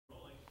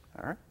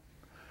All right.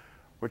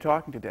 We're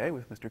talking today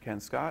with Mr. Ken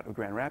Scott of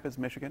Grand Rapids,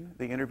 Michigan.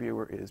 The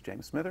interviewer is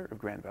James Smither of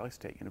Grand Valley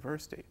State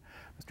University.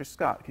 Mr.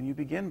 Scott, can you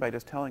begin by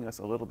just telling us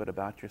a little bit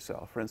about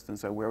yourself? For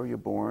instance, where were you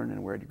born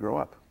and where did you grow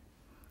up?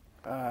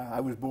 I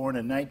was born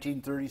in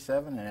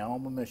 1937 in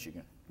Alma,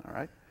 Michigan. All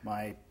right.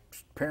 My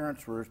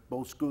parents were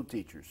both school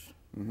teachers.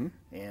 Mm-hmm.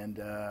 And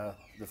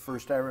the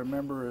first I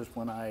remember is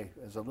when I,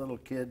 as a little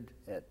kid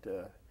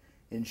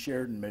in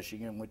Sheridan,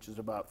 Michigan, which is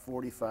about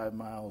 45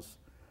 miles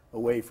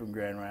away from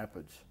Grand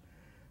Rapids.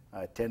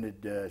 I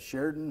attended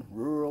Sheridan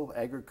Rural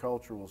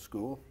Agricultural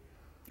School.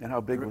 And how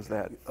big was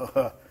that?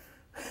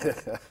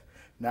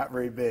 Not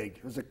very big.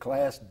 It was a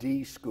Class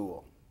D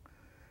school.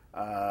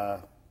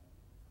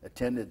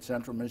 Attended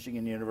Central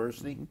Michigan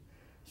University,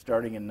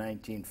 starting in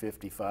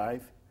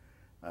 1955.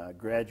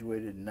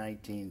 Graduated in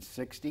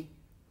 1960.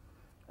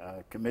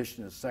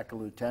 Commissioned as second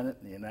lieutenant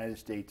in the United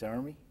States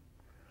Army.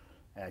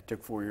 I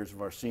took 4 years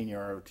of our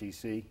senior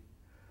ROTC.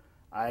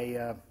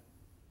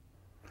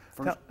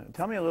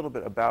 Tell me a little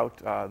bit about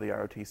the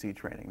ROTC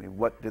training. I mean,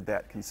 what did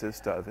that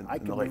consist of in the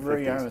late 50s? I can be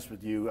very honest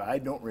with you. I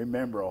don't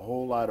remember a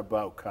whole lot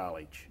about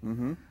college.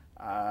 Mm-hmm.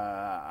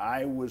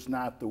 I was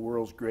not the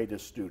world's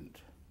greatest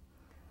student.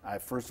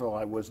 First of all,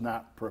 I was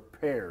not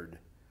prepared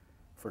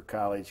for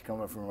college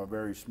coming from a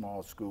very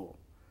small school.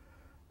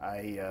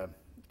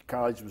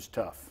 College was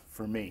tough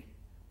for me,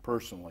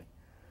 personally.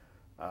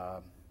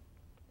 I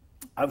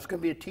was going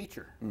to be a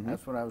teacher. Mm-hmm.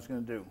 That's what I was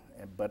going to do.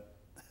 But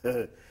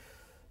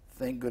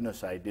thank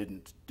goodness I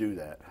didn't do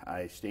that.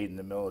 I stayed in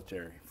the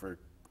military for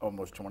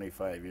almost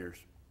 25 years.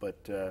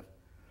 But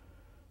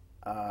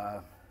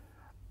I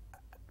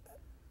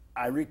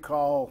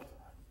recall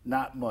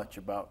not much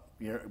about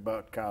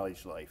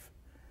college life.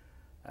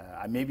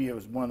 Maybe it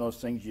was one of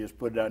those things you just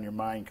put it on your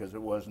mind because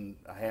it wasn't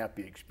a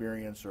happy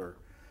experience or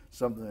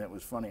something that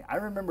was funny. I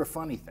remember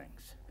funny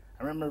things.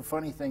 I remember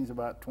funny things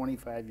about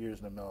 25 years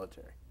in the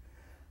military.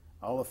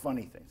 All the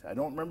funny things. I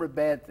don't remember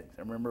bad things.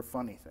 I remember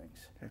funny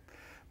things. Okay.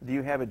 Do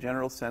you have a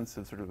general sense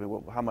of sort of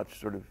how much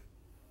sort of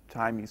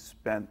time you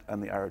spent on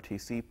the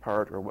ROTC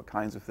part, or what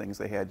kinds of things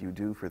they had you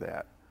do for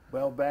that?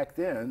 Well, back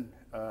then,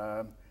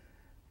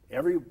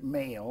 every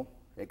male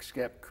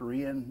except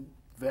Korean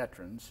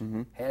veterans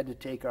had to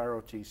take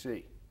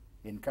ROTC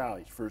in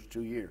college, first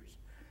 2 years.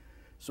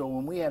 So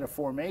when we had a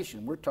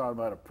formation, we're talking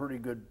about a pretty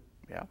good,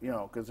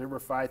 because there were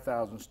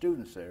 5,000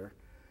 students there.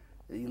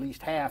 At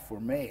least half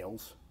were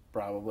males,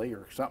 probably,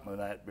 or something of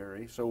that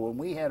very. So when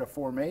we had a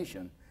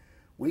formation,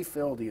 we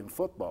filled the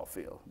football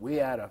field. We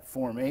had a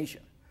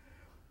formation.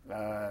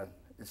 The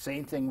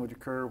same thing would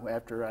occur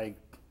after I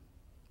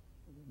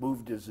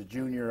moved as a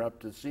junior up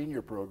to the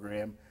senior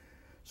program.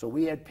 So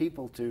we had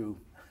people to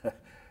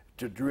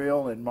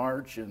drill and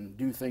march and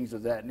do things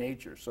of that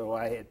nature. So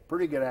I had a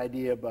pretty good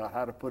idea about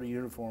how to put a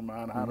uniform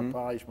on, how to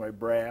polish my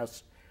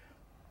brass.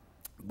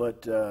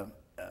 But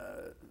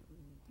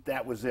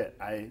that was it.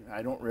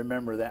 I don't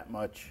remember that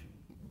much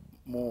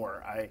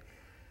more.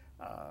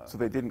 So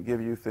they didn't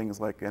give you things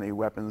like any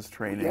weapons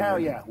training?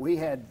 Yeah. We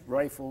had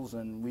rifles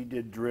and we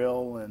did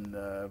drill and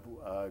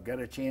got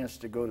a chance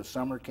to go to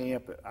summer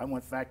camp.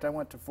 In fact, I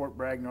went to Fort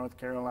Bragg, North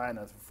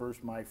Carolina.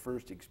 My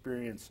first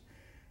experience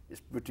is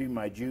between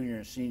my junior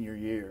and senior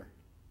year.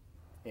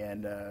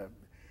 And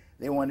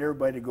they wanted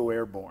everybody to go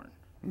airborne.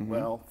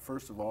 Well,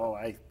 first of all,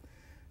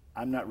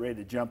 I'm not ready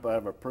to jump out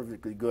of a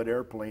perfectly good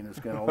airplane that's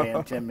going to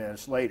land 10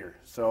 minutes later.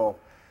 So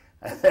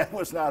that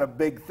was not a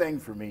big thing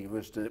for me,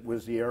 was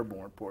the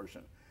airborne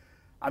portion.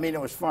 I mean,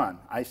 it was fun.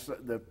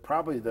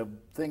 Probably the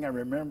thing I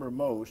remember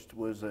most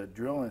was a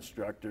drill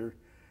instructor,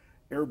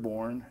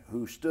 airborne,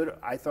 who stood,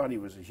 I thought he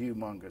was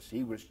humongous.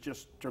 He was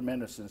just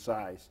tremendous in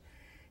size.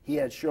 He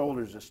had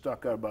shoulders that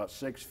stuck out about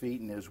 6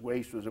 feet, and his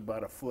waist was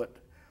about a foot.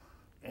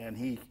 And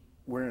he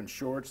wearing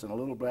shorts and a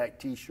little black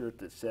T-shirt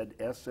that said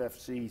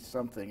SFC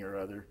something or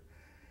other.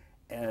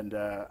 And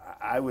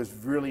I was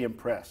really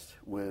impressed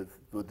with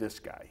this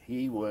guy.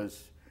 He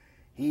was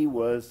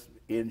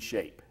in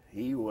shape.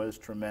 He was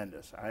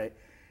tremendous.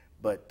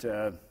 But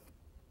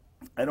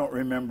I don't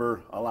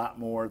remember a lot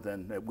more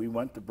than that we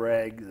went to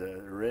Bragg, the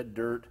red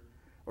dirt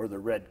or the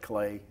red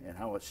clay, and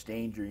how it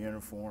stained your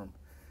uniform.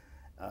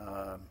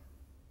 I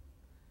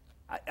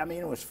mean,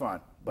 it was fun,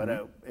 but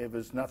it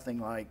was nothing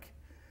like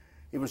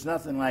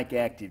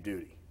active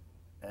duty,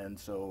 and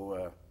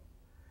so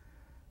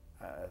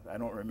I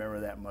don't remember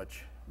that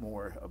much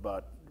more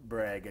about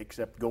Bragg,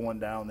 except going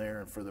down there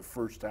and for the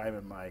first time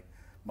in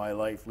my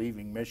life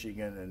leaving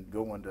Michigan and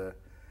going to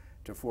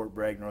Fort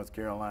Bragg, North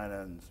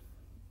Carolina,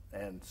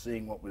 and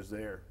seeing what was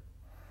there.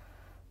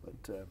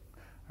 But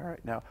all right,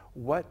 now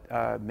what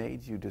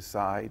made you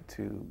decide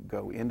to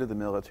go into the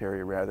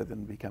military rather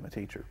than become a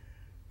teacher?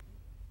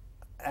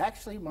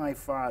 Actually, my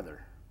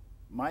father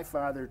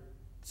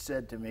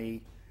said to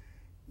me,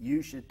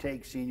 you should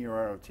take senior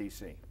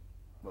ROTC.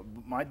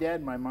 My dad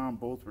and my mom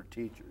both were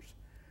teachers,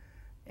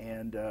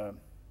 and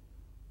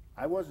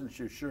I wasn't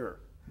sure,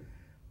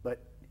 but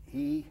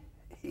he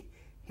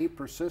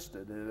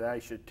persisted that I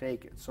should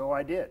take it, so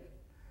I did.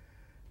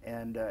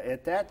 And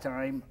at that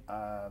time,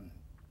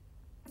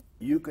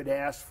 you could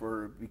ask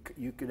for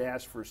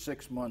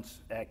 6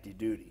 months active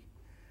duty.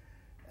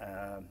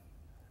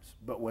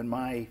 But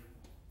when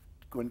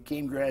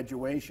came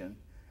graduation,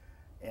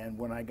 and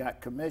when I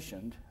got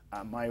commissioned,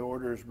 my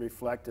orders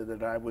reflected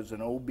that I was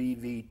an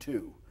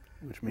OBV2,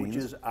 which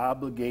is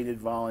obligated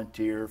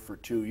volunteer for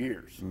 2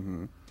 years,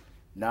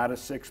 not a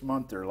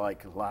 6-monther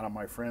like a lot of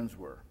my friends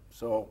were.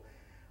 So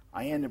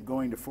I ended up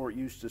going to Fort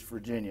Eustis,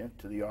 Virginia,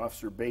 to the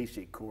Officer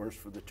Basic course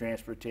for the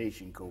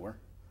Transportation Corps.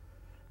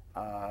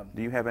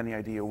 Do you have any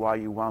idea why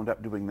you wound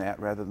up doing that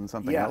rather than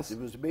something else? Yes,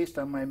 it was based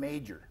on my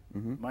major.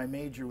 My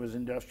major was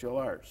industrial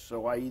arts,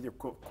 so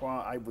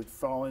I would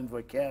fall into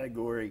a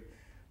category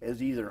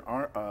as either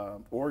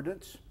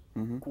ordnance,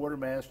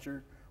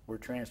 quartermaster, or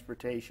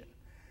transportation.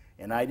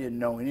 And I didn't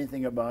know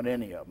anything about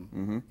any of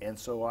them. And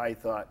so I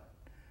thought,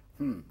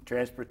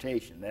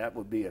 transportation, that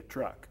would be a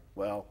truck.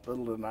 Well,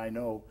 little did I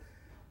know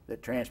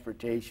that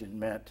transportation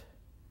meant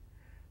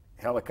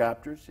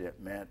helicopters, it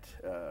meant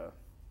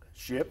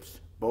ships,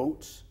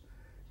 boats,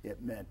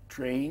 it meant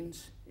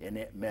trains, and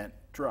it meant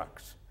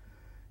trucks.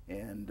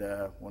 And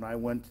when I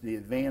went to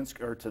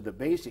the to the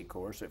basic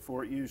course at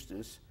Fort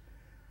Eustis,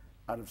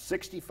 out of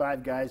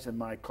 65 guys in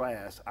my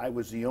class, I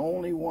was the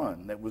only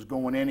one that was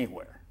going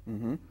anywhere.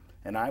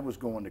 And I was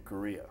going to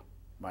Korea.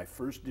 My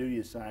first duty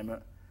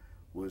assignment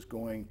was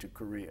going to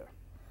Korea.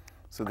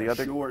 So the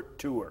other short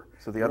tour.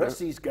 So the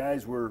rest of these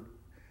guys were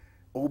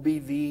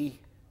OBV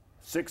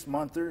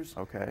 6-monthers.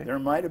 Okay. There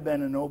might have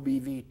been an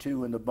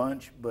OBV2 in the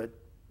bunch, but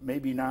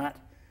maybe not.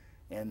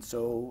 And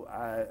so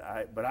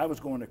but I was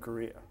going to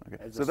Korea.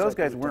 Okay. So those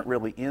guys weren't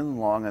really in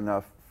long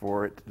enough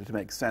for it to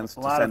make sense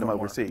to send them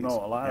overseas.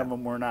 No, a lot of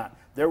them were not.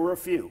 There were a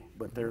few,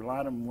 but a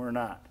lot of them were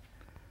not.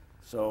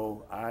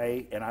 So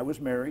I was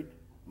married.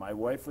 My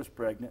wife was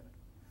pregnant.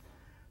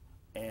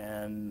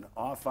 And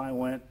off I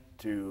went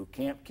to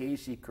Camp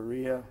Casey,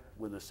 Korea,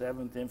 with the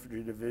 7th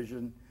Infantry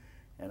Division,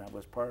 and I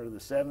was part of the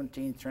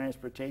 17th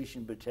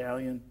Transportation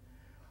Battalion,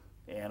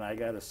 and I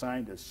got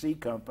assigned to C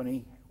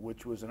Company,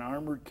 which was an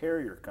armored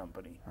carrier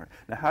company. All right.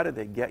 Now, how did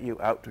they get you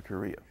out to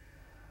Korea?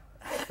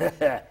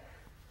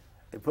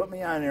 They put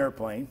me on an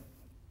airplane.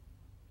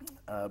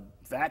 In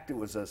fact, it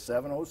was a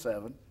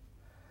 707,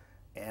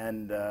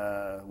 and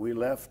we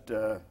left.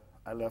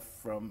 I left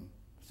from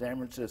San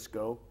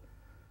Francisco.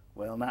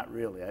 Well, not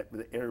really.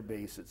 The air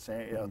base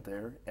out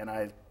there, and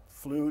I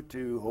flew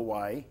to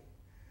Hawaii.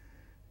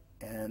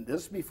 And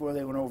this is before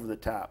they went over the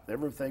top.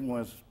 Everything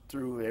went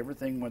through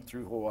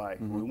Hawaii.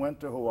 We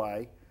went to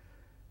Hawaii,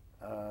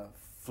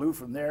 flew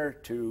from there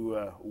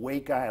to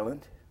Wake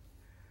Island,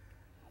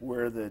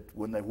 where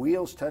when the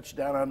wheels touched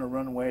down on the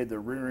runway, the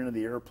rear end of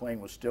the airplane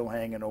was still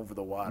hanging over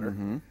the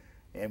water.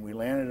 And we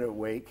landed at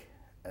Wake,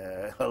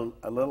 a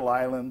little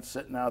island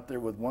sitting out there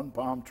with one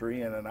palm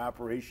tree and an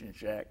operation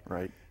shack.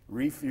 Right.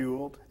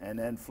 Refueled, and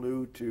then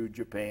flew to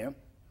Japan,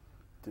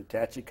 to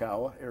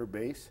Tachikawa Air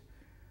Base.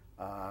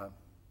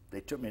 They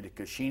took me to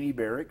Kashini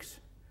Barracks,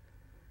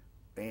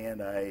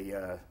 and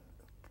I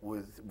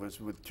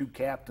was with 2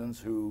 captains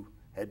who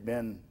had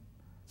been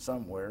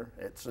somewhere.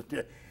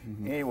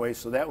 Anyway,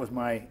 so that was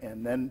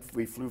and then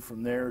we flew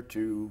from there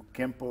to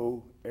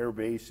Kempo Air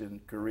Base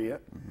in Korea,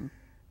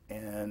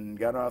 and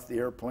got off the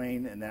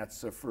airplane, and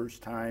that's the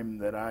first time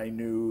that I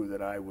knew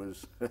that I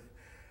was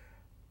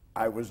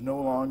I was no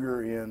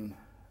longer in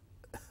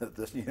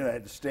the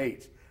United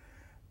States.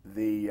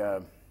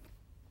 The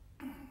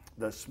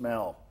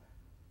smell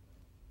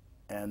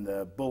and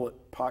the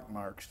bullet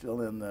pockmark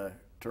still in the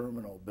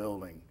terminal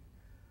building.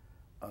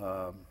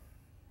 At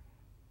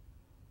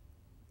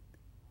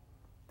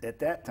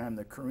that time,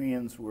 the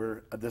Koreans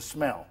were, the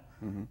smell.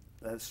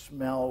 That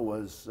smell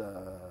was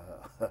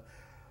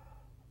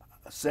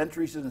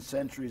centuries and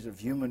centuries of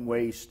human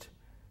waste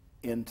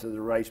into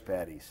the rice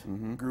paddies.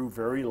 Grew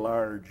very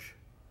large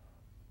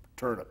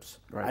turnips.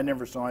 Right. I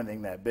never saw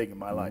anything that big in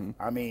my life.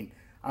 I mean,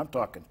 I'm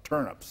talking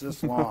turnips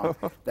this long,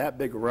 that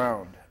big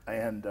around.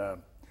 And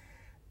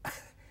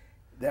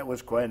that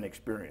was quite an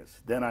experience.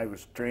 Then I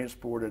was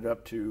transported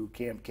up to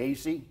Camp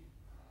Casey,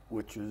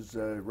 which is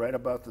right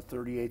about the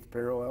 38th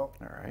parallel.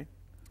 All right.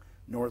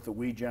 North of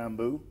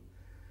Weejambu,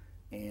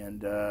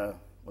 and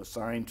was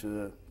assigned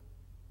to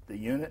the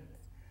unit,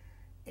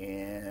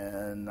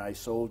 and I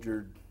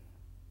soldiered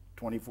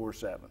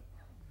 24/7.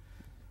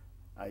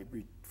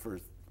 For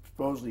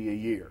supposedly a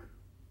year.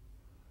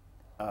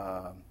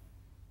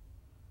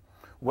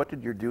 What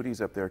did your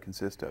duties up there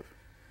consist of?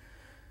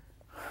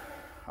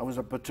 I was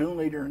a platoon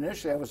leader.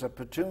 Initially, I was a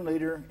platoon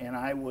leader, and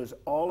I was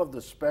all of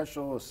the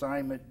special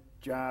assignment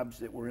jobs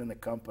that were in the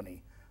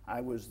company.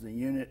 I was the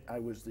unit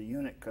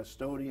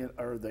custodian,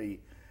 or the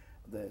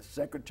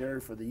secretary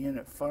for the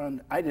unit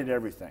fund. I did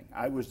everything.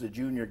 I was the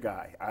junior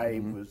guy. I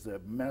was the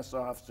mess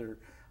officer.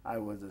 I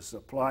was the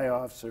supply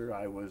officer.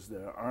 I was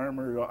the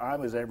armor. I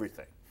was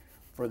everything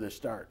for the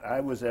start. I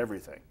was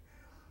everything.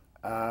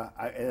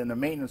 And the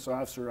maintenance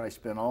officer, I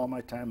spent all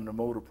my time in the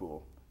motor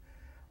pool,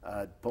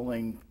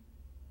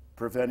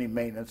 preventing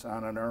maintenance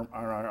on our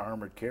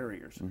armored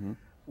carriers.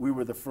 We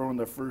were one of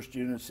the first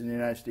units in the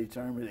United States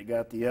Army that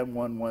got the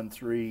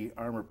M113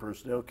 armored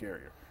personnel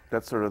carrier.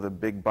 That's sort of the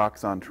big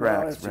box on Well,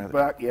 tracks.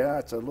 it's yeah,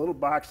 it's a little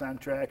box on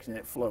tracks and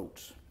it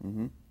floats.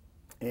 Mm-hmm.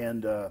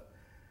 And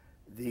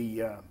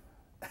the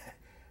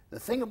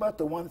thing about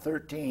the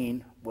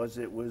 113 was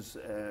it was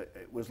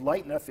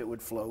light enough it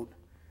would float.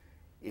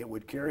 It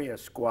would carry a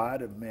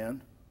squad of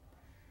men,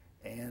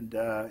 and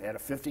had a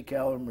 50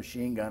 caliber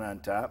machine gun on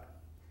top.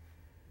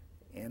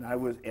 And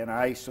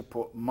I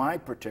support our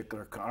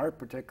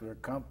particular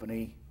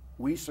company.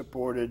 We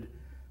supported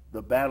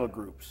the battle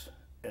groups.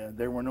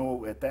 There were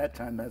no, at that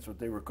time, that's what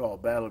they were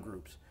called, battle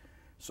groups.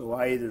 So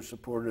I either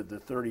supported the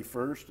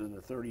 31st or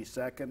the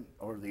 32nd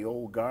or the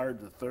old guard,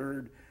 the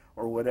 3rd,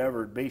 or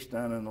whatever, based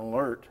on an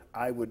alert.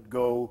 I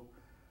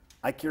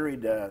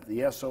carried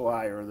the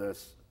SOI, or the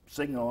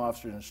signal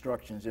officer's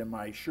instructions, in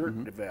my shirt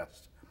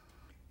vest.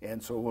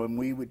 And so when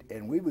we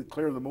would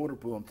clear the motor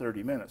pool in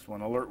 30 minutes when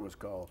alert was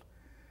called.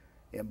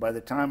 And by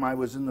the time I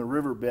was in the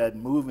riverbed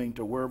moving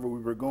to wherever we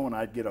were going,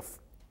 I'd get a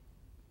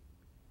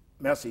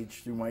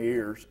message through my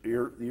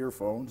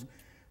earphones,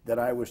 that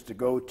I was to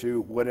go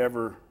to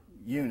whatever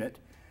unit,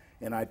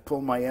 and I'd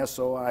pull my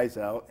SOIs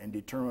out and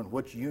determine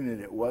which unit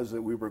it was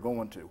that we were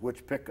going to,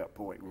 which pickup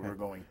point we were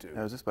going to.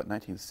 Now, is this about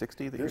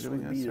 1960 that you're doing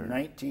this? This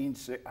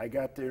would be I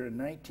got there in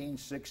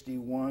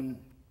 1961,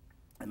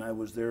 and I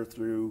was there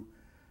through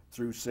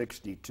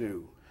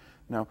 62.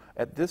 Now,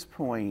 at this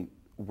point,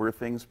 were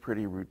things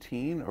pretty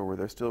routine, or were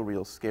there still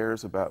real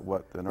scares about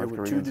what the North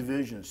Koreans... There were two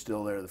divisions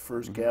still there, the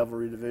 1st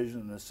Cavalry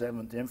Division and the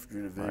 7th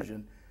Infantry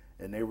Division,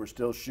 and they were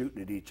still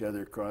shooting at each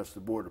other across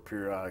the border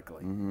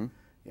periodically.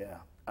 Yeah.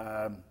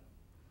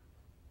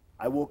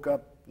 I woke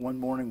up one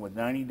morning with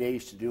 90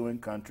 days to do in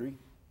country,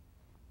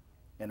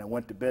 and I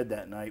went to bed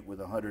that night with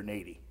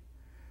 180.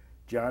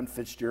 John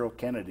Fitzgerald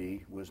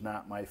Kennedy was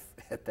not my,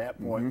 at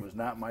that point, was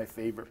not my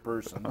favorite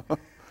person.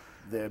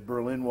 The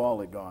Berlin Wall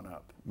had gone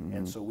up,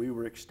 and so we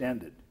were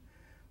extended.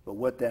 But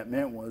what that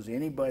meant was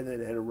anybody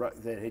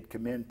that had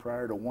come in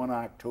prior to 1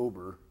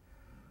 October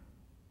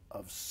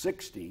of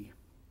 60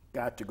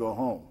 got to go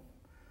home.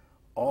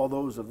 All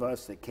those of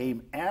us that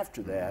came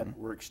after that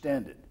were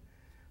extended.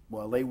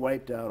 Well, they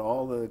wiped out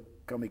all the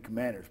company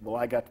commanders. Well,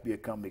 I got to be a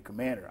company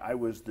commander. I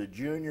was a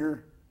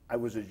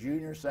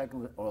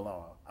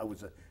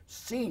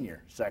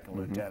senior second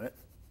lieutenant,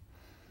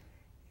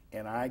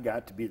 and I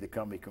got to be the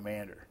company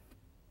commander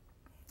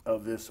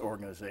of this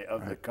organization,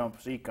 of the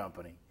C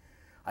company.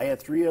 I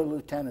had 3 other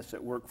lieutenants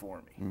that worked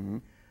for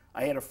me.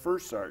 I had a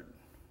first sergeant,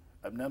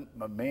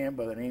 a man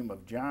by the name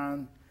of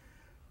John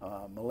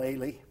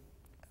Mullally.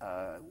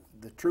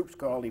 The troops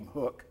called him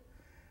Hook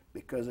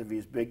because of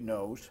his big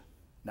nose,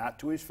 not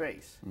to his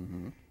face.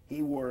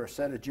 He wore a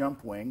set of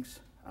jump wings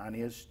on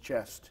his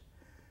chest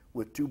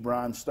with 2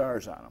 bronze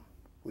stars on them,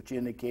 which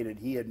indicated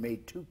he had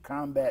made 2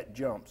 combat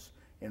jumps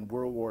in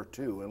World War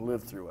II and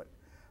lived through it.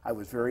 I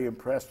was very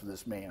impressed with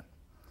this man.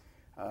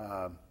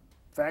 In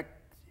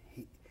fact,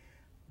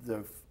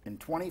 in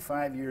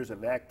 25 years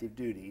of active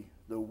duty,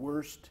 the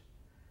worst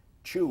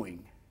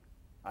chewing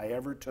I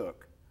ever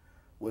took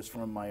was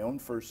from my own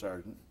first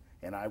sergeant,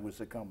 and I was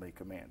the company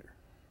commander.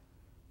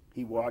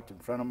 He walked in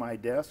front of my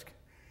desk.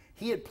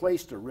 He had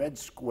placed a red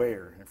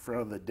square in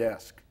front of the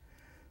desk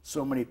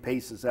so many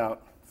paces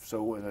out,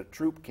 so when a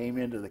troop came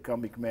into the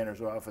company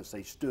commander's office,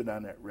 they stood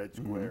on that red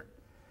square.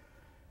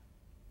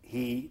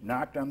 He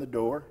knocked on the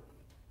door.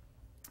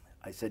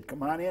 I said,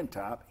 "Come on in,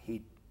 Top."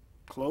 He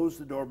closed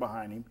the door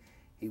behind him.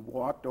 He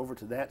walked over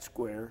to that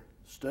square,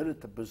 stood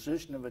at the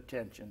position of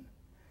attention,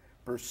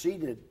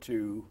 proceeded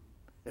to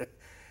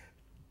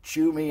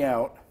chew me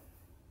out,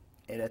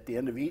 and at the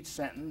end of each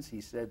sentence,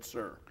 he said,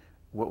 "Sir."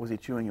 What was he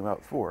chewing you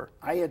out for?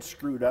 I had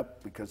screwed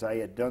up because I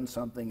had done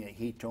something that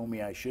he told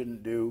me I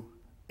shouldn't do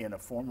in a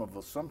form of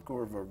some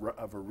sort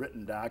of a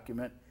written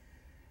document,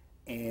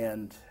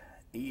 and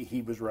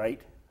he was right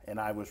and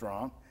I was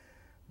wrong.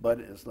 But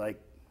it's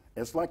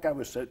like I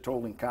was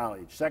told in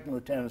college, second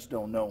lieutenants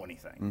don't know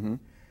anything,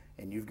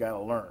 and you've got to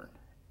learn,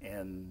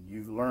 and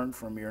you've learned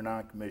from your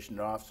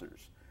non-commissioned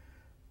officers.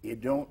 You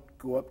don't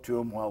go up to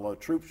them while the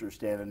troops are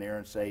standing there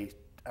and say,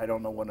 "I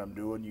don't know what I'm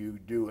doing." You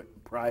do it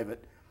in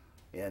private,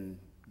 and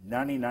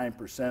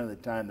 99% of the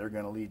time they're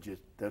going to lead you,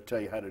 they'll tell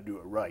you how to do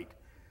it right.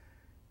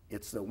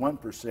 It's the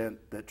 1%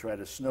 that try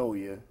to snow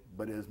you,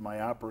 but as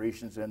my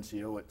operations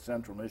NCO at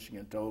Central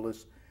Michigan told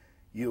us,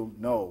 you'll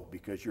know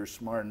because you're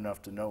smart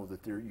enough to know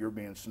that you're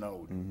being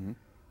snowed.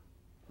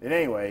 But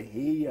anyway,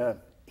 he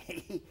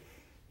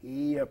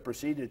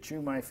proceeded to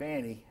chew my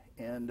fanny,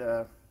 and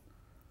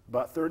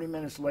about 30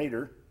 minutes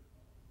later,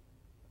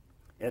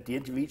 at the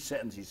end of each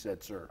sentence, he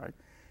said, "Sir." Right.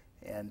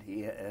 And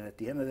at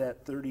the end of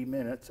that 30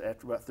 minutes,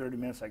 after about 30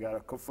 minutes, I got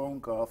a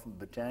phone call from the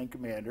battalion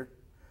commander,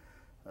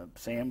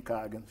 Sam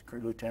Coggins,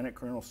 Lieutenant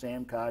Colonel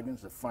Sam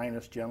Coggins, the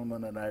finest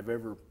gentleman that I've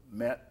ever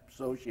met,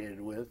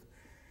 associated with.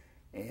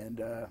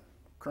 And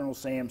Colonel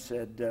Sam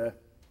said,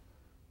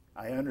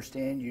 "I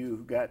understand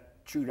you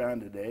got chewed on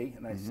today."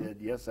 And I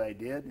said, "Yes, I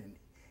did." And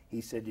he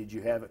said, "Did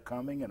you have it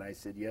coming?" And I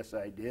said, "Yes,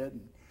 I did."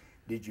 And,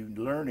 "Did you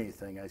learn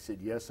anything?" I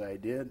said, "Yes, I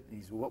did." And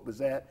he said, "What was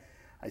that?"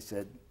 I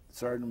said,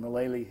 Sergeant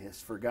Mullally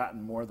has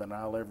forgotten more than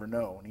I'll ever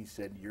know, and he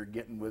said, "You're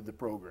getting with the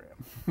program."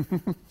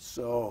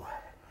 So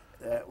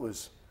that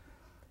was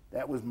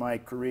my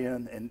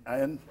Korean,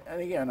 and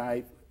again,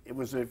 it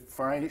was a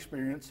fine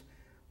experience.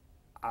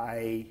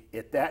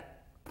 At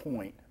that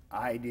point,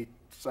 I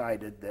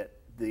decided that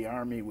the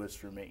Army was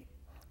for me.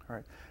 All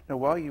right. Now,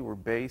 while you were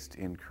based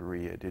in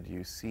Korea, did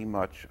you see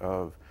much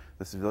of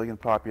the civilian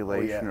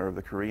population or of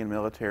the Korean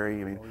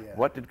military? I mean,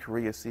 what did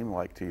Korea seem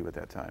like to you at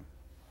that time?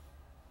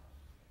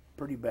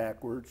 Pretty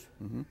backwards.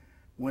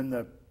 When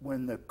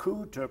the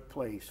coup took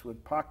place, when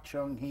Park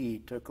Chung-hee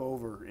took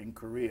over in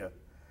Korea,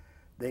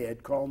 they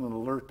had called an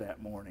alert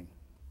that morning,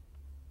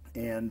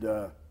 and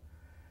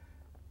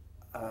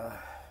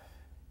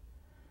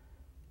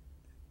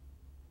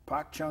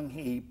Park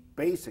Chung-hee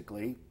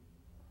basically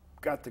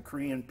got the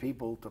Korean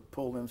people to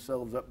pull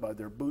themselves up by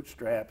their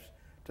bootstraps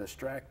to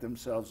extract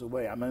themselves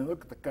away. I mean,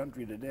 look at the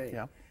country today.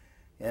 Yeah.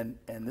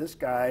 And this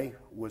guy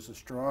was a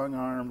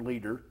strong-armed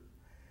leader,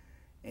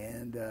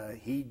 and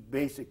he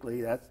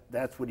basically,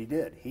 that's what he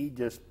did. He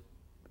just,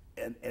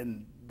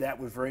 and that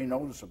was very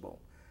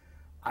noticeable.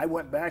 I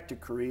went back to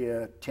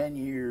Korea 10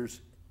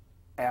 years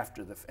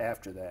after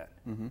that,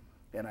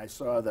 and I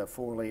saw the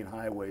 4-lane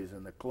highways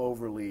and the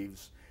clover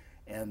leaves,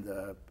 and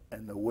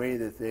the way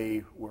that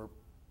they were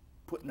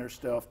putting their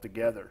stuff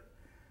together.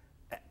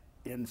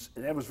 And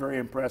that was very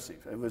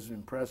impressive. It was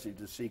impressive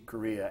to see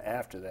Korea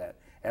after that,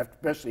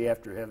 especially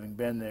after having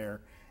been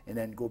there, and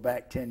then go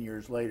back 10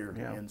 years later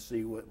and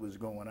see what was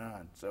going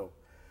on. So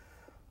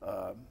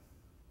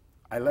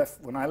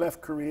when I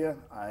left Korea,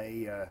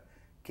 I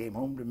came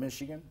home to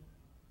Michigan,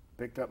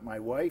 picked up my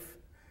wife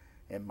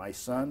and my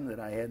son that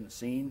I hadn't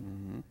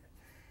seen,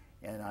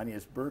 and on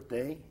his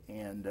birthday,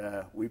 and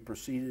we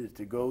proceeded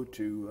to go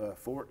to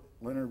Fort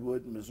Leonard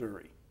Wood,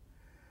 Missouri,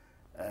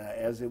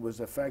 as it was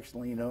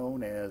affectionately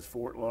known as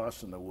Fort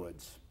Lost in the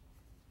Woods.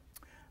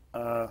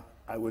 I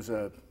was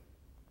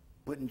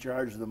put in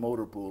charge of the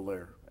motor pool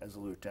there as a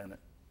lieutenant.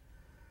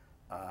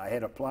 I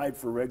had applied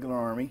for regular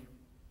Army,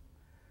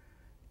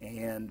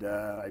 and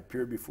I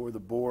appeared before the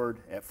board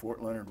at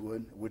Fort Leonard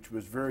Wood, which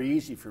was very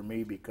easy for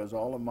me because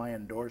all of my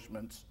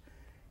endorsements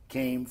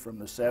came from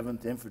the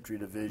 7th Infantry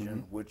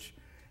Division, which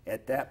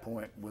at that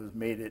point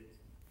made it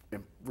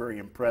very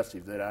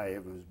impressive that I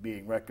was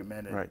being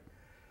recommended. Right.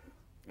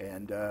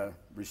 And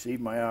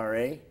received my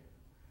RA,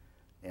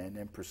 and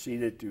then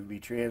proceeded to be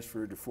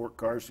transferred to Fort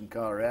Carson,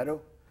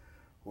 Colorado,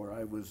 where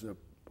I was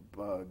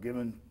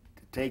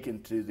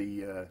taken to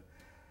the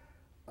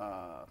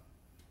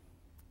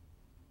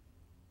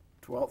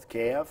 12th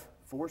Cav,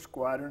 4th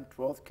Squadron,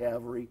 12th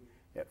Cavalry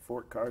at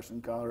Fort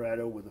Carson,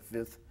 Colorado, with the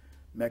 5th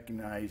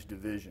Mechanized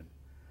Division.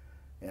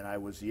 And I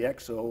was the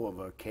XO of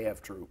a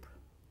Cav troop.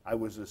 I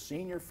was a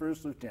senior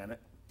first lieutenant,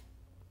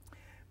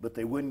 but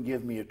they wouldn't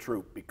give me a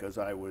troop because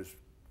I was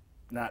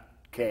not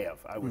Cav.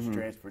 I was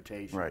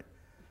transportation. Right.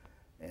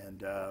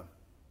 And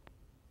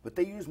but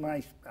they used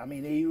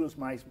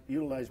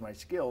utilized my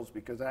skills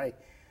because I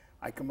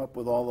come up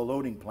with all the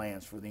loading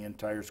plans for the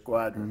entire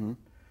squadron,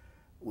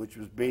 which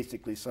was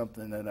basically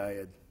something that I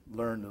had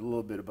learned a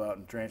little bit about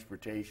in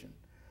transportation.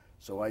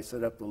 So I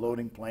set up the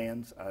loading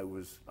plans. I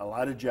was a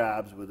lot of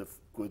jobs with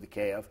the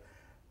Cav.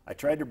 I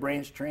tried to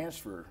branch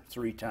transfer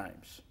 3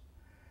 times,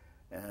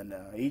 and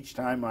each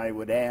time I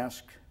would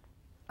ask,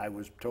 I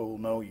was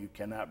told, no, you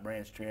cannot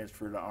branch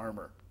transfer to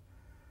armor.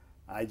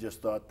 I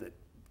just thought that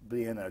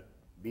being a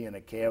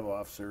Cav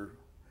officer,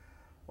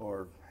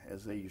 or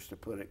as they used to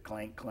put it,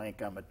 clank,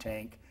 clank, I'm a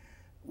tank,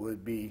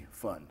 would be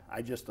fun.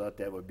 I just thought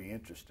that would be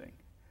interesting.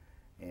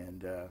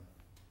 And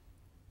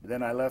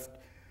then I left.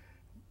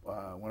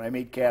 When I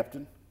made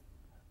captain,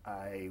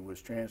 I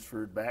was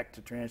transferred back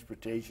to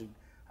transportation.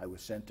 I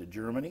was sent to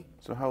Germany.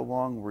 So how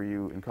long were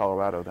you in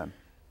Colorado then?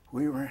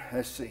 We were,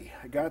 let's see,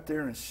 I got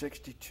there in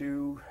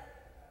 62,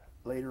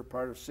 later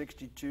part of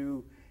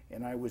 62,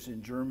 and I was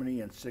in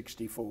Germany in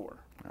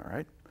 64. All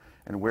right.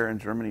 And where in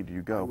Germany do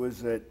you go?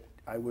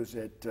 I was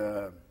at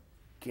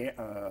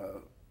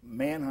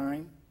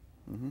Mannheim,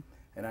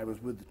 and I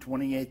was with the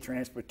 28th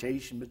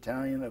Transportation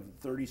Battalion of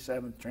the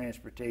 37th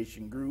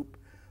Transportation Group,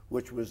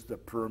 which was the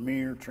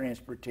premier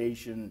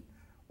transportation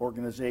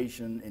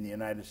organization in the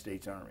United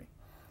States Army.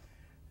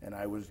 And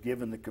I was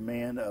given the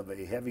command of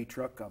a heavy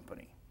truck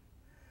company,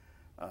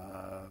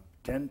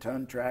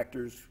 10-ton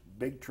tractors,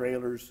 big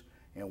trailers,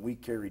 and we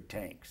carried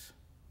tanks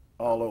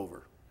all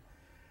over.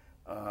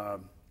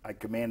 I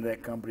commanded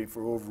that company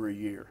for over a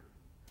year.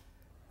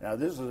 Now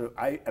this is,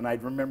 I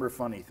remember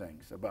funny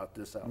things about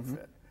this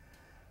outfit.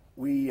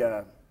 We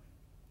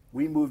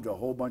moved a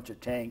whole bunch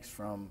of tanks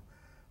from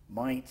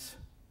Mainz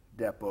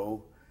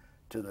depot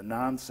to the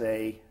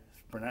Nancy,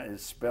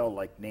 it's spelled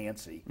like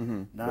Nancy,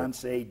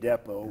 Nancy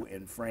depot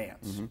in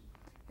France.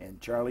 And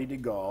Charlie de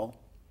Gaulle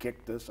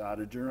kicked us out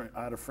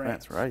of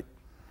France. That's right.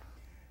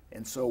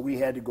 And so we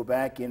had to go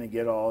back in and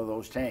get all of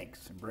those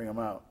tanks and bring them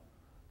out.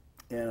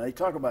 And they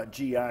talk about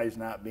GIs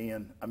not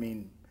being, I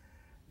mean,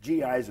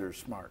 GIs are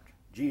smart.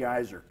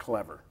 GIs are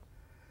clever.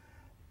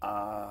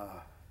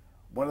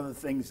 one of the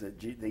things that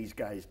these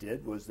guys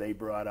did was they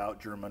brought out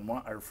German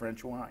wine, or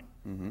French wine.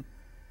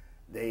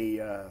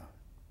 They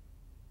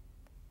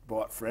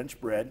bought French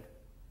bread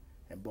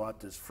and bought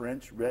this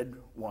French red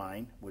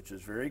wine, which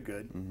is very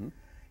good.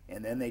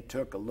 And then they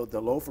took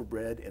the loaf of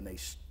bread and they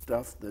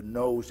stuffed the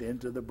nose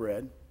into the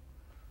bread,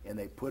 and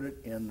they put it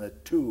in the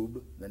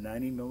tube, the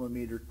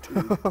 90-millimeter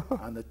tube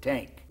on the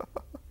tank.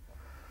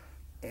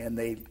 And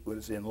they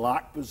was in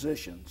locked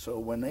position. So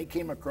when they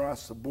came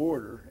across the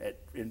border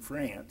in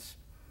France,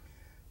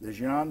 the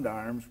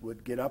gendarmes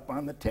would get up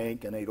on the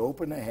tank and they'd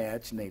open the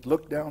hatch and they'd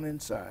look down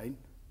inside,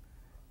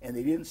 and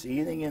they didn't see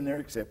anything in there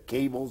except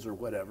cables or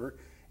whatever,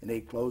 and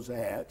they'd close the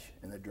hatch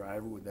and the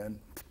driver would then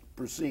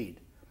proceed.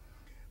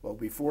 Well,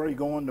 before they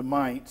go into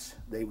Mainz,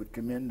 they would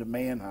come into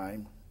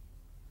Mannheim,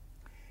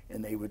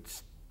 and they would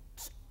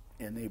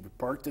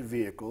park the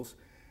vehicles,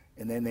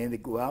 and then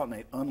they'd go out and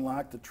they'd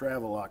unlock the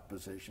travel lock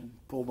position,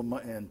 pull them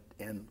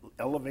and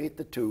elevate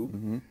the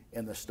tube,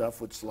 and the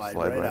stuff would slide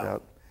right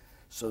out.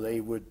 So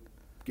they would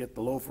get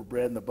the loaf of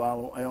bread and the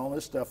bottle, and all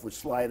this stuff would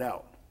slide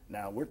out.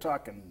 Now we're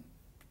talking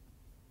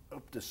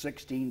up to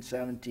 16,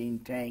 17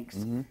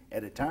 tanks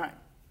at a time.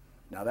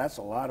 Now that's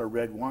a lot of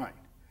red wine.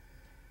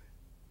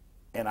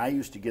 And I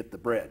used to get the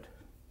bread.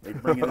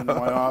 They'd bring it into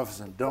my office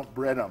and dump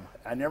bread on.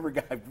 I never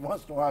got,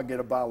 once in a while I'd get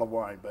a bottle of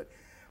wine, but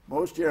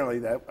most generally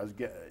that was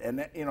good. And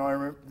that, you know, I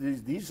remember,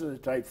 these are the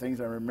type of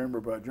things I remember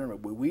about Germany.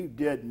 But we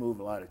did move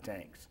a lot of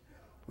tanks.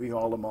 We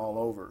hauled them all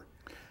over.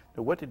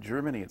 Now, what did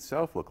Germany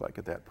itself look like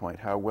at that point?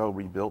 How well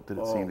rebuilt did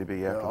it seem to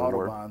be after the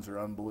war? The Autobahns are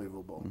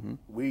unbelievable.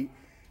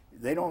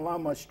 They don't allow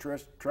much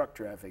truck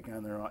traffic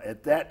on there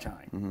at that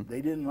time.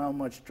 They didn't allow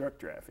much truck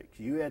traffic.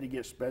 You had to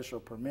get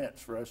special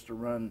permits for us to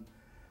run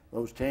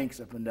those tanks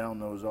up and down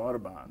those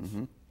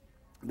Autobahns.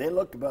 They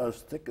looked about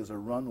as thick as a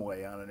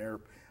runway on an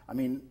air. I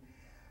mean,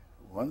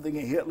 one thing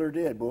that Hitler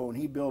did, boy, when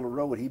he built a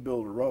road, he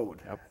built a road.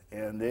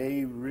 And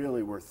they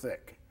really were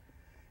thick.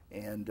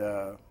 And,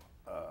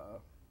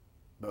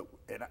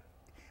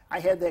 I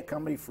had that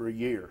company for a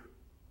year.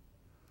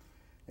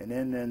 And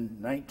then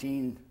in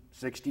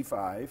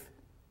 1965,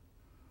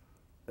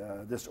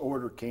 this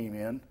order came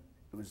in.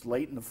 It was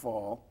late in the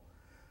fall.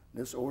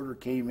 This order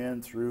came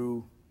in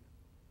through,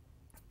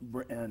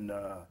 and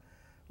a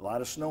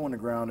lot of snow on the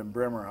ground in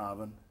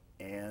Bremerhaven,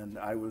 and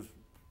I was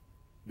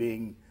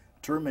being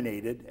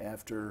terminated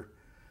after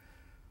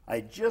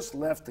I just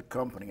left the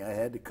company. I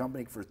had the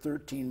company for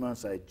 13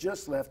 months. I had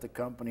just left the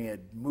company. I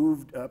had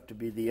moved up to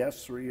be the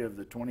S3 of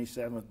the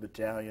 27th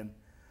Battalion,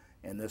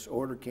 and this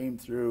order came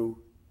through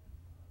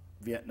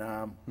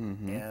Vietnam,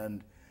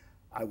 and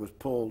I was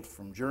pulled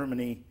from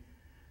Germany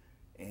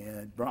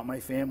and brought my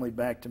family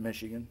back to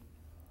Michigan,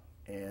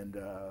 and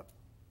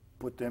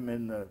put them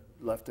in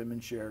left them in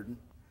Sheridan.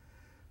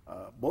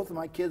 Both of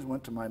my kids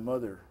went to my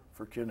mother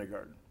for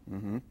kindergarten.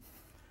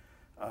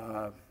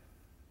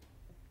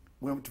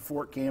 We went to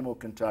Fort Campbell,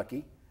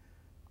 Kentucky,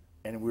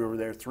 and we were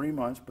there 3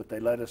 months, but they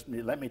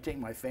let me take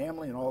my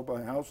family and all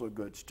my household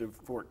goods to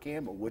Fort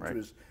Campbell, which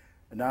was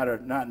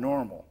not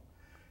normal.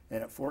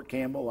 And at Fort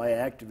Campbell, I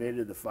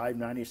activated the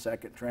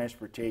 592nd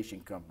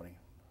Transportation Company,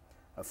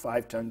 a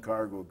 5-ton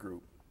cargo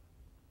group.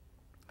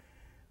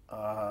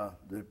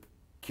 The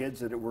kids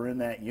that were in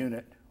that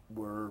unit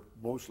were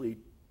mostly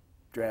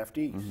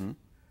draftees.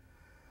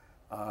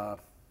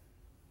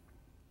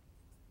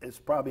 It's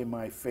probably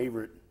my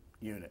favorite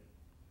unit,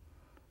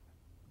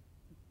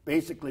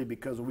 basically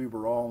because we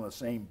were all in the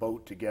same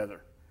boat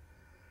together.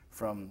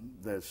 From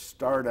the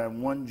start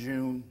on 1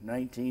 June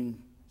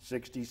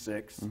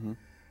 1966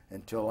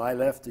 until I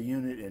left the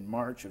unit in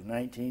March of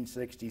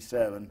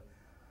 1967,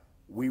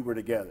 we were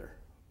together.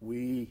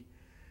 We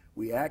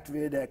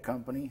activated that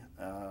company.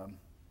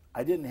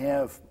 I didn't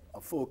have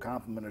a full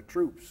complement of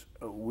troops.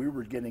 We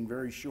were getting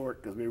very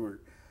short because we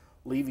were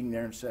leaving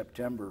there in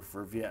September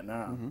for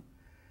Vietnam.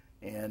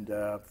 And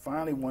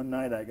finally one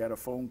night I got a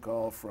phone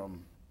call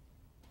from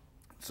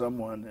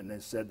someone, and they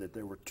said that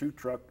there were two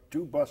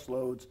bus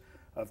loads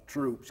of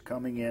troops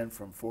coming in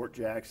from Fort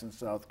Jackson,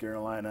 South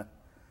Carolina,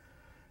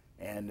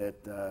 and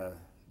that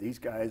these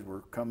guys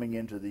were coming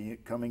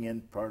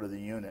in part of the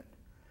unit.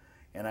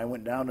 And I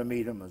went down to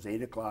meet them. It was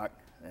 8 o'clock,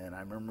 and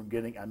I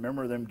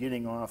remember them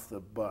getting off the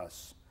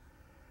bus,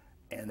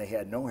 and they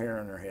had no hair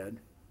on their head.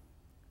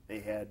 They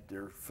had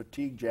their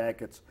fatigue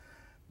jackets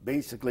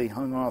basically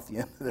hung off the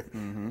end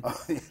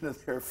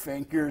of their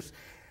fingers.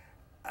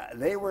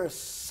 They were a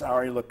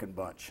sorry-looking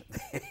bunch.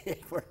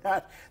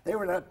 They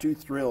were not too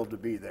thrilled to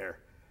be there.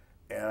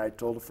 And I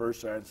told the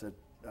first sergeant, said,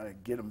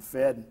 get them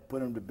fed,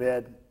 put them to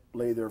bed,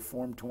 lay their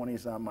Form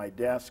 20s on my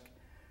desk,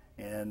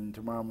 and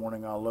tomorrow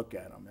morning I'll look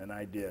at them. And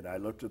I did. I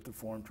looked at the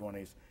Form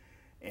 20s.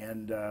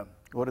 And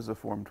what is a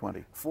Form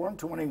 20? Form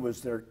 20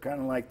 was kind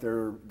of like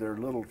their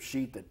little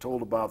sheet that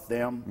told about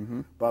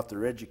them, about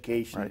their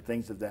education, and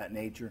things of that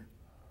nature.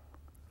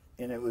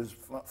 And it was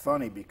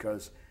funny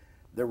because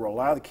there were a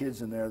lot of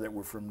kids in there that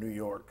were from New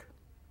York,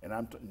 and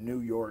I'm New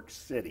York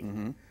City,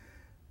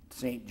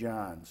 St.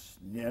 John's,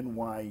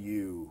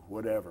 NYU,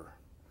 whatever.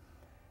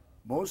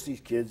 most of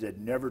these kids had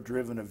never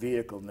driven a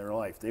vehicle in their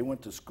life. They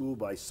went to school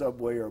by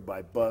subway or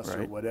by bus or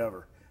Right.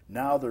 whatever.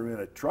 Now they're in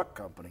a truck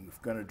company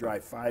going to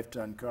drive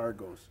 5-ton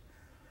cargoes.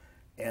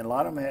 And a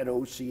lot of them had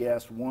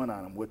OCS 1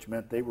 on them, which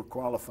meant they were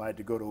qualified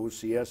to go to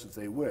OCS if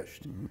they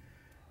wished.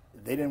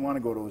 They didn't want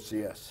to go to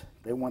OCS.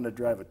 They wanted to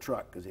drive a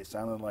truck because they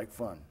sounded like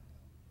fun.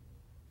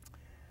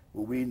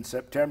 Well, in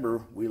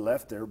September, we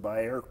left there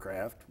by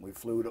aircraft. We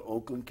flew to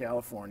Oakland,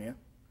 California.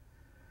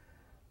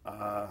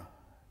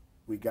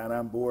 We got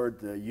on board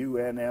the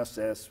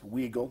UNSS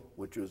Weagle,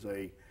 which was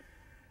a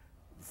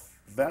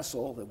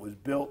vessel that was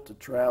built to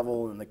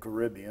travel in the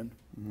Caribbean,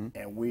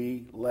 and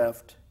we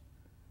left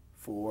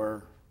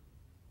for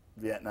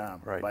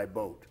Vietnam by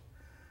boat.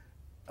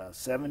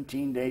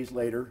 17 days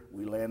later,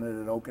 we landed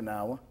in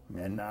Okinawa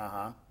and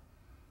Naha,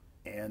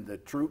 and the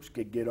troops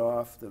could get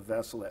off the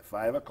vessel at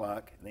 5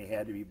 o'clock, and they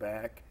had to be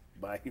back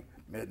by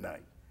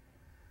midnight.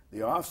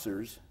 The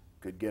officers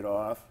could get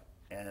off,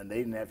 and they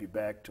didn't have to be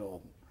back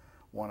till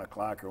 1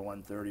 o'clock or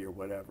 1:30 or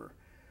whatever.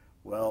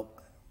 Well,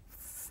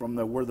 from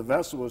where the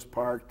vessel was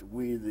parked,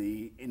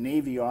 the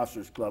Navy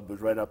Officers Club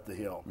was right up the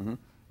hill,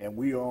 and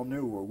we all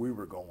knew where we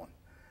were going.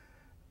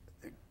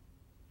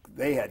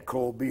 They had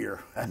cold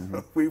beer.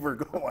 We were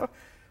going.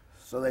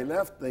 So they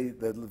left,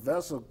 the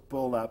vessel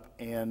pulled up,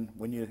 and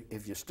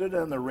if you stood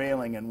on the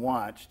railing and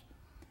watched,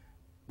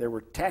 there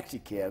were taxi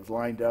cabs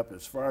lined up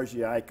as far as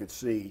the eye could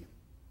see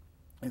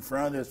in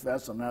front of this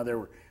vessel. Now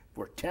there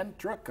were 10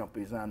 truck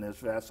companies on this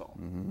vessel.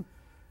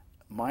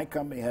 My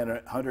company had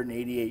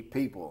 188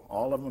 people.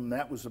 All of them,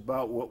 that was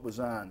about what was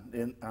on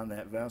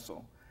that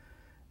vessel.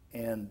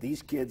 And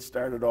these kids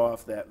started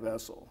off that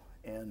vessel.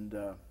 And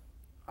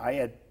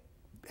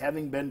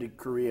having been to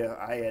Korea,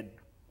 I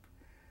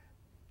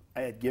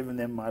had given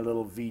them my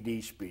little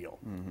VD spiel,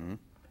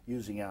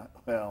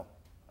 well,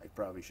 I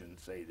probably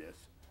shouldn't say this.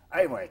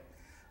 Anyway,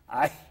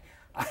 I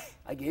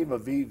gave a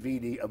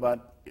VD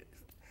about,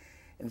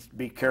 and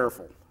be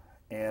careful.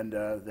 And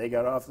they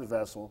got off the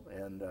vessel,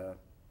 and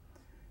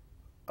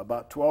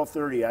about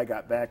 12:30, I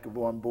got back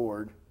on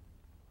board,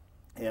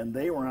 and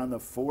they were on the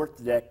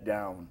 4th deck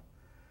down,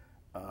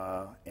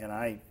 and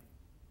I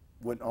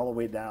went all the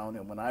way down,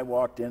 and when I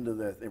walked into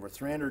there were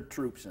 300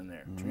 troops in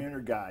there,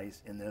 300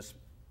 guys in this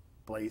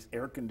place,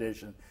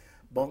 air-conditioned,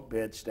 bunk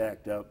beds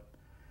stacked up,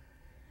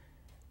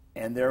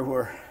 and they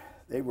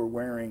were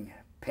wearing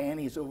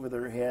panties over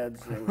their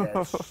heads, they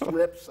had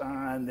slips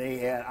on, they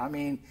had,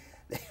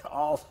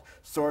 all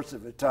sorts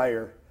of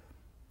attire.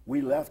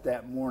 We left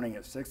that morning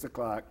at 6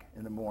 o'clock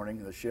in the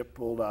morning, the ship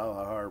pulled out of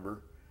the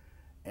harbor,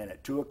 and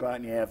at 2 o'clock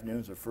in the afternoon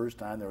was the first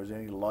time there was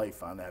any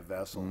life on that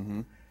vessel.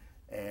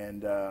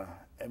 And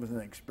it was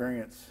an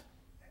experience.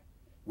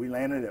 We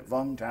landed at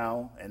Vung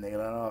Tau, and they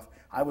let off.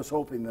 I was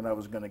hoping that I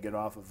was going to get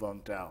off of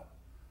Vung Tau,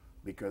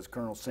 because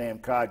Colonel Sam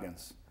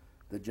Coggins,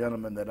 the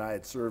gentleman that I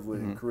had served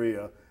with in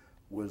Korea,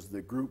 was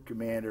the group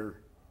commander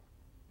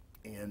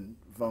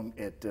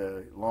at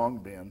Long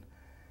Bin,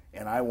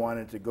 and I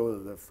wanted to go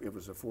to it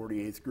was the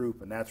 48th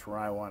group, and that's where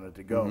I wanted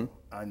to go,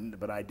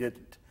 but I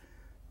didn't.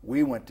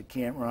 We went to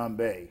Cam Ranh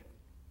Bay.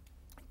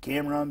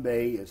 Cam Ranh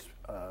Bay is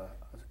a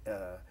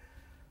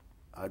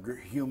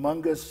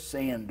humongous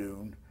sand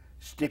dune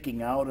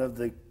sticking out of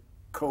the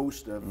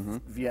coast of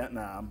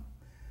Vietnam,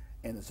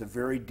 and it's a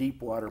very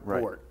deep water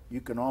port. You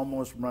can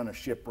almost run a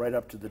ship right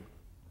up to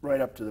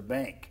the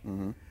bank.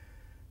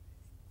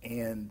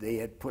 And they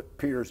had put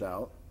piers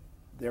out.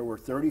 There were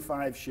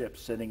 35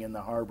 ships sitting in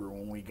the harbor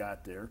when we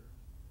got there.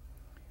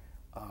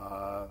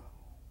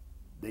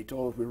 They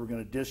told us we were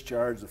going to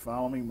discharge the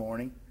following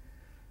morning.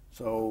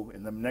 So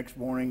in the next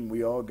morning,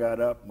 we all got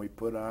up and we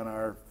put on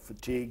our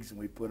fatigues and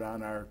we put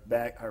on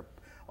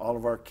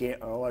all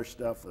our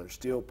stuff, our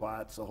steel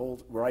pots, the whole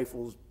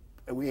rifles.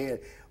 We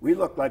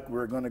looked like we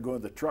were going to go to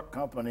the truck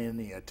company in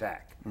the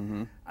attack.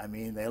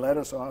 They let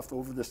us off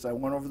over the side,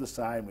 went over the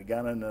side, and we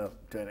got into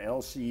an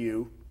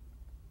LCU,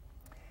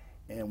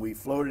 and we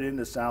floated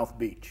into South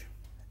Beach.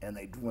 And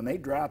when they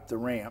dropped the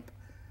ramp,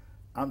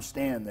 I'm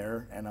standing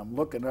there and I'm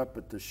looking up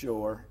at the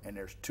shore, and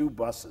there's 2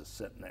 buses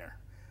sitting there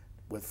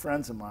with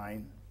friends of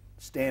mine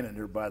standing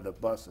there by the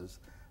buses,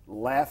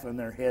 laughing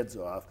their heads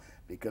off,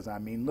 because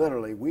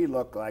literally we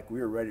looked like we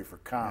were ready for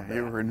combat.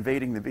 You were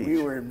invading the beach.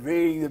 We were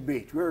invading the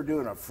beach. We were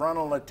doing a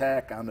frontal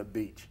attack on the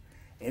beach,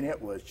 and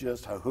it was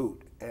just a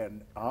hoot.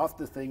 And off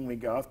the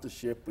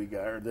ship,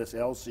 this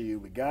LCU,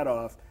 we got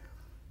off,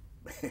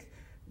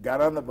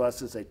 got on the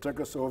buses, they took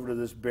us over to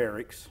this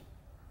barracks,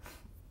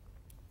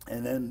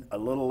 and then a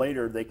little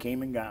later they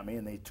came and got me,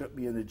 and they took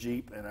me in the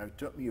Jeep, and they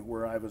took me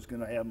where I was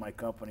going to have my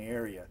company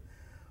area,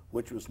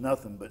 which was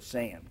nothing but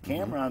sand.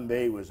 Cam Ranh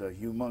Bay was a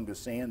humongous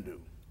sand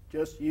dune,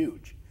 just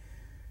huge.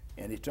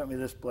 And he took me to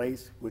this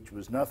place, which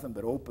was nothing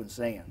but open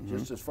sand.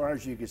 Just as far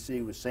as you could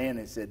see was sand.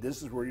 They said,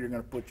 this is where you're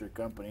going to put your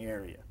company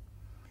area.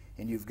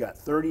 And you've got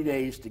 30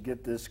 days to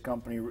get this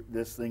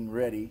thing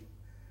ready,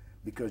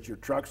 because your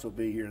trucks will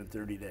be here in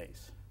 30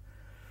 days.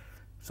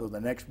 So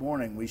the next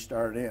morning we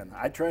started in.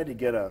 I tried to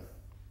get a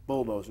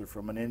bulldozer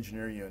from an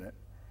engineer unit,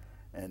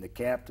 and the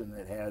captain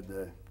that had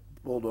the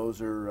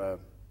bulldozer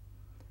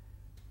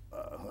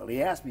well,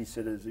 he asked me, he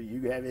said, "Do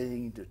you have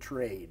anything to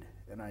trade?"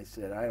 And I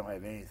said, "I don't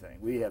have anything.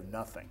 We have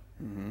nothing."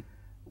 Mm-hmm.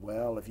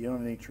 Well, if you don't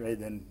have any trade,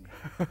 then...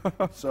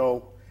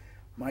 So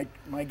my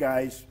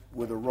guys,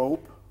 with a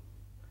rope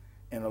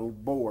and a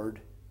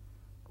board,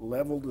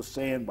 leveled the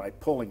sand by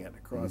pulling it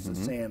across the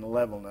sand,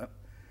 leveling it.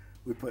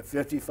 We put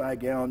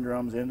 55-gallon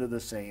drums into the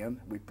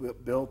sand. We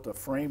built a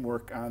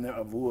framework on it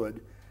of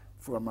wood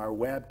from our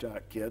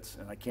Wabtok kits,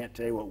 and I can't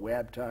tell you what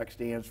Wabtok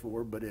stands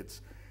for, but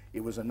it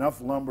was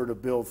enough lumber to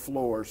build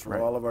floors for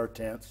all of our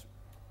tents.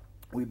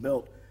 We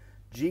built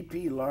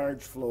GP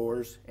large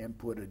floors and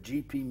put a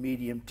GP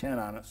medium tent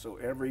on it, so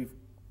every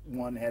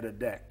one had a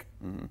deck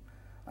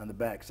on the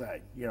back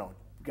side. You know,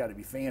 got to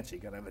be fancy,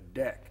 got to have a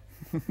deck.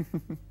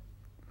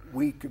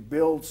 We could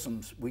build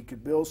some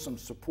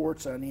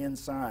supports on the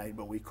inside,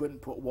 but we couldn't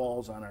put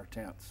walls on our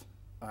tents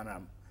on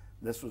them.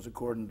 This was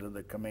according to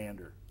the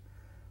commander,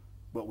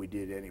 but we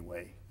did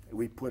anyway.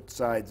 We put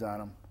sides on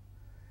them.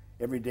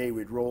 Every day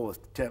we'd roll a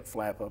tent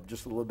flap up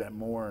just a little bit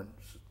more.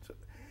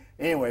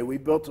 Anyway, we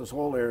built this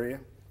whole area.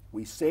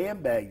 We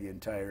sandbagged the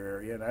entire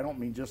area, and I don't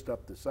mean just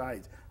up the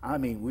sides. I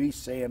mean we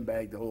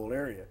sandbagged the whole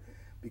area,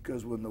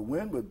 because when the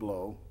wind would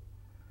blow,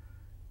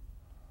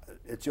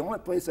 it's the only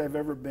place I've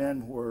ever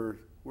been where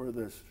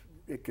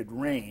it could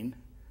rain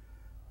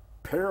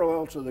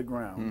parallel to the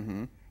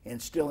ground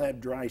and still have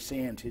dry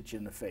sand hit you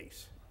in the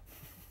face.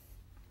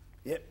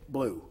 It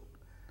blew.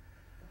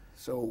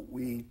 So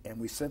we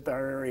sent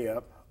our area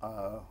up.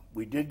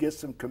 We did get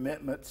some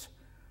commitments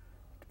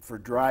for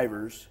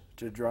drivers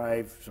to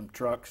drive some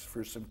trucks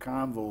for some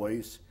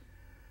convoys.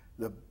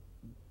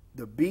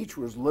 The beach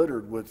was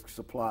littered with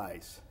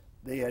supplies.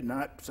 They had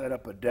not set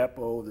up a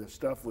depot. The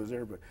stuff was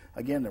there, but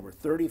again, there were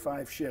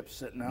 35 ships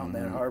sitting out in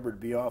that harbor to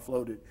be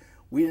offloaded.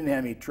 We didn't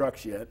have any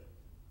trucks yet.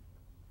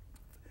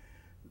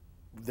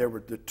 There were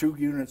the two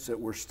units that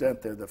were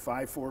sent there, the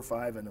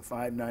 545 and the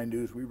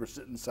 592s. We were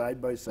sitting side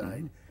by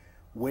side,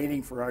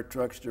 waiting for our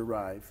trucks to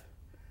arrive.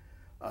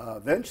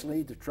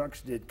 Eventually, the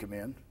trucks did come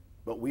in,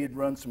 but we had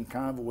run some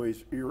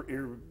convoys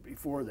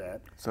before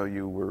that. So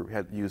you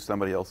had used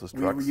somebody else's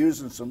trucks? We were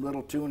using some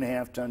little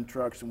 2.5-ton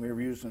trucks, and we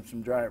were using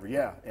some drivers,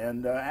 yeah.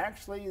 And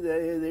actually,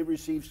 they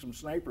received some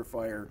sniper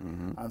fire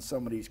on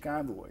some of these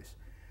convoys.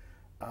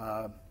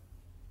 But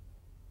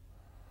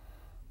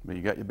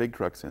you got your big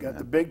trucks in. Got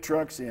the big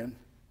trucks in.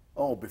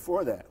 Oh,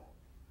 before that,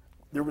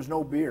 there was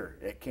no beer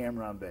at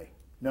Cameron Bay.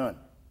 None.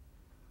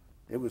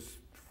 It was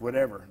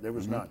whatever. There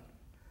was none.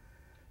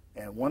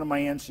 And one of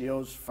my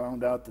NCOs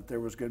found out that there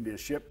was going to be a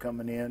ship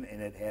coming in,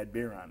 and it had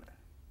beer on it.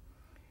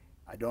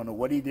 I don't know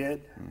what he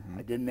did.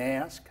 I didn't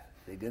ask.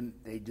 They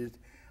just,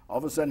 all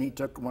of a sudden he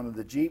took one of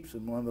the Jeeps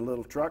and one of the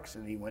little trucks,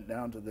 and he went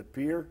down to the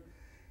pier,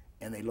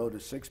 and they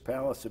loaded 6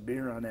 pallets of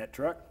beer on that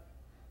truck.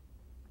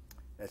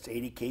 That's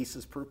 80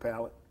 cases per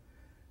pallet.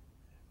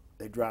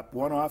 They dropped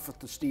one off at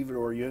the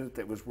stevedore unit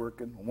that was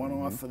working, one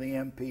off for the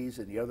MPs,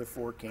 and the other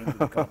 4 came to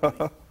the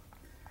company.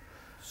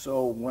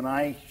 So when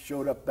I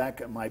showed up back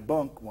at my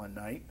bunk one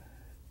night,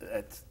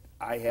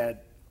 I had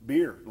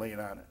beer laying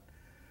on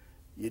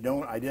it.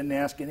 I didn't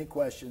ask any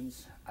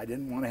questions. I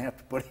didn't want to have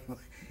to put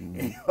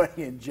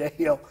anybody in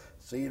jail,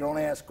 so you don't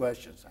ask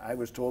questions. I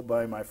was told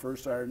by my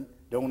first sergeant,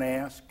 don't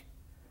ask,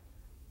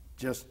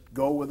 just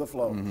go with the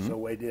flow.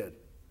 So I did.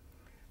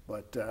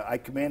 But I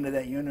commanded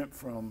that unit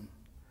for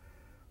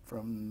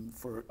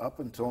up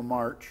until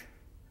March.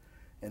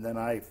 And then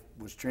I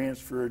was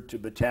transferred to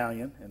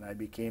battalion, and I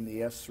became the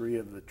S3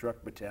 of the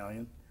truck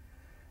battalion.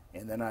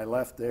 And then I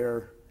left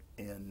there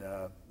in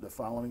the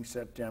following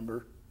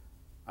September.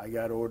 I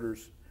got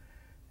orders,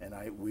 and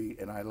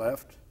I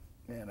left,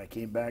 and I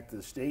came back to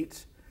the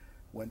States,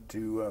 went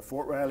to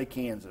Fort Riley,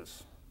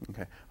 Kansas.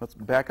 Okay, let's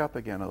back up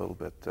again a little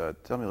bit.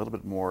 Tell me a little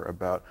bit more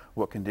about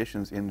what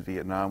conditions in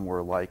Vietnam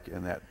were like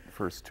in that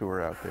first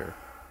tour out there.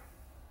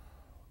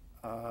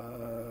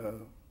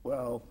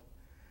 Well,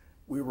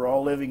 we were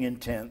all living in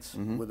tents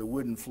with a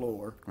wooden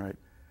floor. Right.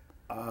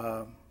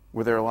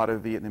 Were there a lot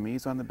of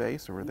Vietnamese on the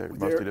base, or were there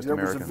mostly just Americans?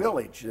 There was a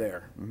village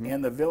there,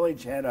 and the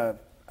village had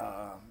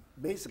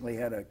basically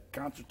had a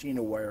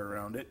concertina wire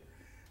around it.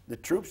 The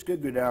troops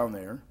could go down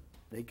there.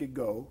 They could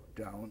go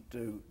down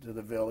to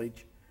the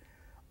village.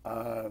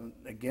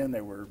 Again,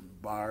 there were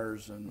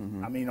bars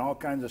and I mean all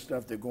kinds of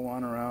stuff that go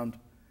on around.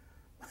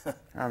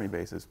 Army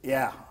bases.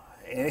 Yeah.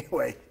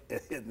 Anyway,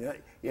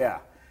 yeah.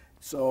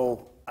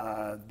 So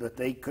that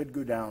they could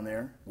go down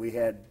there. We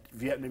had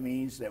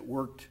Vietnamese that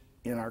worked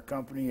in our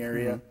company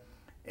area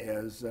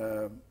as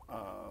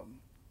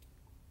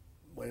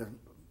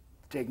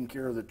taking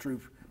care of the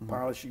troops,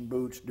 polishing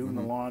boots, doing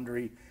the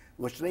laundry,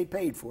 which they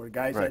paid for. The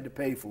guys had to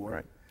pay for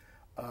it.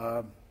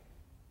 I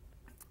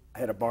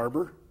had a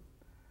barber,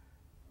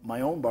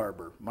 my own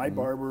barber. My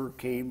barber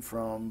came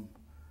from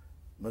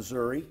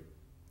Missouri.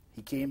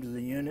 He came to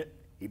the unit.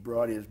 He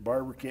brought his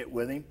barber kit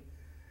with him.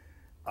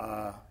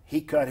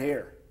 He cut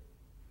hair.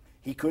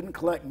 He couldn't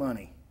collect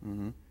money.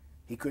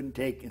 He couldn't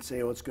take and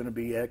say, oh, it's going to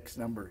be X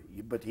number,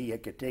 but he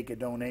could take a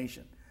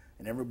donation,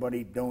 and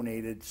everybody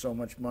donated so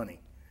much money.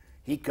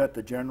 He cut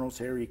the general's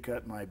hair. He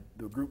cut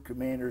the group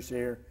commander's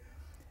hair.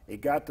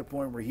 It got to the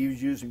point where he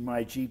was using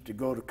my Jeep to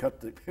go to cut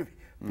the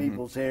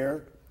people's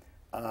hair.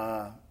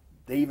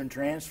 They even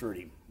transferred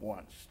him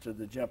once to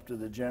the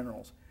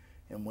generals.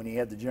 And when he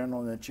had the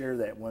general in the chair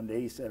that one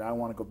day, he said, I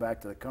want to go back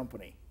to the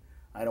company.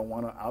 I don't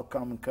want to, I'll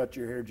come and cut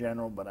your hair,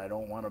 General, but I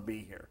don't want to be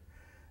here.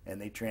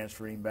 And they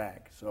transferred him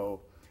back.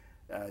 So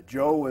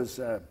Joe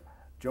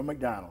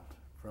McDonald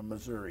from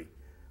Missouri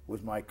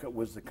was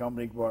the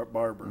company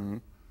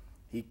barber.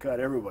 He cut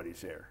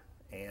everybody's hair.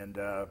 And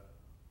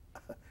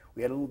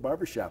we had a little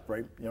barber shop,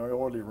 right, an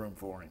orderly room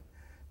for him,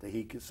 that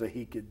he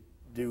could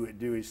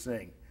do his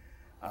thing.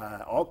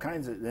 All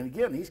kinds of, and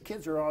again, these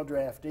kids are all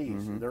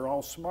draftees. They're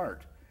all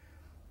smart.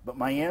 But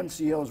my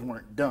NCOs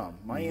weren't dumb.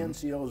 My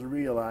NCOs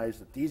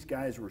realized that these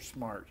guys were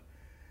smart.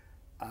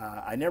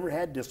 I never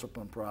had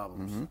discipline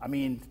problems. I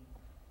mean,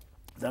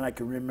 that I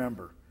can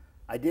remember.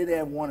 I did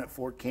have one at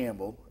Fort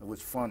Campbell. It was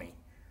funny.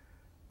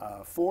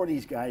 4 of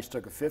these guys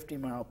took a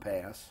 50-mile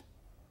pass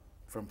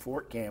from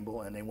Fort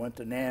Campbell, and they went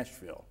to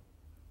Nashville,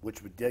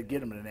 which would get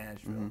them to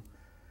Nashville.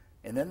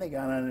 And then they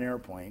got on an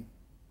airplane.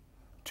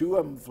 2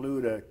 of them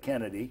flew to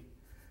Kennedy,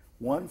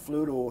 1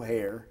 flew to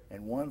O'Hare,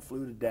 and 1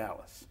 flew to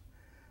Dallas.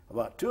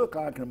 About 2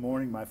 o'clock in the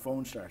morning, my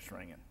phone starts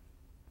ringing.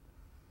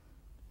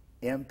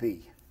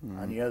 MP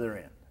on the other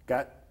end.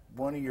 Got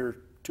 2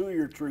 of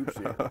your troops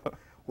here.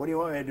 What do you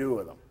want me to do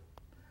with them?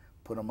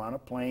 Put them on a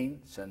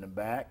plane, send them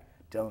back,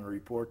 tell them to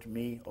report to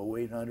me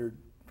 0800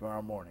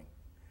 tomorrow morning.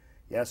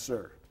 Yes,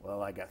 sir.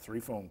 Well, I got 3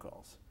 phone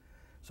calls.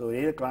 So at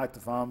 8 o'clock the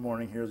following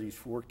morning, here's these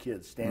 4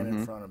 kids standing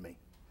in front of me.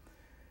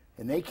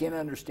 And they can't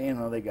understand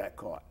how they got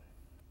caught.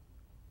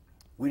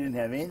 We didn't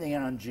have anything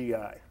on GI.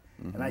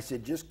 And I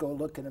said, just go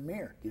look in the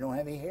mirror. You don't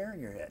have any hair in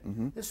your head.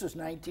 This was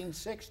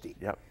 1960.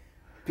 Yep.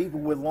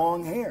 People with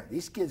long hair.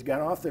 These kids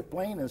got off their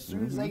plane as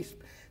soon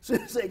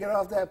as they got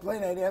off that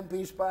plane. That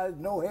MP spotted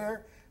no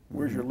hair.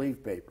 Where's your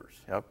leave papers?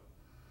 Yep.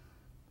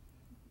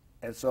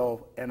 And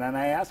so, and then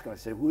I asked them. I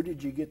said, who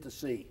did you get to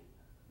see?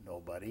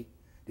 Nobody.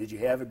 Did you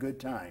have a good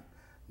time?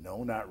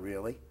 No, not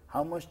really.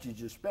 How much did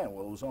you spend?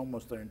 Well, it was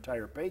almost their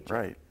entire paycheck.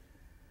 Right.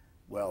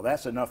 Well,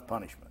 that's enough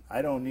punishment.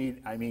 I don't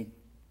need. I mean.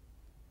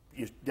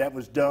 That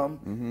was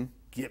dumb.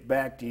 Get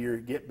back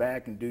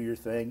and do your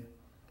thing.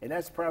 And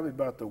that's probably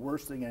about the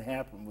worst thing that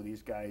happened with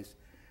these guys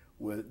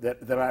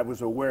that I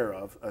was aware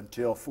of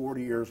until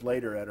 40 years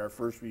later at our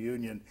first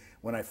reunion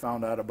when I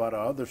found out about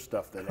other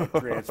stuff that had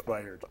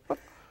transpired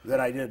that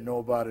I didn't know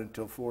about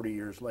until 40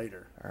 years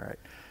later. All right.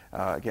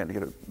 Again, to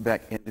get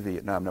back into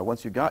Vietnam. Now,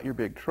 once you got your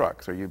big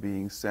trucks, are you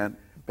being sent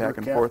back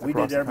and forth across the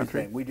country? We did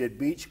everything. We did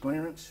beach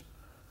clearance.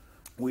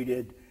 We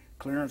did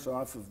clearance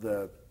off of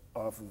the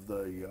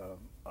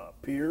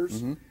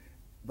piers,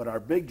 but our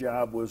big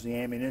job was the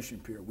ammunition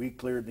pier. We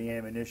cleared the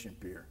ammunition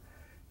pier,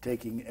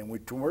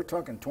 we're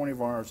talking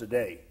 24 hours a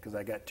day because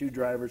I got 2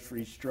 drivers for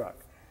each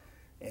truck,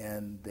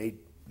 and they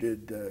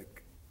did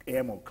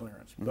ammo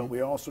clearance. But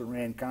we also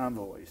ran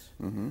convoys.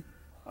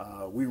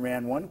 We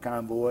ran one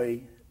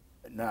convoy,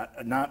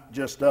 not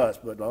just us,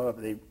 but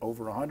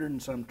over 100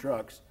 and some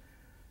trucks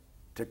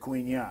to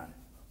Queen Yan.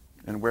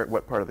 And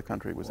what part of the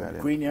country was that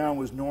in? Queen Yan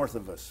was north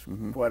of us,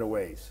 quite a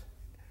ways.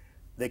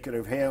 They could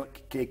have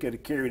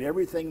carried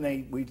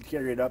everything we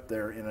carried up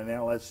there in an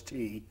LST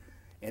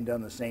and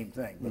done the same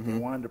thing. But they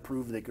wanted to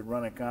prove they could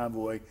run a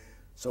convoy,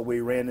 so we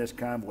ran this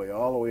convoy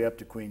all the way up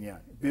to Queen Yan.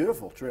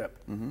 Beautiful trip.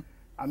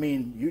 I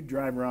mean, you'd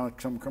drive around,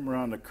 come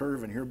around the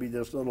curve, and here'd be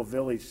this little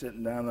village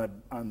sitting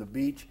down on the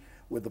beach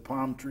with the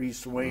palm trees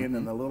swaying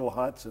and the little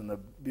huts and the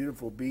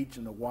beautiful beach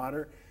and the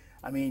water.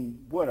 I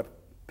mean, what a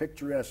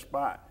picturesque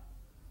spot.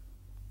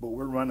 But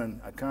we're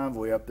running a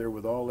convoy up there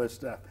with all this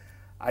stuff.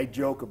 I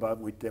joke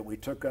about that we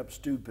took up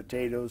stewed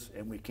potatoes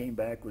and we came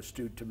back with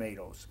stewed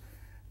tomatoes.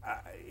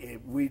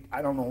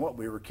 I don't know what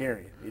we were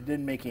carrying. It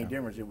didn't make any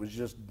difference. It was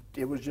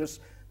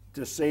just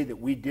to say that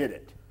we did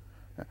it.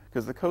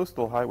 Because the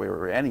coastal highway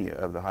or any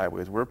of the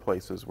highways were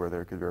places where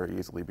there could very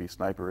easily be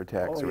sniper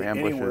attacks or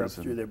ambushes. Anywhere up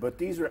through there. But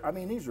these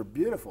are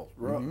beautiful.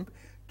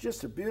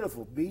 Just the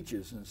beautiful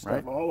beaches and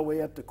stuff all the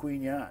way up to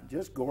Queen Yan.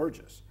 Just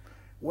gorgeous.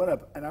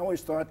 And I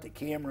always thought that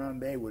Cam Ranh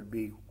Bay would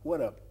be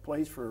what a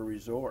place for a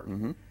resort.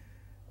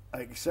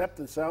 Except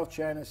the South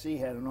China Sea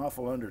had an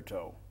awful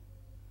undertow.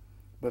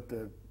 But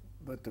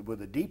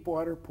with a deep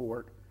water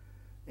port,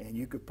 and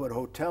you could put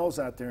hotels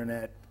out there on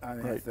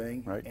that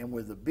thing, and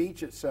with the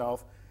beach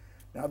itself.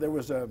 Now there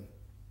was a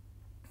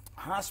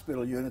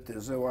hospital unit that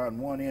was on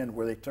one end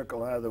where they took a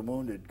lot of the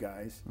wounded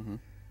guys,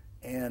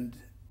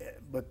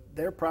 but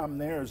their problem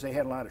there is they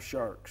had a lot of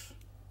sharks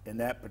in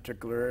that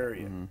particular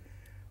area.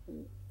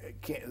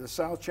 The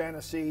South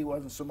China Sea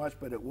wasn't so much,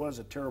 but it was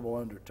a terrible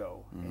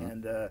undertow,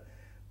 and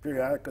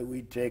periodically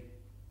we'd take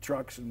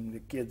trucks and the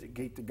kids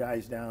get the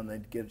guys down, and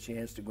they'd get a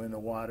chance to go in the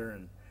water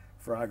and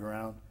frog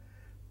around.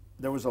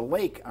 There was a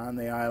lake on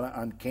the island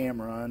on Cam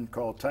Ranh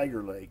called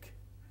Tiger Lake,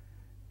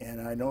 and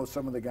I know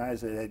some of the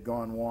guys that had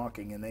gone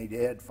walking and they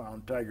had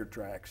found tiger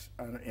tracks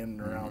in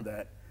and around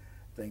that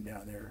thing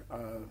down there.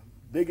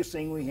 Biggest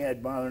thing we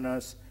had bothering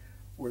us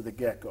were the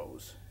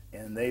geckos,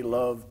 and they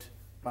loved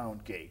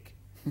pound cake.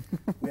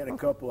 We had a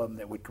couple of them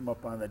that would come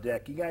up on the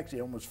deck. You could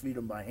actually almost feed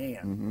them by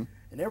hand.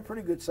 And they were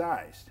pretty good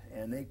sized.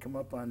 And they'd come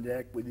up on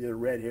deck with either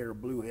red head or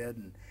blue head,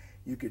 and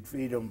you could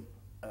feed them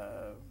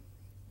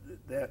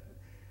that.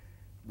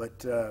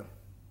 But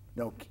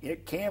no,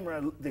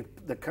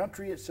 the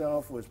country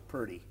itself was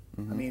pretty.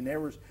 I mean, there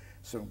was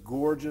some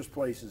gorgeous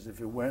places. If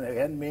it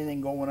hadn't been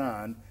anything going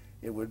on,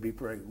 it would be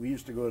pretty. We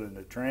used to go to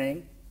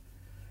Natrang,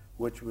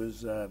 which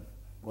was,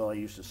 well, I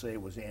used to say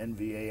it was the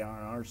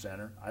NVARR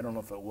Center. I don't know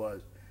if it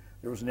was.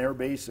 There was an air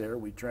base there.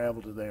 We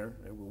traveled to there.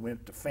 We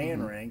went to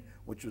Fan Ring,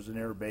 which was an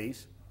air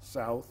base,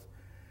 south.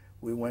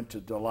 We went to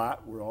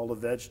Dalat, where all the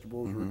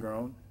vegetables were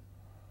grown.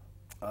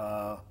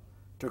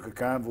 Took a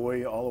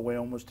convoy all the way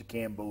almost to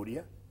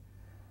Cambodia,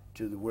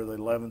 to where the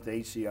 11th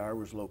ACR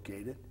was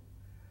located.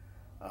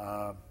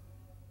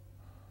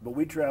 But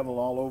we traveled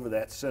all over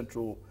that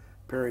central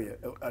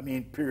period. I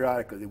mean,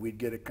 periodically we'd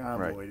get a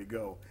convoy to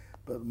go.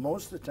 But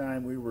most of the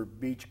time we were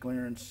beach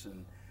clearance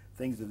and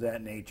things of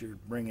that nature,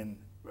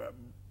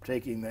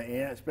 taking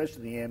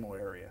especially the ammo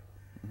area,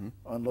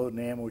 unloading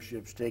ammo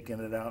ships, taking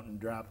it out and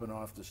dropping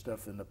off the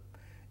stuff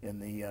in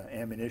the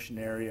ammunition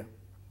area.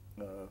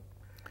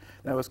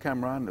 Now, was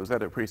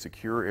that a pretty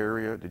secure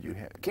area? Did you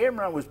have?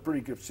 Cameron was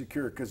pretty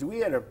secure because we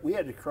had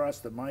to cross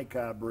the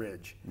Micah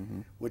Bridge,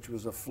 which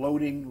was a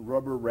floating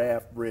rubber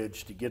raft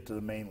bridge to get to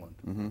the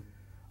mainland.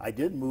 I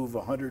did move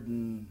 100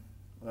 and,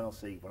 well,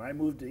 see, when I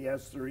moved to the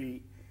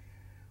S3,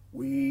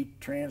 we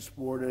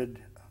transported,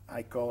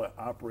 I called it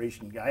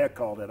Operation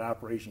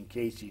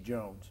Casey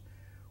Jones.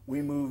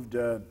 We moved,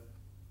 I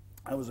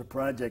was a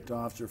project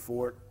officer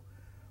for it.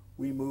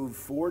 We moved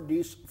four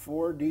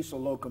diesel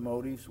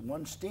locomotives,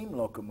 one steam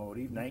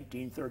locomotive,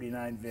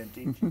 1939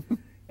 vintage,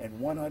 and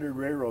 100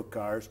 railroad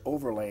cars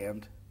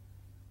overland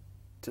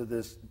to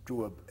a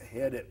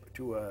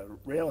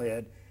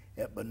railhead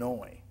at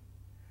Benoi.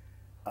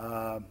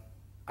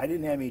 I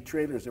didn't have any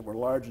trailers that were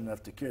large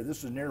enough to carry.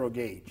 This was narrow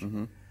gauge.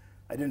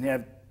 I didn't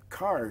have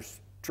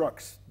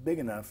trucks big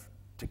enough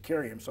to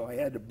carry them, so I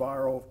had to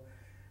borrow,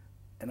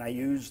 and I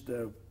used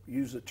the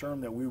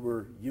term that we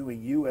were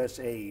using U.S.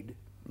 aid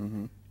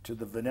to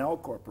the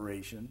Vanell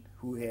Corporation,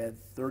 who had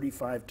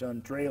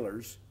 35-ton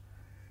trailers,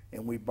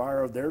 and we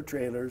borrowed their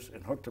trailers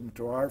and hooked them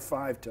to our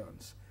 5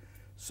 tons,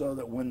 so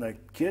that when the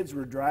kids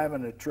were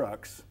driving the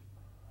trucks,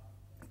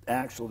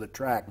 the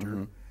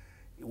tractor,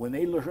 when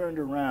they turned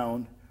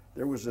around,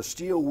 there was a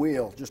steel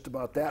wheel just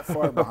about that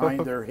far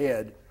behind their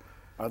head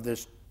of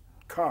this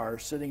car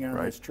sitting on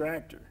this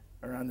tractor,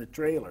 or on the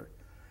trailer.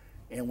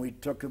 And we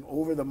took them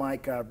over the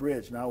Micah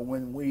Bridge. Now,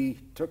 when we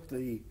took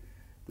the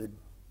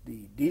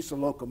diesel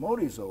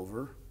locomotives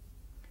over,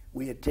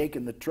 we had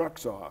taken the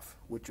trucks off,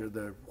 which are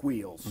the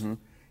wheels, and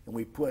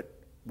we put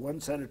one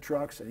set of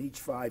trucks in each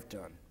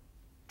 5-ton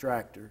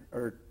tractor,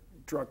 or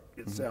truck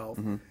itself,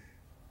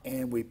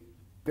 and we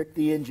picked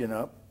the engine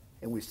up,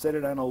 and we set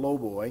it on a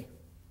lowboy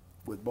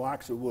with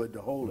blocks of wood to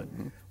hold it.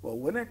 Well,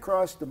 when it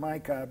crossed the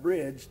Micah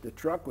Bridge, the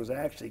truck was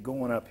actually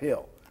going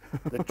uphill.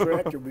 The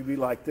tractor would be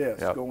like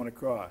this, going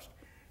across.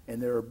 And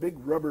there are big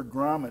rubber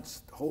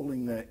grommets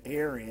holding the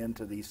air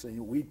into these things.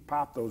 We'd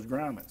pop those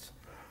grommets.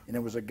 And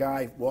there was a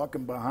guy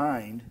walking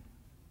behind,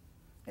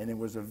 and there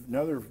was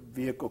another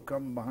vehicle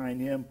coming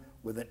behind him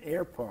with an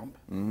air pump,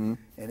 and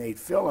they'd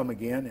fill them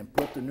again and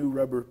put the new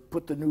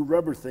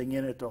rubber thing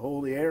in it to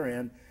hold the air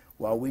in,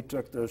 while we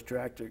took those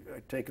tractors,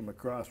 take them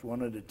across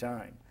one at a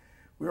time.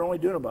 We were only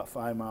doing about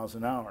 5 miles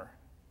an hour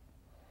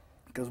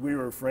because we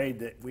were afraid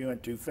that if we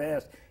went too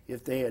fast,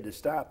 if they had to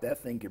stop, that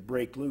thing could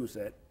break loose,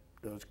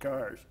 those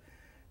cars.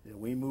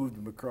 We moved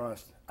them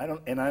across. I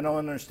don't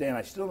understand.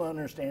 I still don't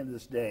understand to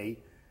this day.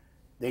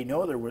 They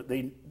know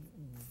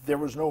there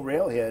was no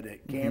railhead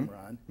at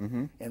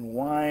Cameron, and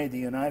why the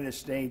United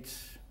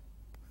States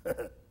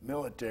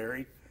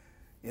military,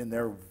 in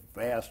their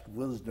vast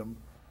wisdom,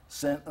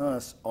 sent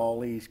us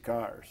all these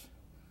cars.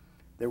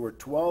 There were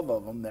 12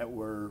 of them that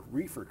were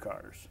reefer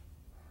cars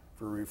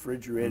for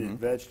refrigerated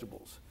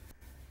vegetables.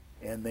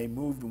 And we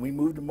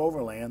moved them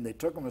overland. They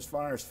took them as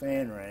far as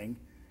Fan Ring,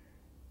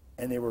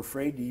 and they were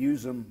afraid to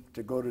use them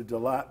to go to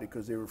Dalat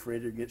because they were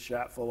afraid to get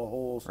shot full of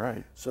holes.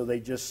 So they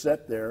just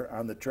sat there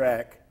on the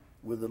track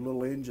with the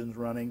little engines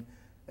running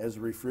as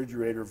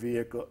refrigerator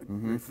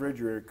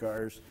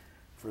cars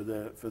for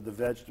the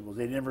vegetables.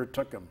 They never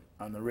took them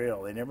on the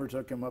rail. They never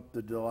took them up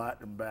to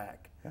Dalat and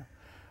back.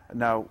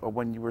 Now,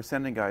 when you were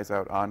sending guys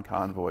out on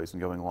convoys and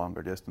going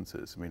longer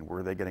distances, I mean,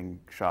 were they getting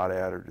shot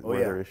at, or were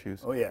there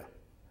issues? Oh yeah.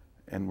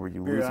 And were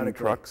you losing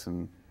trucks?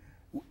 And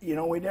you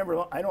know,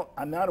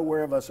 I'm not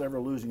aware of us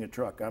ever losing a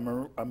truck.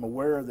 I'm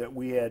aware that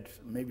we had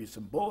maybe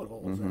some bullet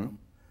holes in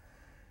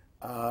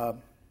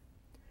them.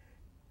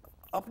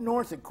 Up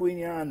north at Queen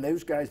Yan,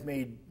 those guys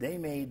they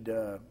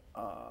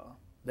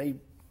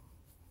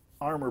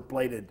armor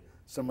plated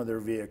some of their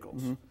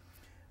vehicles.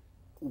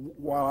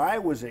 While I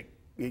was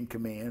in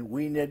command,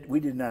 we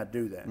did not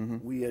do that.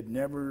 We had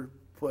never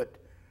put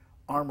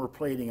armor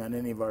plating on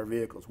any of our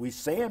vehicles. We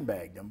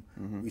sandbagged them.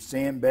 We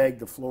sandbagged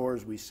the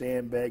floors. We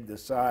sandbagged the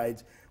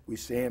sides. We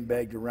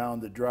sandbagged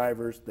around the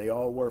drivers. They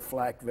all wore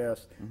flak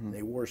vests.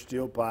 They wore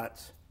steel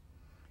pots.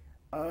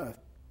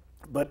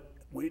 But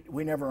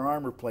we never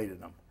armor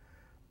plated them.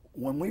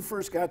 When we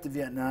first got to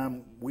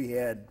Vietnam, we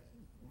had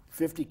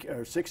 50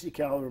 or 60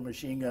 caliber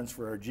machine guns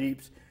for our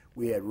Jeeps.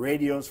 We had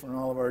radios for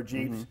all of our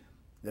Jeeps.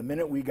 The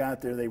minute we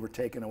got there, they were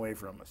taken away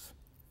from us.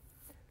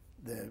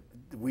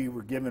 We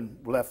were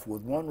left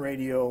with one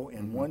radio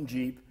in one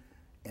Jeep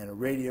and a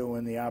radio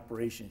in the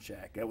operation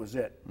shack. That was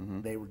it.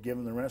 They were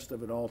giving the rest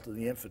of it all to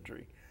the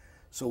infantry.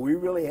 So we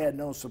really had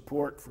no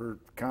support for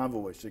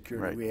convoy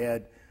security.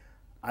 Right.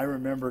 I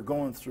remember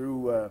going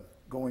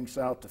going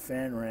south to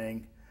Phan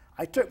Rang.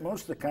 I took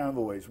most of the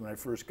convoys when I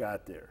first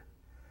got there.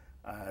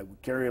 I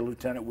would carry a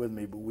lieutenant with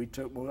me,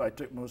 but I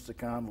took most of the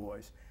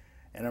convoys.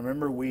 And I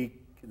remember we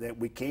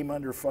came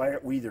under fire.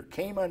 We either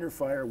came under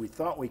fire, we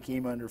thought we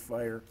came under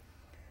fire,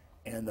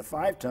 and the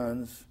 5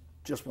 tons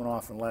just went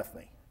off and left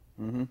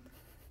me.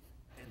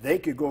 They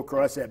could go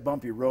across that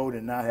bumpy road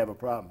and not have a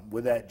problem.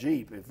 With that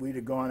Jeep, if we'd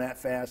have gone that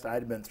fast,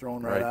 I'd have been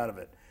thrown right out of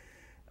it.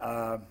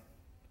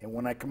 And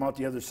when I come out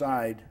the other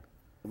side,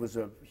 it was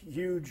a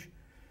huge,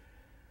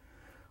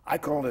 I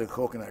called it a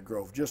coconut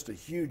grove, just a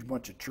huge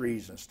bunch of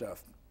trees and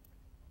stuff.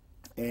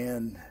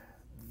 And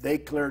they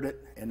cleared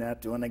it, and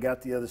when they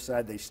got to the other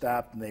side, they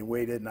stopped and they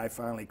waited, and I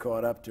finally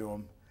caught up to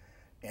them.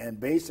 And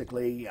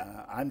basically,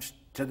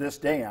 to this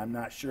day, I'm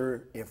not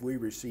sure if we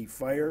received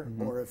fire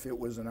or if it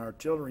was an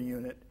artillery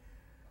unit,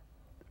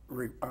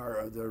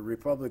 the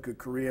Republic of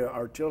Korea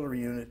artillery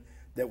unit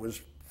that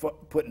was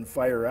putting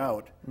fire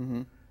out.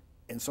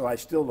 And so I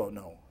still don't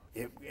know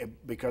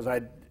because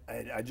I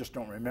just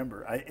don't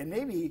remember. And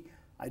maybe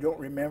I don't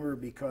remember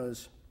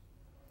because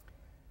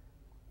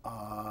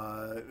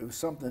it was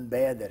something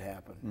bad that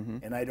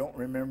happened, and I don't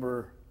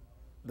remember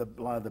a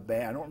lot of the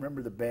bad. I don't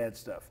remember the bad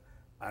stuff.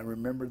 I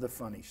remember the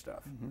funny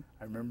stuff.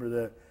 I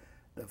remember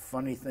the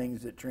funny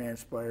things that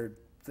transpired,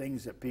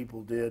 things that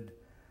people did,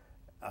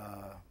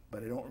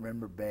 but I don't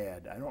remember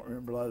bad. I don't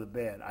remember a lot of the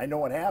bad. I know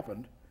what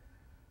happened,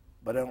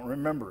 but I don't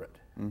remember it,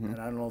 and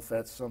I don't know if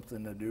that's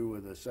something to do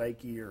with the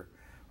psyche or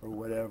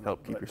whatever.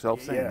 Help keep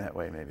yourself sane that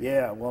way, maybe.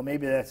 Yeah, well,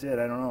 maybe that's it.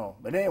 I don't know.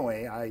 But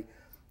anyway,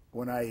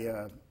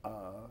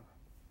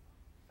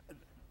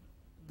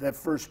 that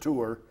first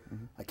tour,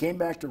 I came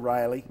back to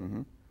Riley.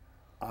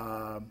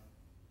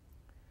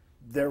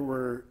 There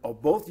were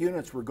both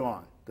units were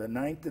gone. The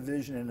 9th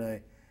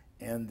Division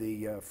and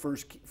the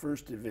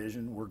first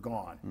Division were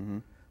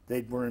gone.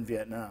 They were in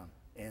Vietnam,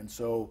 and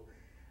so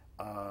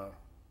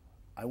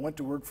I went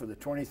to work for the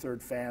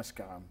 23rd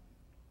FASCOM,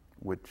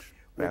 which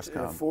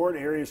FASCOM? Forward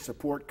Area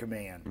Support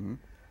Command.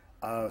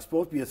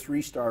 Supposed to be a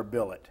 3-star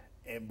billet,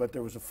 but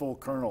there was a full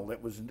colonel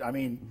that was. I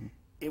mean.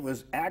 It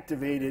was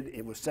activated,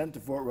 it was sent to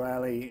Fort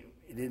Riley,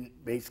 it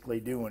didn't basically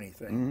do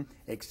anything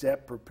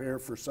except prepare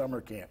for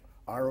summer camp,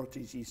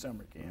 ROTC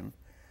summer camp.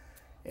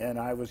 And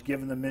I was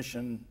given the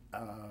mission,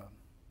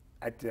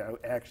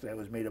 actually I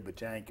was made a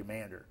battalion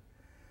commander.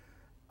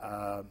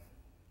 I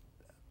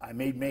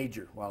made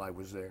major while I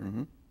was there.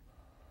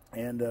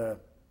 And the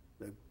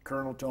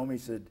colonel told me, he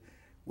said,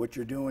 what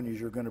you're doing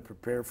is you're going to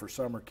prepare for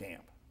summer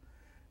camp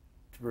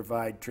to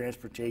provide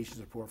transportation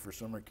support for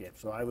summer camp.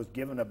 So I was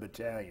given a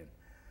battalion,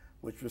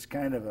 which was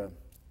kind of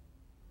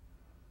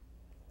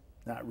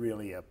not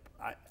really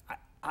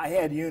I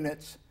had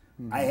units,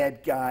 I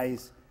had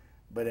guys,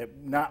 but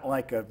not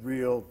like a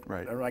real,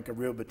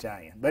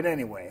 battalion. But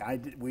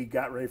anyway, we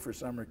got ready for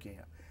summer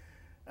camp.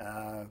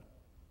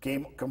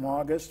 Come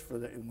August,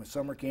 when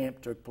summer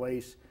camp took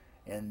place,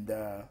 and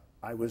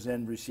I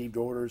received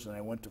orders, and I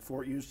went to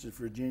Fort Eustis,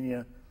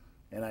 Virginia,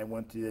 and I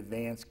went to the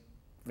advanced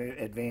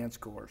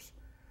course.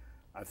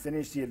 I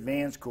finished the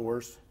advanced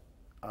course.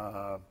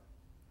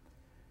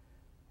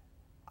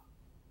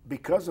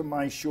 Because of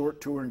my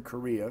short tour in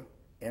Korea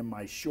and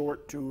my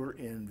short tour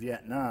in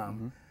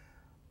Vietnam,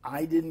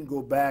 I didn't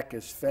go back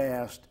as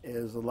fast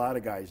as a lot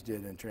of guys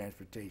did in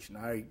transportation.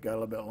 I got a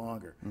little bit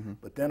longer.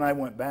 But then I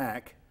went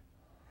back,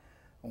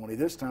 only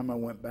this time I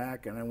went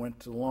back and I went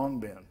to Long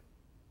Binh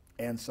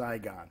and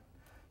Saigon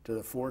to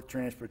the 4th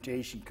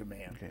Transportation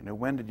Command. Okay, now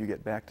when did you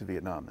get back to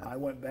Vietnam then? I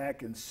went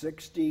back in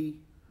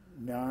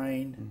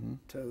 69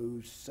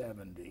 to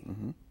 70.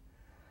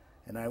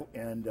 And I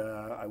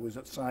was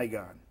at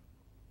Saigon.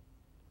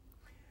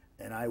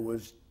 And I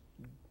was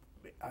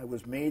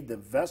made the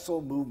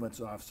vessel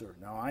movements officer.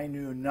 Now I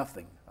knew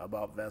nothing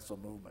about vessel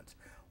movements.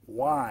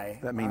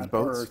 Why? That means on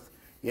boats? Earth,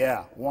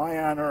 yeah. Why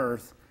on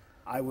earth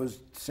I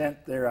was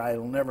sent there?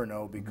 I'll never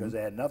know because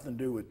it had nothing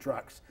to do with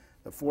trucks.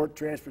 The 4th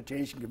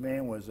Transportation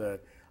Command was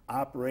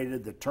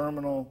operated the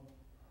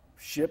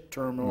ship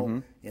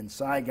terminal in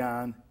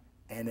Saigon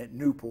and at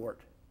Newport.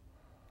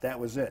 That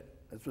was it.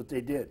 That's what they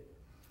did.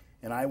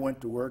 And I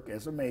went to work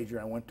as a major.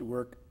 I went to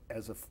work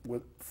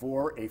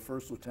for a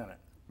first lieutenant.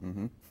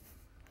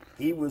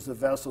 He was the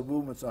vessel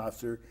movements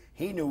officer.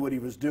 He knew what he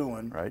was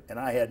doing, and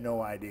I had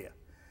no idea.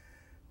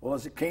 Well,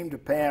 as it came to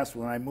pass,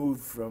 when I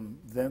moved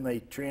then they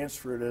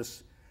transferred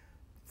us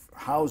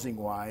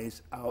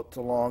housing-wise out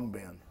to Long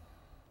Binh.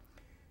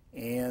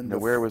 And now,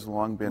 where was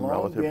Long Binh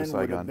relative to Saigon?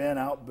 Would have been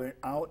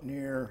out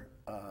near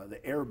the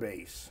air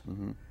base.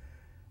 Would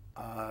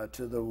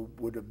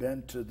have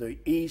been to the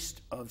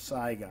east of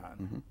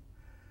Saigon.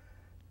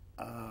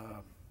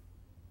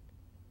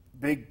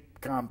 Big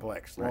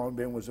complex. Long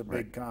Binh was a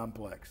big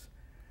complex,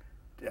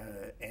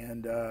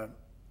 and it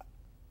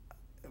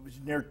was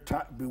near.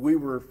 We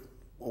were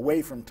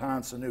away from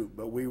Tan Son Nhut,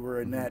 but we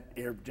were in that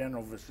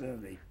general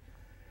vicinity.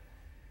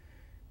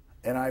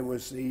 And I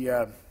was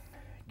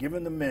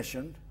given the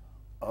mission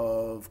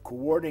of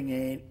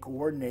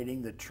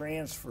coordinating the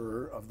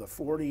transfer of the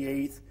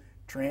 48th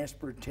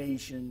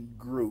Transportation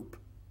Group,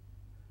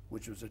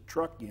 which was a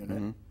truck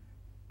unit,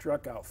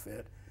 truck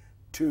outfit,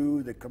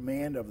 to the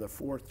command of the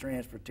 4th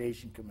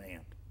Transportation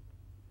Command.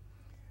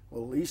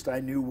 Well, at least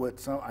I knew what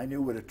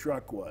a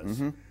truck was,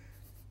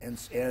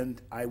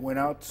 and I went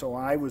out. So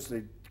I was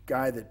the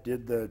guy that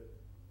did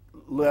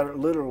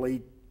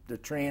literally the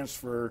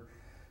transfer,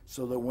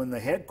 so that when the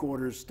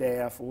headquarters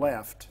staff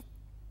left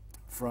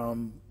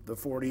from the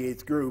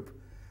 48th Group,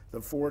 the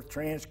 4th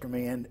Trans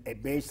Command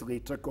basically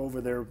took over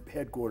their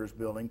headquarters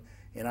building,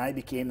 and I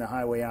became the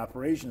highway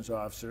operations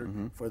officer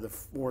for the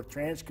 4th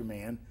Trans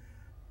Command.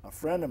 A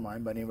friend of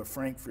mine by the name of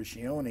Frank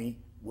Friccione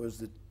was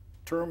the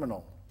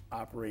terminal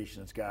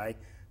operations guy.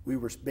 We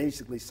were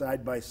basically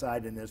side by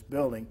side in this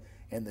building,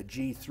 and the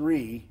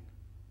G3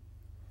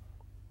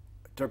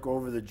 took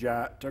over the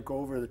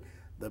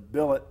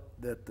billet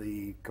that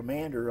the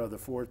commander of the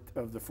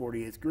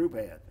 48th Group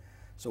had.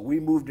 So we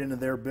moved into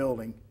their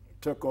building,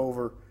 took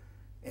over,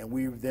 and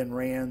we then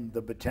ran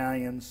the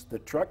battalions,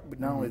 but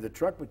not only the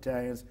truck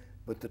battalions,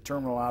 but the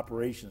terminal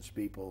operations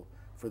people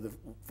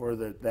for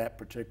that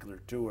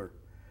particular tour.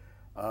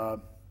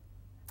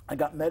 I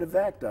got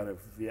medevaced out of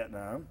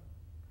Vietnam.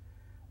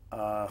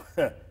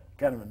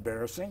 Kind of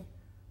embarrassing.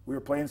 We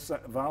were playing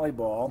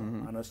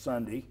volleyball on a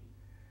Sunday,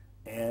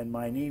 and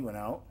my knee went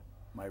out,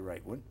 my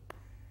right one,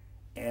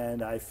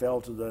 and I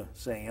fell to the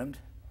sand,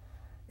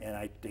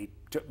 and they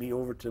took me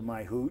over to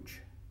my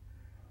hooch,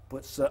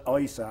 put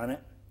ice on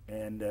it,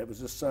 and it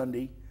was a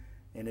Sunday,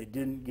 and it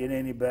didn't get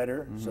any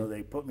better, so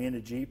they put me in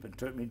a Jeep and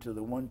took me to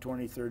the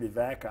 123rd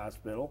Evac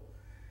Hospital,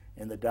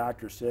 and the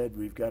doctor said,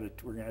 we're going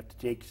to have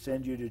to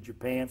send you to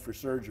Japan for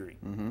surgery,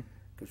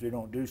 because we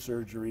don't do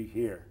surgery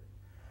here.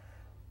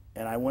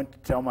 And I went to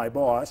tell my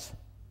boss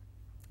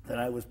that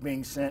I was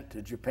being sent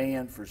to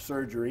Japan for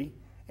surgery,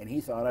 and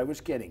he thought I was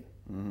kidding.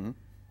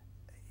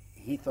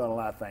 He thought a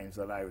lot of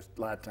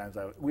times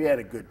we had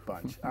a good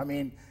bunch. I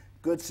mean,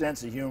 good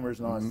sense of humor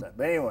and all that stuff.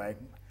 But anyway,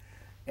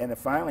 and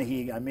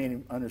finally I made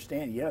him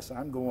understand, yes,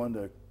 I'm going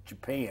to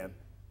Japan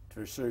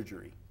for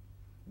surgery,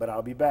 but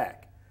I'll be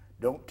back.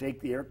 Don't take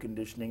the air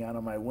conditioning out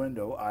of my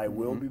window. I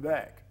will be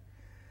back.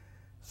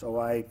 So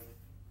I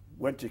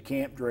went to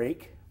Camp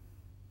Drake.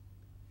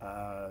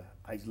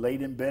 I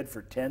laid in bed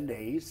for 10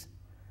 days.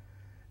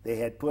 They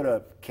had put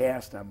a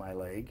cast on my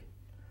leg.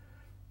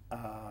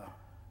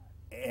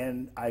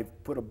 And I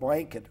put a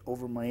blanket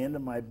over my end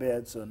of my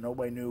bed so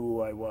nobody knew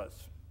who I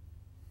was.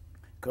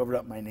 Covered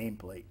up my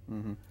nameplate.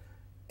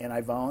 And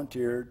I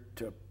volunteered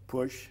to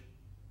push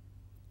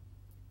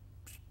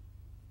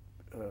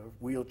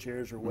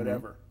wheelchairs or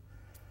whatever.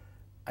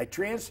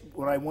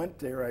 When I went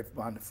there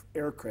on the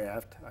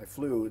aircraft, I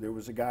flew, there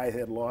was a guy who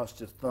had lost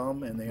his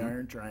thumb in the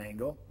Iron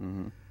Triangle.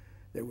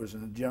 There was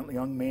a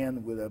young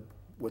man with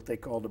what they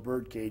called a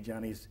bird cage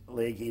on his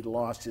leg. He'd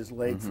lost his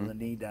leg from the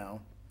knee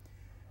down.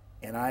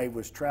 And I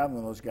was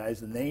traveling with those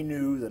guys, and they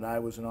knew that I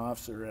was an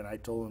officer, and I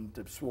told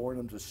them swore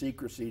them to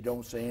secrecy,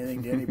 don't say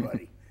anything to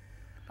anybody.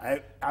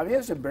 I mean,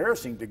 it's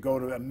embarrassing to go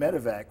to a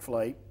medevac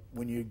flight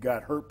when you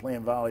got hurt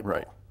playing volleyball.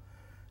 Right.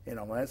 You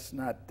know, that's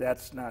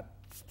not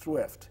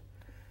swift.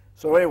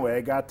 So anyway,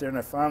 I got there, and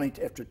I finally,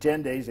 after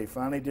 10 days, they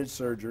finally did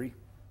surgery,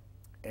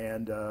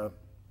 and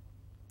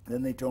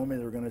then they told me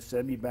they were going to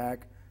send me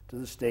back to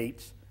the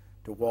States,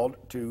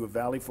 to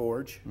Valley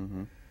Forge,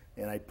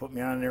 and I put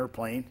me on an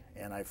airplane,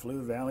 and I flew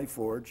to Valley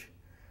Forge,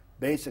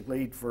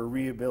 basically for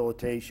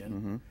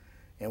rehabilitation.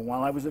 And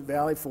while I was at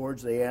Valley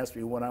Forge, they asked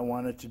me what I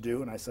wanted to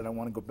do, and I said I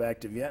want to go back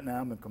to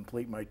Vietnam and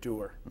complete my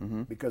tour,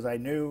 because I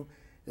knew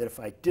that if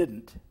I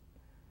didn't,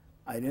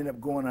 I'd end up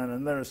going on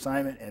another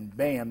assignment, and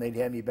bam, they'd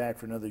have me back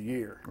for another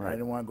year. I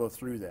didn't want to go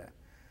through that.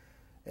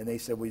 And they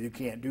said, well, you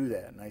can't do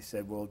that. And I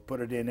said, well,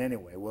 put it in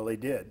anyway. Well, they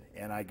did,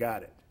 and I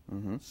got it.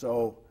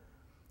 So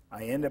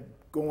I ended up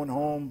going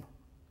home,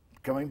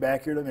 coming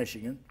back here to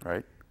Michigan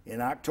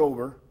in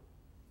October.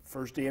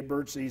 First day of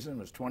bird season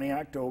was 20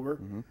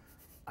 October.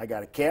 I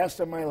got a cast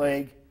on my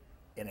leg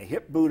and a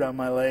hip boot on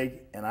my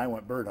leg, and I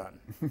went bird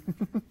hunting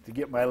to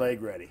get my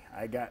leg ready.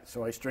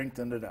 So I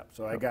strengthened it up.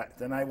 So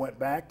then I went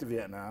back to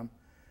Vietnam.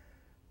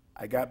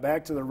 I got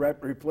back to the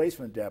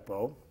replacement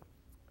depot,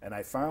 and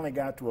I finally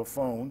got to a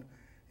phone,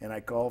 and I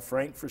called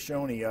Frank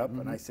Friccione up,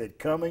 and I said,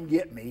 come and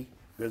get me,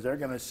 because they're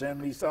going to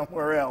send me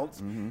somewhere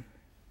else.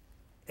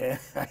 And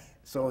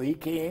so he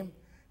came,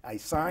 I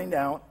signed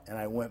out, and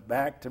I went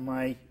back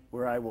to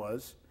where I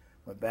was,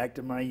 went back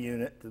to my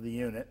unit, to the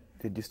unit.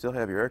 Did you still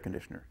have your air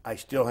conditioner? I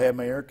still had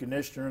my air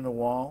conditioner in the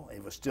wall.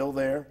 It was still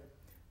there.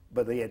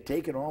 but they had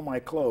taken all my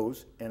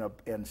clothes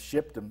and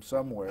shipped them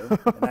somewhere,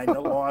 and I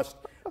lost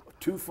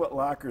 2 foot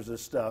lockers of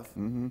stuff.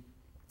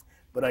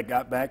 But I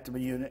got back to my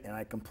unit, and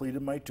I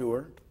completed my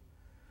tour,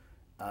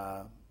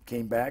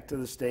 came back to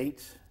the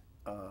States,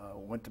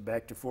 went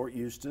back to Fort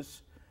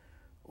Eustis,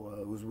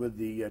 was with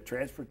the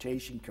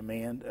Transportation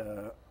Command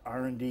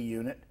R&D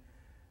unit.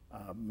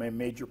 My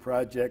major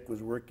project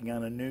was working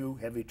on a new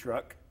heavy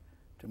truck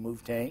to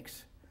move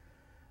tanks.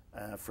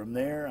 From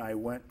there, I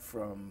went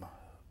from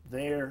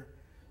there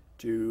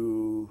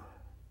to,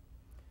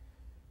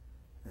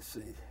 let's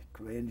see,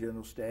 Command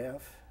General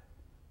Staff.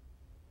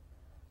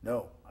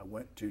 No, I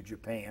went to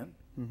Japan.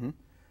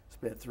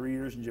 Spent 3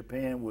 years in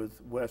Japan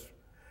with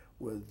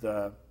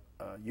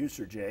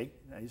USRJ,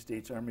 United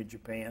States Army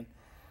Japan,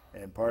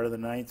 and part of the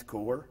 9th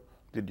Corps.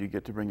 Did you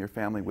get to bring your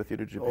family with you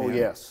to Japan? Oh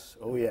yes,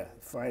 oh yeah.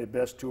 Find the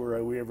best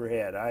tour we ever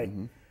had.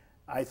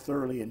 I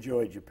thoroughly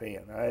enjoyed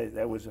Japan.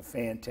 That was a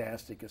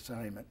fantastic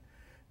assignment.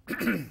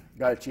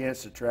 Got a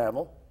chance to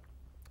travel.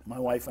 My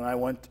wife and I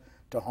went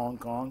to Hong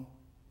Kong.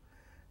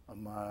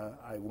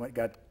 I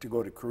got to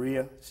go to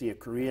Korea, see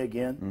Korea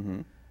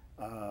again.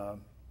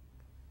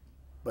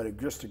 But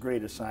just a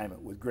great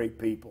assignment with great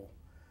people.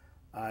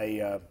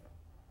 I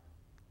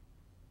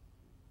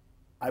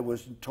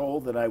was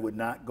told that I would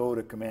not go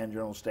to Command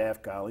General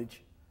Staff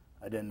College.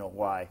 I didn't know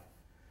why,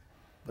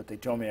 but they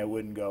told me I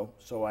wouldn't go.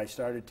 So I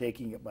started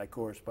taking it by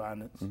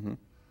correspondence.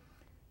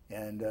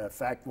 And in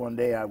fact, one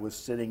day I was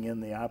sitting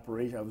in the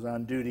operation. I was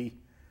on duty,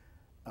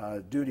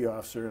 duty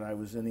officer, and I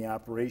was in the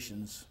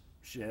operations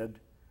shed,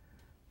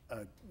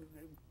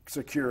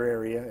 secure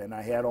area, and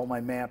I had all my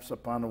maps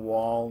up on the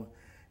wall,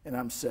 and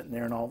I'm sitting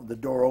there, and the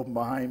door opened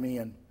behind me,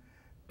 and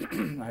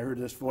I heard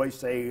this voice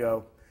say,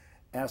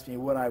 asked me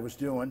what I was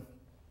doing,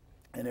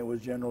 and it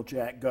was General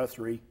Jack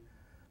Guthrie,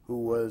 who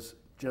was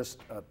just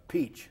a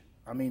peach.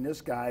 I mean, this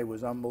guy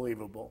was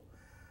unbelievable.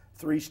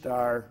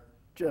 3-star,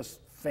 just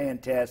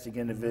fantastic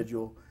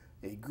individual.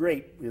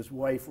 His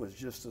wife was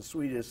just the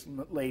sweetest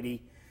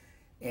lady.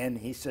 And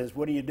he says,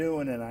 what are you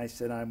doing? And I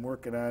said, I'm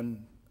working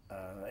on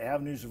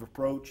avenues of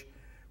approach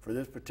for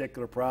this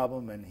particular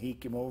problem. And he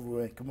came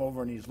over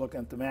and he's looking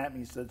at the map and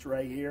he said, it's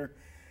right here.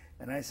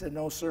 And I said,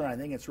 no, sir, I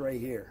think it's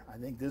right here. I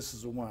think this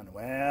is the one.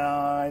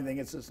 Well, I think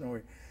it's this one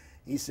here.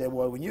 He said,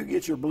 well, when you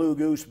get your Blue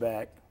Goose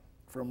back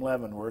from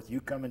Leavenworth,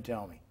 you come and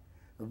tell me.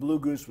 The Blue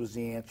Goose was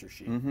the answer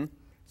sheet.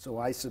 So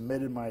I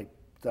submitted my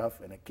stuff,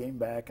 and it came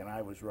back, and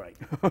I was right.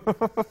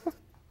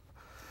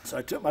 So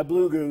I took my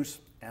Blue Goose,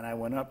 and I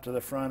went up to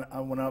the front. I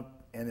went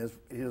up, and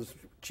his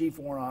chief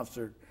warrant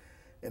officer,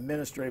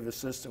 administrative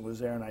assistant was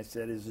there, and I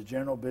said, is the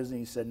general busy?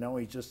 He said, no,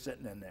 he's just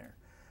sitting in there.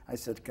 I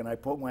said, can I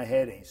put my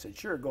head in? He said,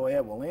 sure, go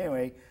ahead. Well,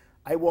 anyway,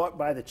 I walked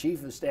by the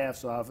chief of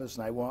staff's office,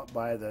 and I walked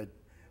by the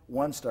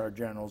 1-star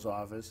general's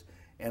office,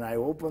 and I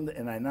opened,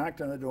 and I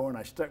knocked on the door, and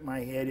I stuck my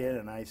head in,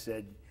 and I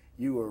said,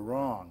 you were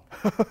wrong.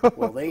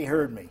 Well, they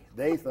heard me.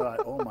 They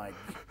thought, oh my,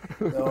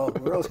 no,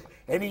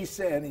 and he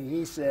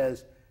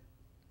says,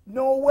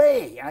 no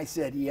way. I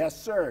said, yes,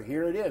 sir.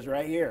 Here it is,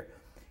 right here.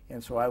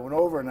 And so I went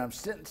over, and I'm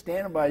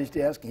standing by his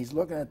desk, and he's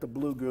looking at the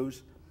Blue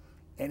Goose,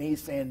 and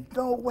he's saying,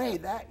 no way,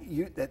 and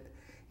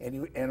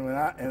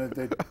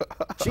the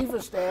chief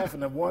of staff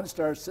and the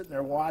 1-star sitting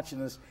there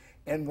watching us,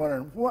 and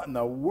wondering, what in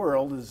the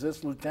world is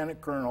this lieutenant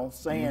colonel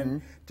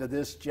saying to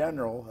this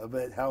general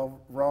about how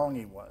wrong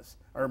he was?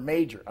 Or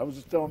major. I was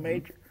still a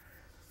major.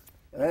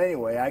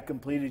 Anyway, I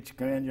completed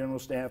Command General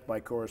Staff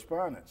by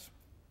correspondence.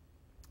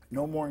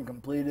 No more than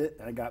completed,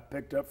 and I got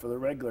picked up for the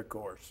regular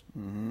course.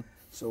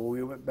 So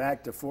we went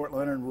back to Fort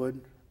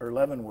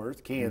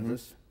Leavenworth,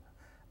 Kansas,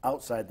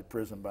 outside the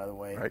prison, by the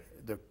way. Right.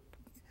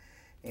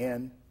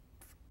 And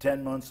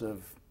 10 months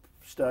of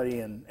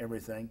study and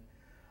everything.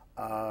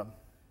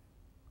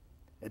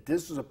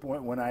 This was a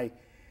point when I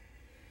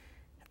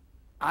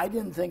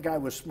didn't think I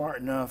was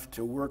smart enough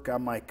to work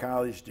on my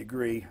college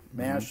degree,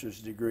 master's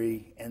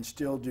degree, and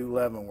still do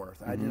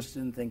Leavenworth. I just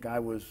didn't think I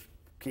was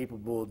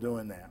capable of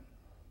doing that.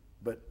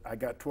 But I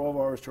got 12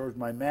 hours towards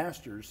my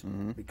master's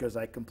because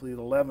I completed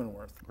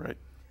Leavenworth. Right.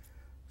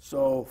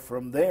 So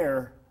from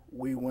there,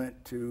 we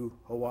went to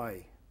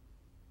Hawaii.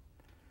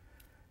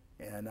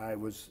 And I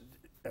was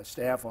a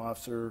staff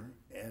officer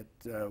at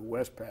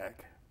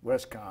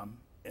Westcom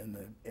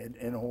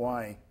in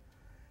Hawaii.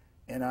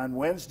 And on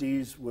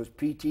Wednesdays was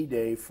PT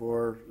day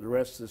for the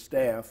rest of the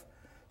staff.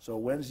 So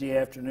Wednesday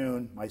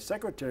afternoon, my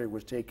secretary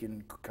was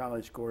taking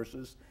college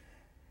courses,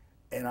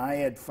 and I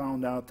had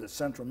found out that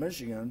Central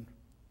Michigan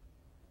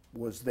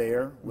was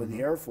there with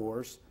the Air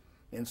Force,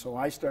 and so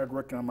I started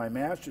working on my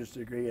master's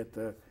degree at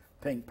the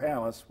Pink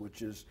Palace,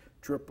 which is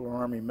Triple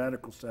Army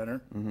Medical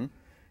Center,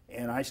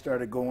 and I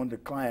started going to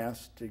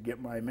class to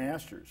get my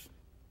master's.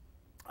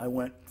 I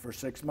went for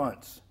 6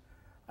 months.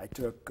 I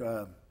took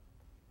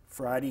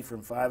Friday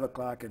from 5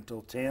 o'clock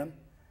until 10,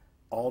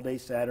 all day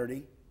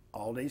Saturday,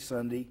 all day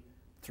Sunday,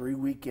 3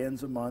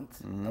 weekends a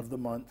month of the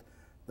month.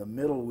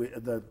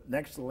 The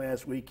next to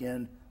last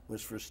weekend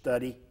was for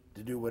study,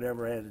 to do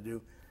whatever I had to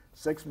do.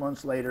 6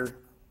 months later,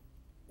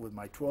 with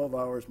my 12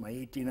 hours, my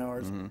 18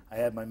 hours, I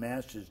had my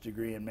master's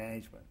degree in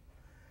management.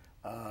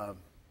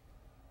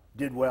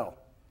 Did well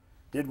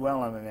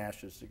on my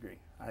master's degree.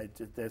 I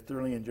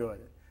thoroughly enjoyed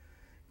it.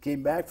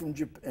 Came back from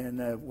Japan,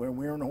 and when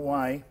we were in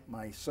Hawaii,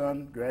 my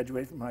son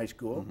graduated from high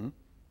school.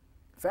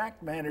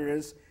 Fact matter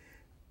is,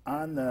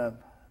 on the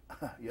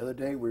other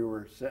day we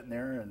were sitting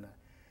there,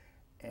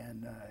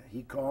 and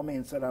he called me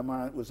and said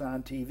was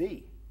on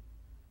TV.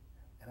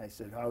 And I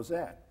said, "How's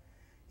that?"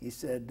 He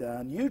said,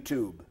 "On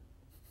YouTube."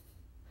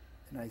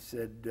 And I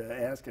said,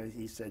 ask him.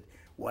 He said,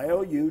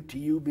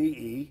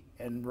 YOUTUBE,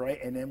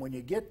 and then when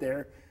you get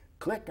there,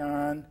 click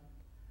on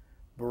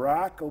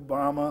Barack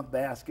Obama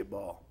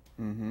basketball.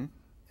 And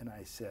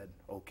I said,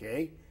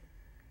 okay.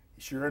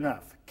 Sure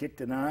enough,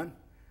 kicked it on.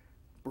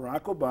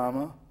 Barack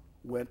Obama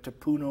went to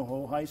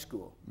Punahou High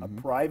School, a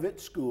private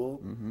school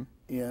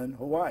in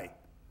Hawaii,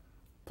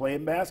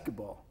 playing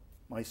basketball.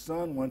 My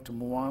son went to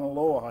Mauna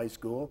Loa High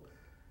School,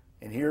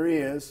 and here he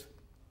is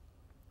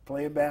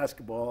playing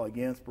basketball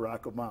against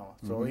Barack Obama.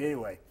 So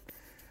anyway,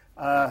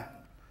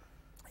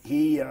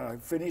 he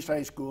finished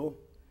high school.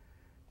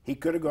 He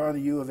could have gone to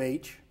U of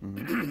H,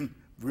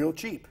 real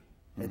cheap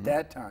at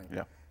that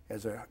time,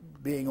 as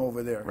being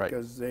over there,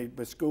 because they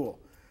was school.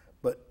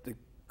 But the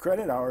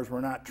credit hours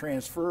were not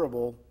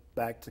transferable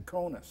back to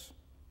CONUS.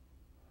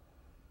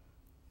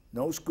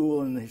 No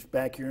school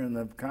back here in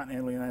the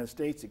continental United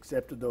States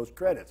accepted those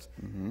credits.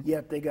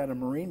 Yet they got a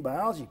marine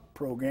biology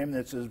program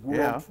that's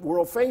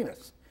world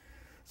famous.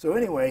 So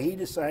anyway, he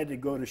decided to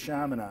go to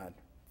Chaminade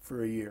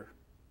for a year.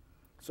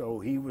 So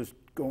he was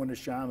going to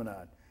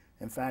Chaminade.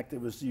 In fact,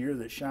 it was the year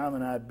that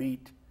Chaminade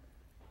beat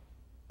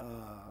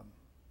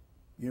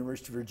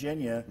University of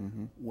Virginia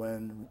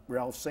when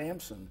Ralph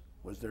Sampson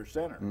was their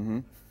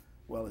center.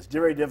 Well, it's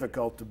very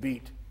difficult to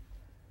beat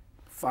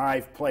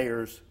 5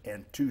 players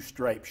and 2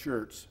 striped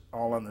shirts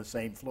all on the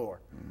same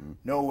floor.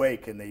 No way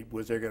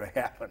was there going to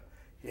happen.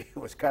 It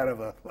was kind of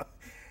a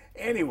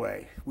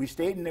anyway. We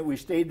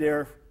stayed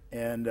there,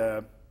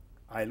 and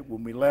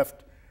when we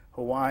left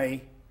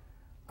Hawaii,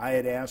 I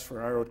had asked for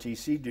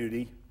ROTC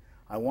duty.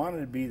 I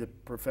wanted to be the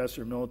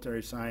professor of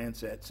military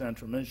science at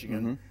Central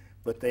Michigan,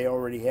 but they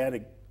already had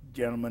a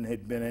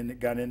gentleman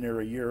got in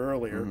there a year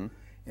earlier,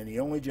 and the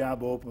only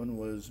job open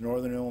was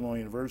Northern Illinois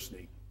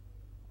University,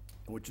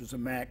 which is a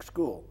MAC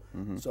school.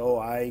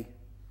 So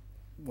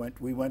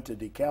we went to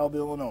DeKalb,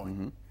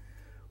 Illinois,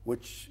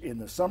 which in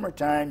the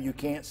summertime you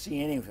can't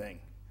see anything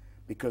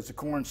because the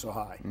corn's so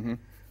high.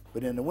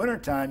 But in the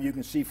wintertime you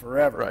can see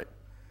forever.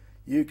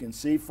 You can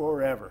see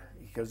forever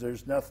because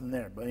there's nothing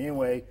there. But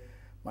anyway,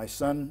 my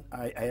son,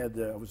 I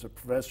was a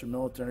professor of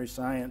military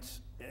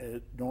science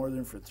at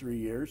Northern for 3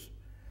 years.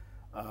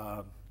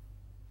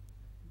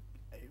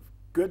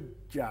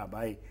 Good job.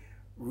 I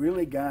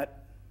really got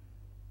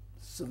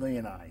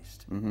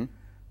civilianized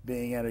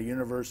being at a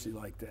university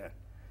like that.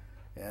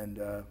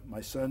 And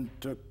my son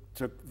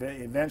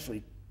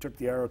eventually took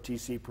the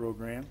ROTC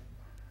program.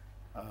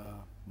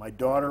 My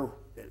daughter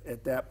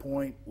at that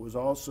point was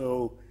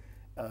also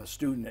a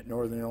student at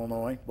Northern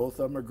Illinois. Both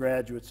of them are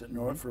graduates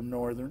from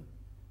Northern.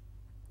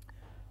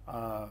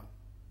 My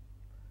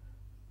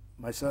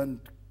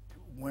son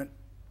went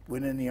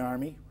in the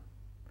Army,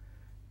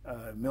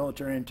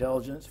 military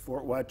intelligence,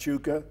 Fort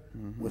Huachuca,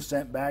 was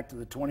sent back to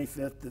the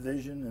 25th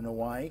Division in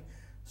Hawaii.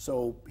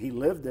 So he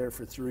lived there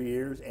for 3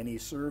 years, and he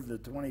served the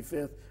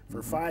 25th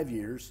for 5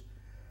 years.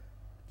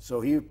 So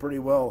he pretty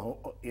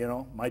well,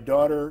 my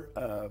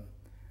daughter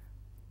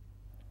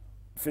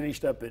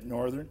finished up at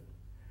Northern.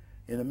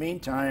 In the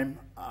meantime,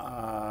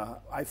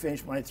 I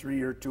finished my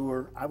 3-year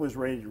tour. I was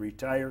ready to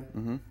retire.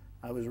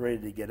 I was ready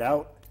to get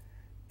out,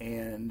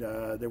 and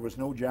there was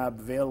no job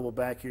available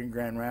back here in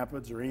Grand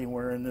Rapids or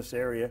anywhere in this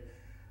area.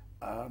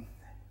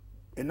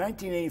 In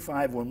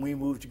 1985, when we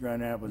moved to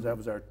Grand Rapids, that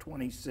was our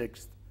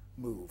 26th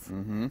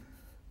move.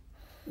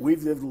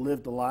 We've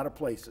lived a lot of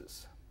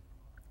places.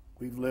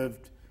 We've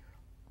lived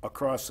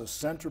across the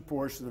central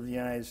portion of the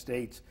United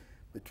States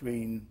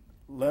between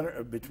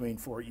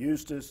Fort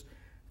Eustis,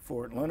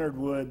 Fort Leonard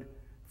Wood,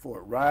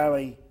 Fort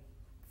Riley,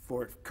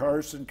 Fort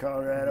Carson,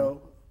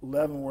 Colorado,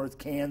 Leavenworth,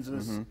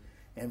 Kansas,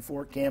 and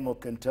Fort Campbell,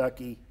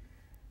 Kentucky.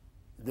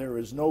 There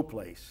is no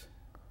place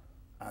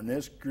on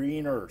this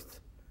green earth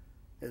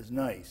as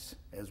nice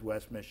as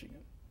West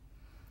Michigan.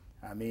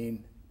 I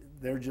mean,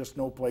 there's just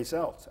no place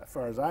else. As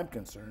far as I'm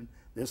concerned,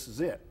 this is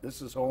it.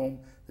 This is home.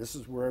 This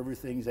is where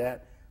everything's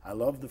at. I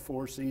love the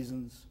 4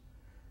 seasons.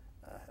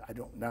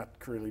 Not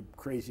really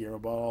crazy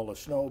about all the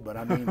snow, but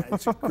I mean,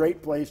 it's a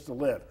great place to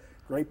live,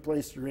 great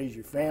place to raise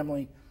your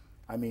family.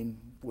 I mean,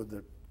 with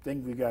the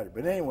thing we got.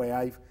 But anyway,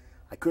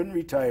 I couldn't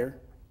retire,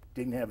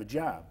 didn't have a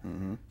job.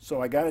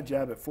 So I got a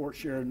job at Fort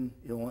Sheridan,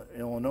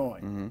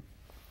 Illinois.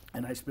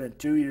 And I spent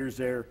 2 years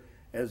there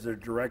as the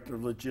director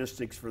of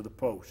logistics for the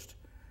post.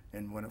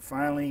 And when it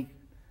finally,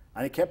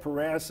 I kept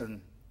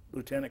harassing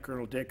Lieutenant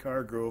Colonel Dick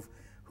Hargrove,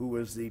 who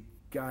was the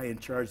guy in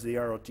charge of the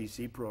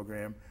ROTC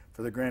program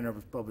for the Grand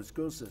Rapids Public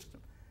School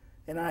System.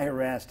 And I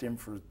harassed him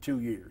for 2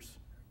 years,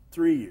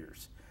 3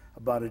 years,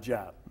 about a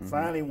job.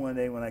 Finally, one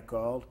day when I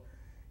called,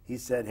 He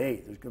said,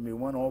 hey, there's going to be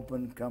one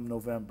open come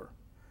November.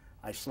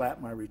 I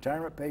slapped my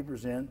retirement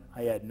papers in.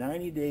 I had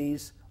 90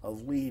 days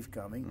of leave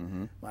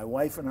coming. My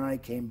wife and I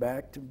came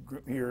back to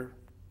here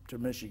to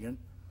Michigan.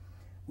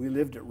 We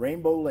lived at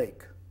Rainbow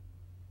Lake,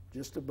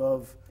 just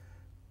above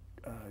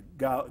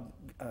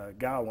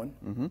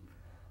Gowan.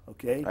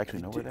 Okay. I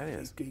actually know where that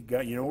is.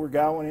 You know where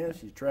Gowan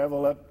is? You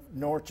travel up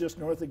north, just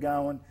north of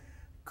Gowan,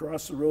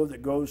 cross the road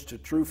that goes to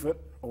Truffet,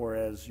 or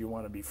as you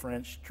want to be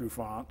French,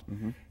 Truffant,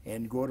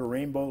 and go to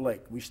Rainbow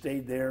Lake. We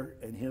stayed there,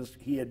 and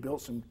he had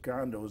built some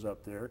condos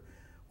up there.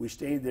 We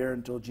stayed there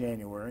until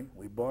January.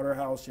 We bought our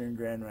house here in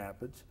Grand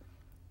Rapids.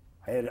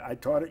 I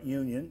taught at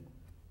Union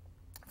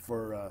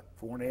for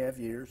 4.5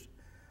 years.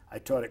 I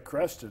taught at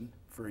Creston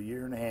for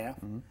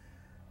 1.5 years.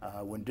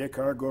 When Dick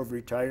Hargrove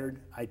retired,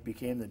 I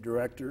became the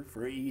director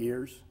for 8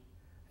 years.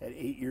 Had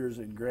 8 years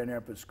in Grand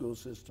Rapids school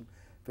system.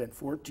 Spent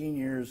 14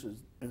 years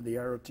in the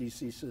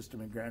ROTC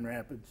system in Grand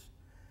Rapids.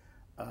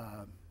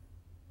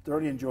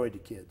 Thoroughly enjoyed the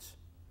kids.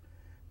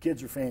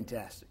 Kids are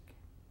fantastic.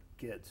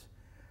 Kids.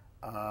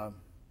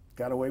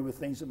 Got away with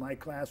things in my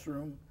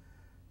classroom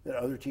that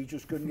other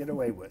teachers couldn't get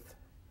away with.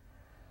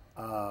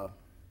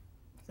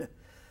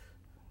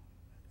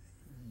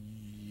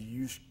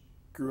 You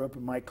screw up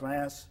in my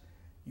class,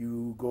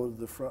 you go to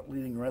the front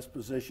leading rest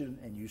position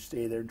and you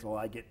stay there until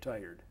I get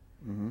tired.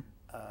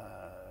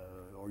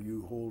 Or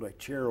you hold a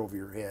chair over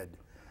your head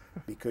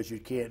because you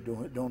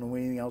don't know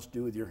anything else to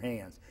do with your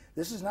hands.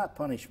 This is not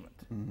punishment.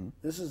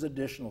 This is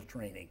additional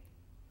training.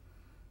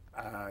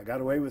 I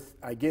got away with,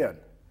 again,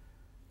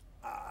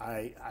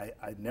 I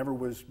never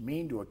was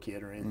mean to a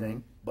kid or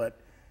anything, but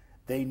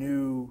they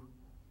knew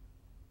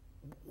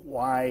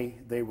why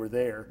they were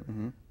there.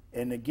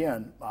 And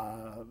again,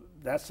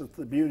 that's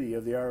the beauty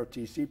of the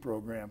ROTC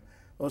program.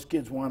 Those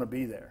kids want to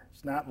be there.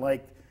 It's not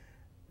like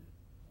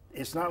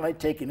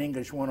taking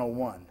English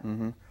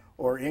 101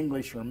 or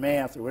English or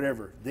math or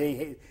whatever.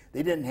 They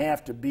didn't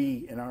have to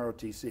be in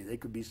ROTC. They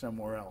could be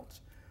somewhere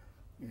else.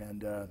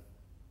 And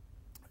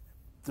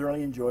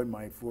thoroughly enjoyed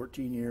my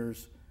 14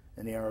 years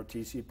in the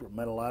ROTC.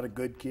 Met a lot of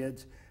good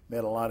kids.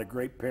 Met a lot of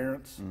great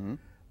parents.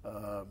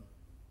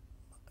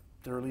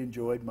 Thoroughly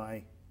enjoyed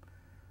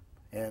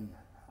and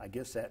I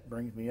guess that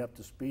brings me up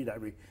to speed. I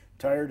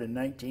retired in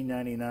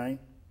 1999,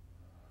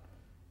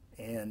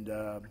 and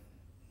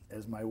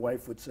as my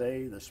wife would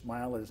say, the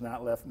smile has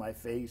not left my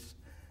face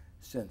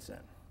since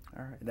then.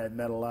 All right. And I've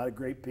met a lot of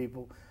great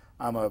people.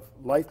 I'm a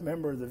life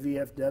member of the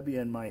VFW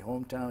in my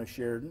hometown of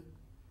Sheridan,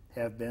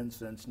 have been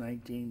since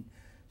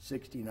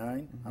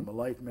 1969. I'm a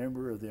life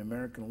member of the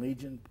American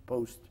Legion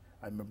Post.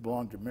 I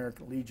belong to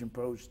American Legion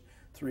Post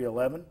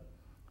 311.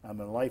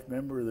 I'm a life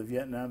member of the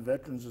Vietnam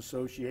Veterans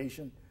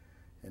Association,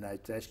 and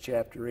that's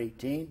Chapter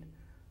 18.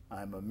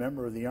 I'm a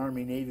member of the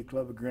Army Navy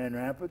Club of Grand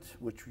Rapids,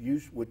 which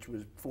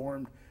was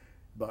formed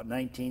about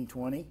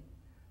 1920.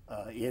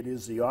 It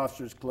is the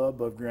Officers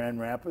Club of Grand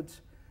Rapids,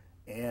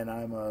 and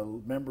I'm a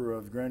member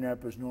of Grand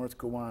Rapids North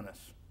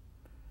Kiwanis.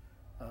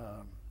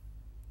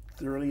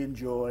 Thoroughly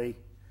enjoy.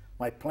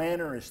 My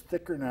planner is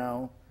thicker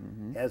now,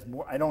 has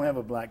more. I don't have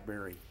a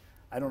BlackBerry.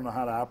 I don't know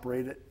how to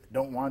operate it,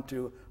 don't want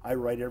to. I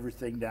write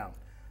everything down.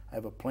 I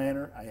have a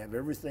planner, I have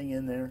everything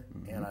in there,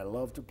 and I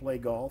love to play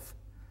golf.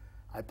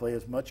 I play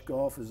as much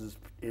golf as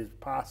is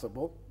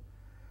possible.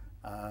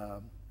 I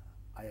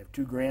have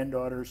 2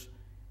 granddaughters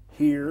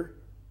here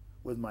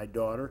with my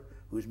daughter,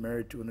 who's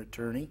married to an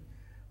attorney.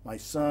 My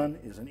son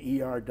is an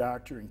ER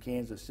doctor in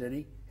Kansas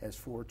City, has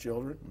 4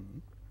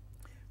 children.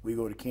 We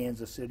go to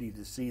Kansas City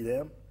to see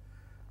them.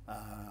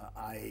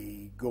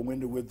 I go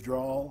into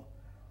withdrawal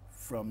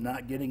from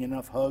not getting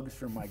enough hugs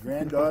from my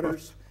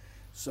granddaughters.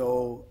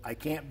 So I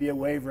can't be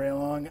away very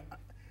long.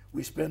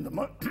 We spend the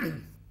month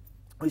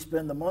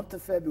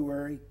of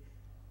February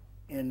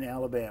in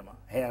Alabama,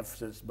 have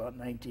since about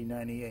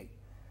 1998,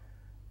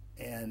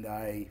 and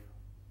I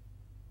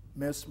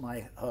miss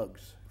my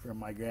hugs from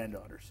my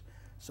granddaughters.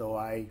 So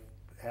I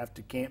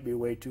can't be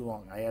away too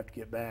long. I have to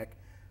get back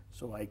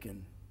so I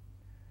can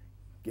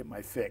get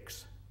my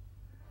fix.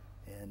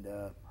 And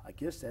I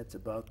guess that's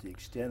about the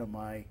extent of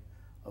my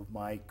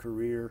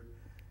career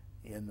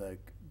in the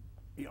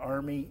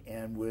Army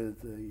and with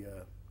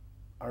the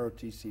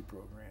ROTC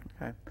program.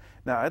 Okay.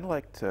 Now I'd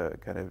like to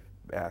kind of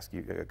ask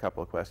you a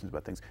couple of questions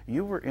about things.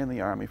 You were in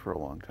the Army for a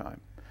long time,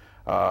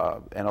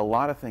 and a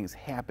lot of things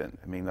happened.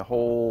 I mean, the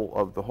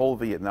whole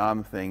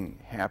Vietnam thing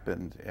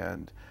happened,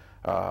 and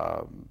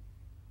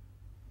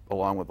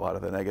along with a lot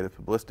of the negative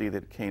publicity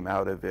that came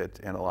out of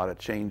it, and a lot of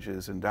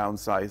changes and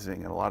downsizing,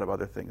 and a lot of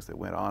other things that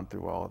went on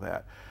through all of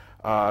that.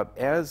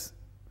 As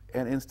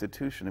an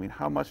institution, I mean,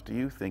 how much do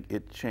you think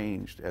it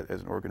changed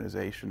as an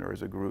organization or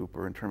as a group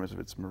or in terms of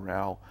its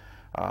morale?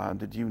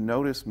 Did you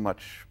notice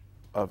much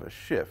of a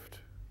shift?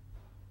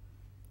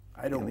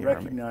 I don't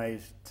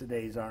recognize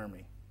today's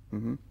Army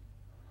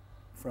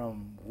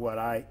from what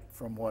I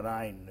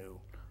knew.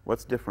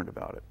 What's different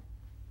about it?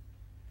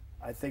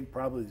 I think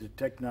probably the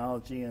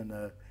technology and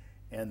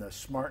the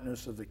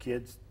smartness of the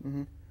kids.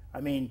 I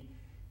mean,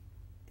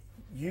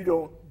 you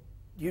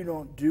you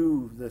don't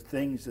do the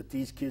things that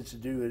these kids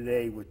do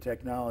today with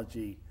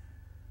technology,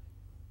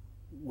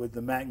 with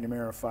the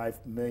McNamara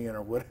 5 million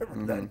or whatever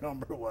that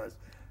number was.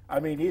 I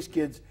mean, these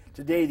kids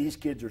today, these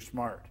kids are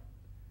smart.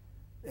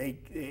 At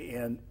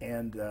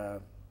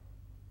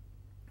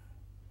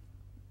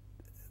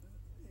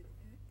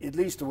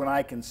least what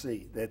I can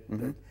see, that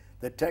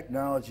the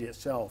technology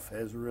itself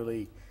has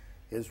really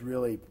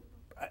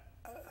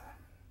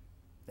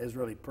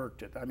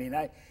perked it. I mean,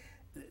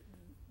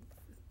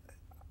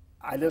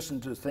 I listen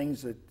to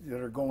things that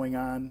are going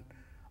on.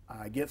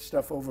 I get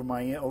stuff over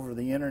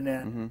the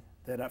internet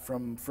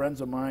from friends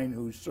of mine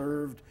who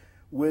served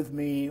with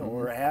me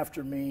or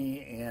after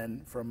me,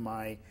 and from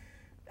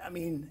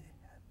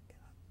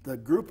the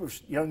group of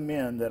young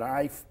men that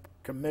I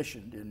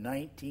commissioned in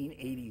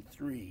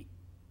 1983.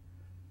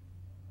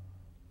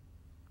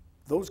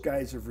 Those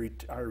guys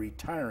are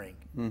retiring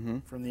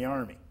from the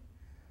Army.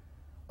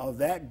 Of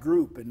that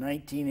group in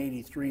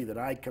 1983 that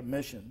I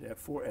commissioned at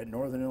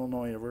Northern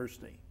Illinois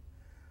University,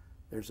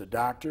 there's a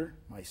doctor,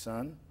 my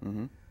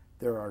son.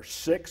 There are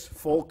 6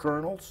 full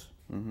colonels.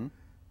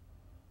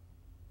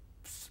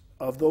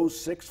 Of those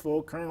 6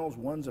 full colonels,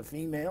 one's a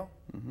female.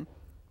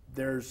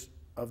 There's,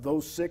 of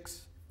those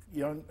 6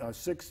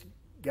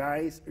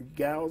 guys or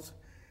gals,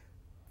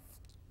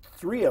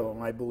 3 of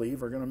them, I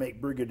believe, are going to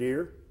make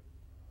brigadier.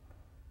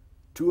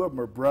 2 of them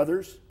are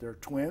brothers. They're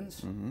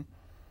twins.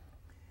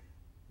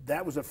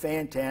 That was a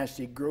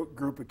fantastic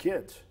group of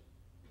kids.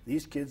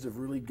 These kids have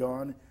really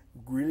gone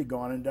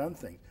and done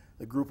things.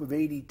 The group of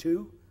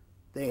 82,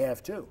 they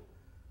have 2.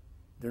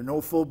 There are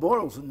no full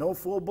bulls in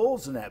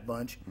that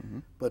bunch,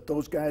 but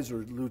those guys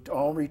are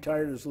all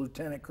retired as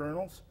lieutenant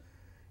colonels.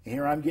 And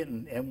here I'm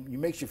getting, and it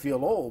makes you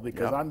feel old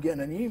because I'm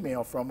getting an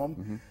email from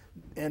them,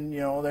 and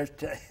there's,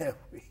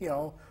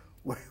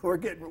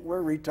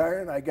 we're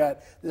retiring. I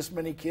got this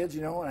many kids,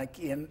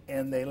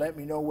 and they let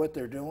me know what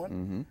they're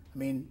doing. I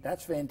mean,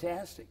 that's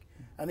fantastic.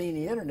 I mean,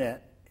 the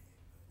internet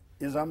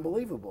is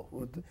unbelievable.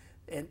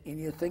 And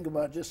you think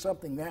about just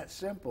something that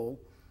simple,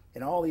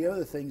 and all the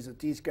other things that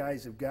these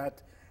guys have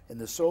got, and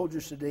the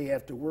soldiers today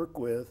have to work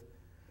with,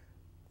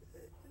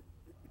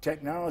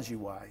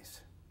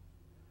 technology-wise.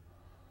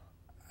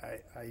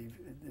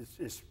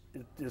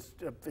 It's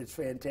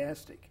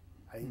fantastic.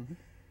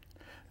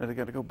 Now, I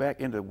got to go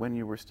back into when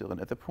you were still in.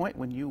 At the point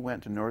when you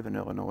went to Northern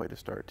Illinois to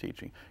start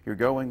teaching, you're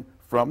going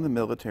from the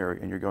military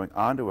and you're going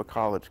onto a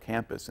college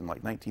campus in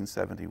like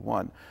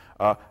 1971.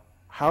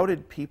 How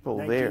did people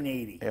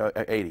 1980. there?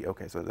 80.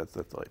 Okay, so that's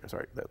later.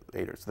 Sorry,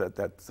 later. So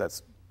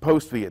that's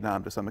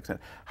post-Vietnam to some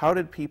extent. How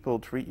did people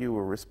treat you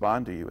or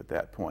respond to you at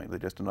that point? Were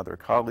they just another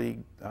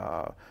colleague?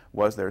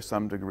 Was there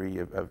some degree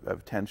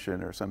of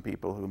tension, or some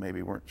people who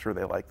maybe weren't sure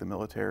they liked the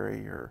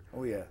military? Or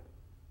oh yeah,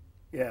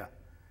 yeah.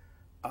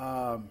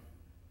 I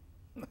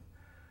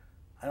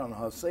don't know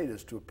how to say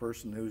this to a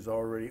person who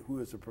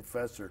is a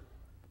professor.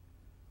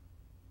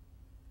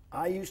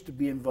 I used to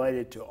be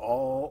invited to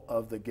all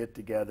of the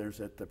get-togethers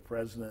that the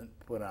president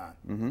put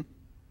on.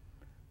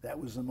 That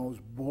was the most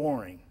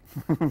boring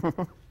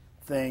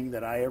thing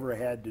that I ever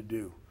had to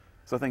do.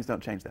 So things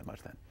don't change that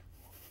much then?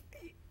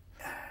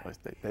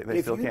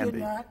 They still can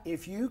be.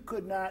 If you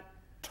could not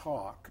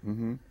talk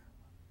on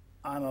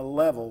a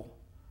level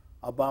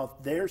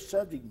about their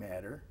subject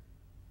matter,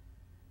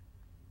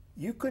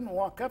 you couldn't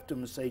walk up to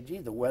them and say, gee,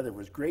 the weather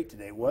was great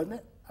today, wasn't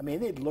it? I mean,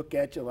 they'd look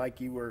at you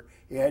like you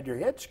had your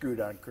head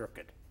screwed on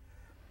crooked.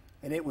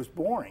 And it was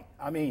boring.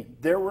 I mean,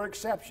 there were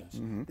exceptions.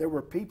 There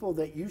were people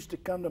that used to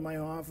come to my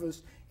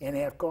office and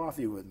have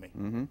coffee with me,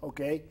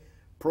 okay?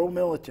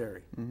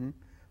 Pro-military.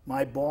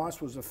 My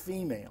boss was a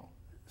female,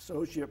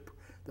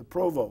 the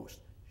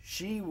provost.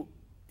 She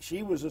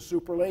was a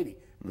super lady,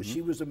 but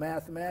she was a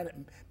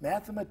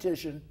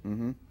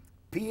mathematician,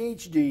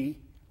 PhD.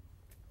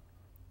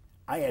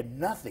 I had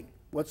nothing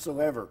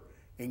whatsoever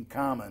in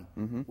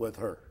common with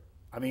her.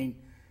 I mean,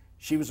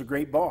 she was a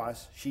great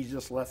boss. She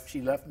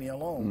left me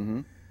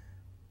alone,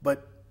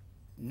 but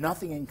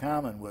nothing in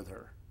common with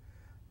her.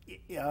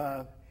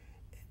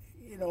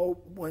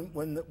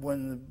 When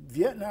the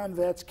Vietnam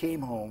vets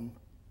came home,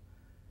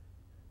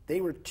 they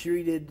were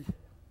treated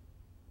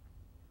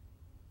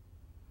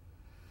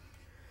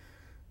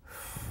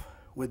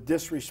with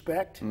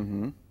disrespect.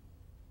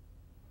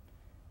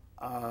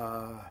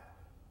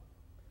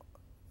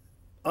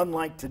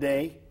 Unlike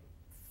today,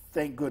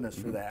 thank goodness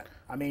for that.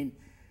 I mean,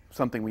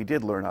 something we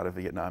did learn out of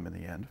Vietnam in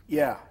the end.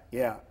 Yeah,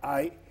 yeah.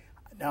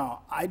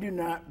 Now, I do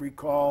not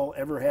recall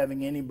ever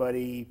having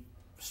anybody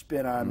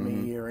spit on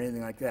me or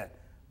anything like that.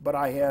 But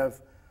I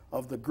have,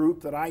 of the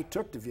group that I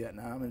took to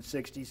Vietnam in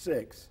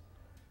 '66,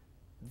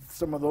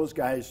 some of those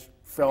guys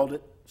felt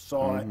it,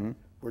 saw it,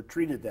 were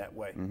treated that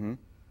way.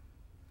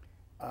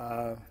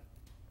 I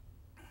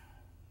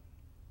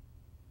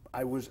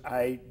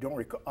don't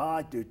recall,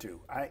 I do too.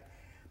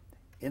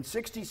 In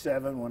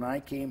 '67, when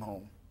I came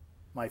home,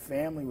 my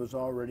family was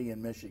already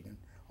in Michigan,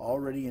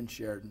 already in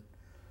Sheridan,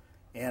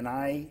 and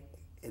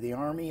the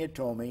Army had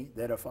told me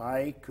that if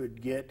I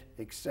could get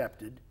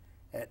accepted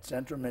at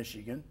Central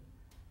Michigan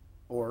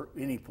or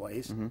any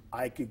place,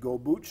 I could go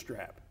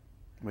bootstrap.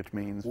 Which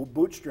means? Well,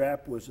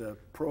 Bootstrap was a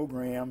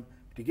program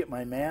to get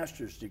my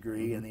master's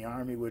degree, and the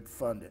Army would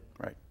fund it.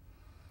 Right.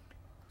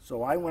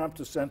 So I went up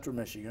to Central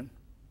Michigan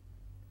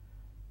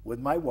with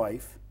my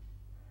wife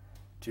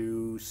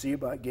to see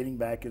about getting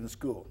back into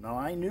school. Now,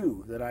 I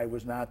knew that I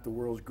was not the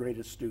world's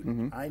greatest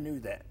student. I knew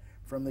that.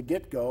 From the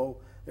get-go,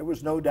 there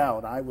was no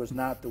doubt I was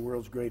not the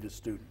world's greatest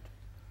student.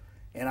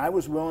 And I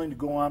was willing to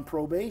go on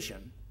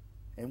probation,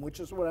 and which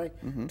is what I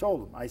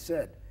told them. I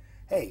said,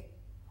 hey,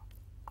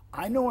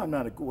 I know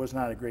was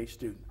not a great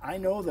student. I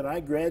know that I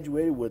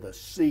graduated with a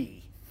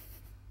C.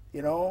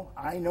 You know,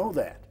 I know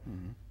that.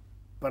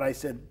 But I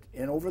said,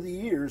 and over the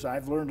years,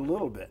 I've learned a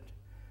little bit.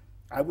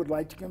 I would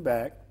like to come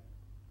back.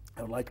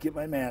 I would like to get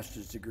my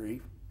master's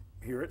degree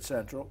here at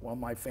Central while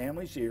my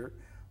family's here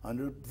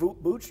under the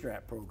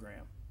Bootstrap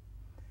program.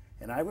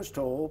 And I was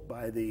told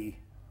by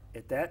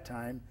at that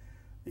time,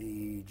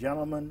 the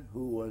gentleman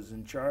who was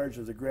in charge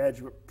of the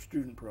graduate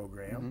student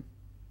program,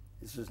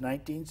 this is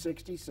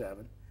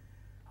 1967,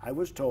 I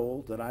was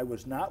told that I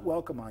was not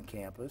welcome on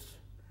campus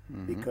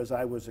because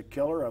I was a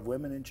killer of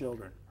women and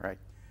children. Right.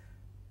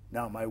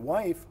 Now, my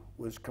wife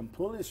was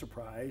completely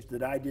surprised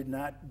that I did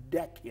not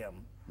deck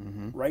him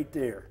right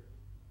there.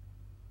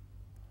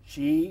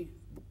 She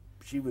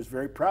was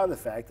very proud of the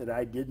fact that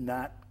I did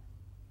not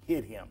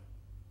hit him.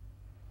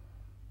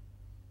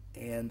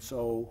 And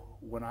so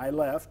when I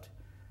left,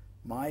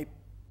 my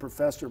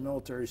professor of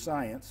military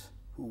science,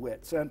 who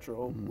at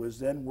Central was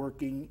then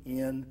working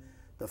in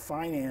the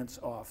finance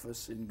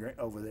office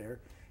over there,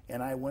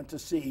 and I went to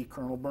see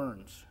Colonel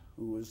Burns,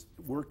 who was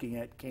working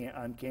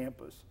on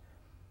campus.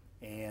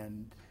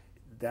 And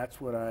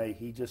that's what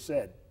he just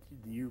said,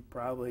 you're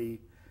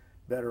probably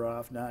better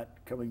off not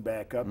coming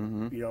back up,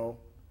 you know,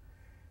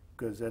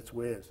 because that's the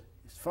way it is.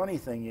 The funny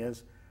thing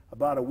is,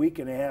 about a week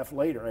and a half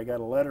later, I got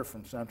a letter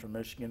from Central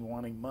Michigan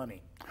wanting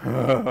money.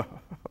 Oh,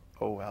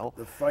 well.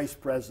 The vice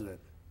president,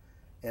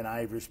 and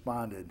I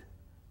responded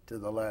to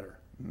the letter.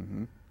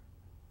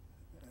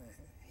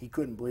 He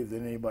couldn't believe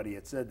that anybody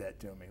had said that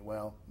to me.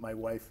 Well, my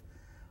wife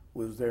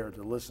was there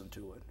to listen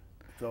to it.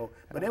 So,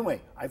 but anyway,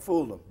 I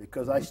fooled him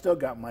because I still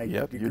got my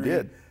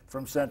degree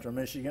from Central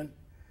Michigan,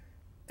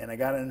 and I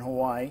got it in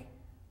Hawaii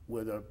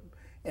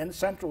and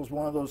Central is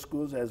one of those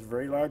schools that has a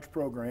very large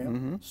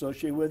program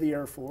associated with the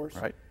Air Force.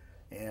 Right.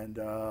 And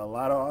a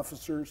lot of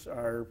officers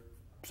are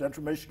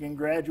Central Michigan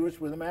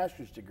graduates with a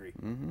master's degree.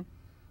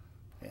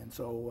 And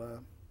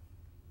so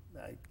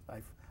I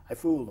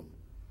fooled them.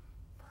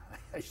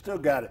 I still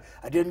got it.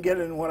 I didn't get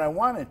it in what I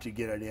wanted to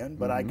get it in,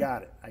 but I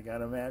got it. I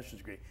got a master's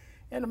degree.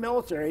 And the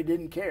military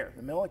didn't care.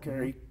 The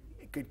military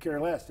could care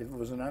less. If it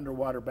was an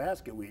underwater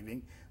basket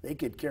weaving, they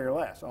could care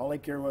less. All they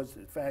cared was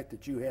the fact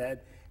that you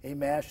had a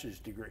master's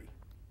degree.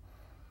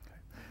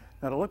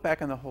 Now, to look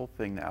back on the whole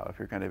thing now, if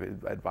you're kind of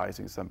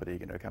advising somebody,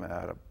 you know, coming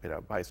out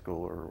of high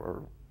school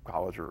or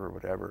college or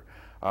whatever,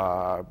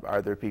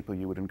 are there people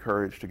you would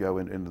encourage to go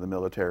into the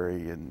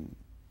military, and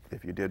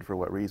if you did, for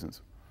what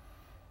reasons?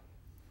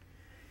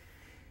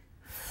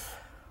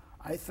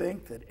 I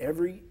think that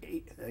every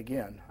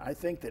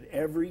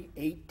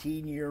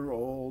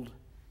 18-year-old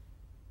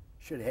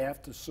should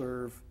have to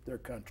serve their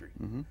country.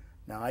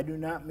 Now, I do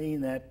not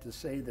mean that to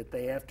say that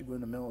they have to go in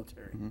the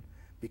military,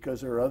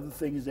 because there are other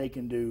things they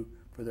can do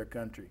for their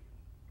country.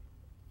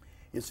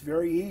 It's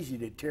very easy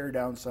to tear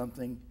down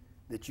something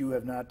that you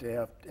have not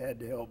had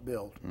to help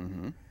build.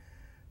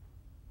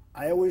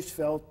 I always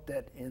felt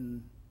that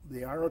in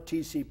the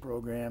ROTC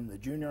program, the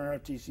junior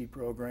ROTC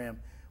program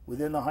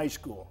within the high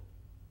school,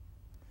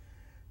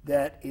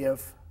 that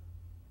if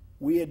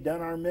we had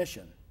done our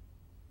mission,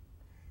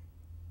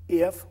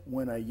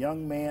 when a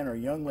young man or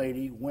young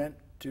lady went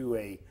to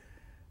a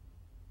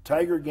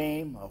Tiger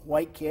game, a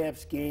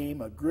Whitecaps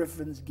game, a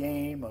Griffins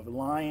game, a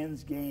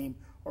Lions game,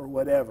 or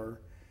whatever,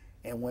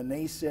 and when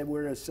they said,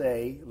 we're to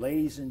say,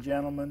 ladies and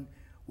gentlemen,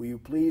 will you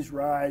please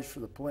rise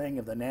for the playing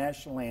of the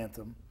national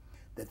anthem,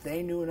 that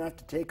they knew enough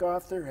to take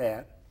off their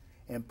hat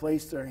and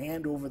place their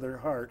hand over their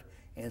heart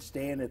and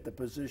stand at the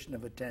position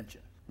of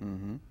attention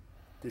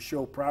to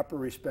show proper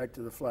respect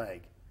to the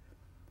flag.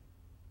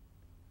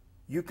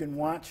 You can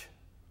watch,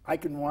 I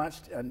can watch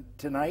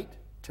tonight,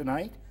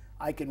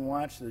 I can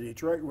watch the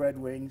Detroit Red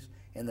Wings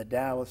and the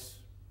Dallas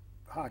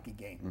hockey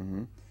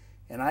game.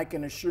 And I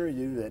can assure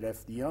you that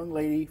if the young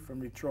lady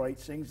from Detroit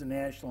sings the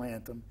national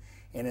anthem,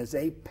 and as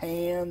they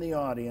pan the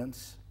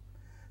audience,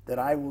 that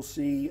I will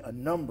see a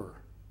number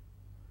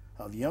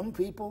of young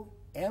people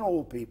and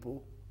old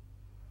people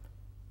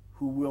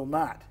who will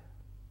not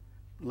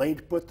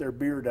put their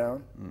beer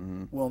down,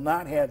 will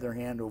not have their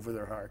hand over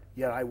their heart.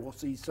 Yet I will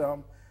see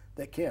some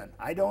that can.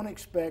 I don't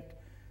expect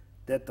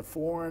that the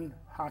foreign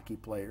hockey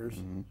players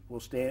will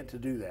stand to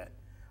do that.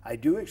 I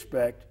do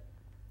expect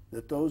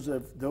that those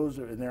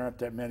and there aren't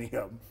that many of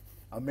them,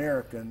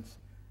 Americans,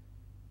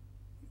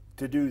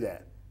 to do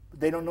that. But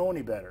they don't know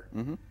any better.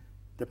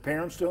 The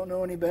parents don't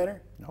know any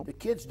better. Nope. The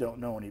kids don't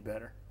know any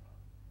better.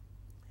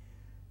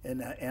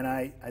 And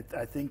I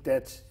think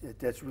that's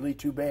really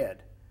too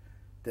bad,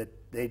 that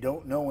they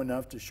don't know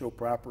enough to show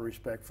proper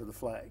respect for the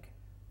flag.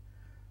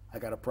 I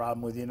got a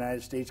problem with the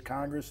United States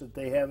Congress that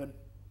they haven't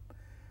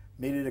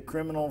made it a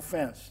criminal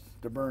offense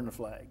to burn the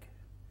flag.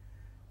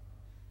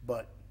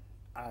 But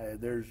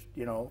there's,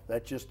 you know,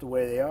 that's just the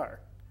way they are.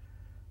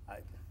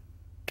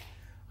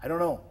 I don't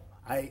know.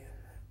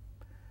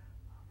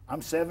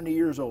 I'm 70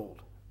 years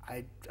old.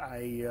 I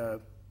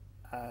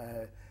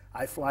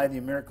fly the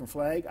American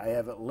flag. I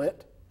have it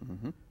lit,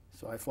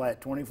 so I fly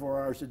it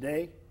 24 hours a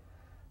day.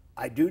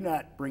 I do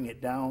not bring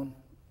it down.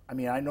 I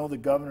mean, I know the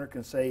governor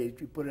can say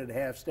if you put it at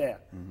half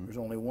staff. There's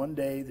only one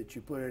day that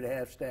you put it at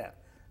half staff,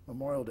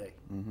 Memorial Day.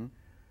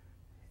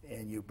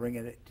 And you bring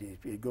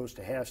it goes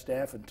to half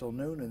staff until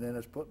noon, and then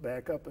it's put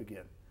back up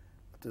again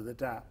to the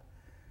top.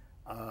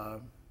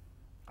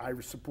 I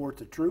support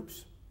the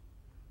troops.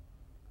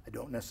 I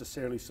don't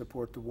necessarily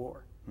support the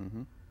war.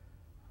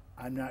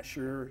 I'm not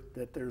sure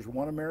that there's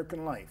one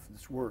American life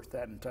that's worth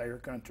that entire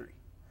country.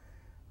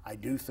 I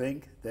do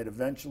think that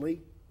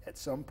eventually, at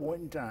some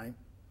point in time,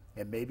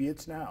 and maybe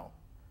it's now,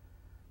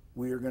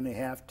 we are going to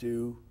have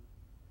to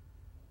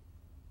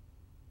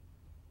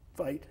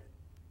fight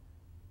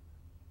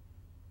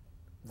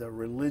the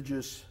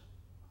religious,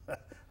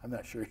 I'm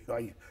not sure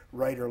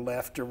right or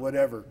left or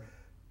whatever,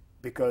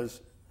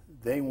 because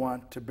they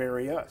want to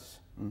bury us.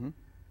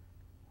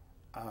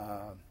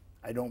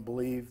 I don't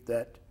believe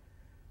that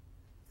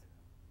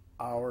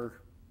our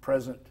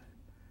present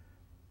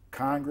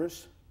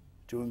Congress,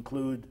 to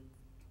include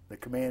the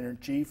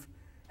Commander-in-Chief,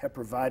 have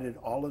provided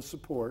all the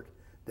support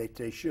that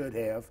they should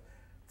have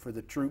for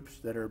the troops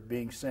that are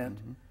being sent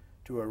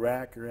to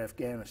Iraq or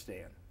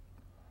Afghanistan.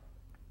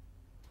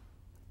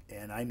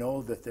 And I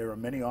know that there are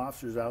many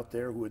officers out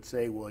there who would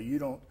say, well, you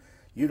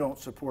don't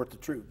support the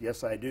troops.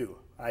 Yes, I do.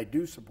 I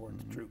do support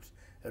the troops,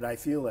 and I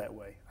feel that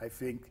way. I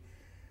think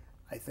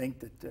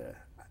that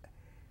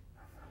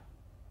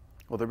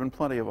well, there have been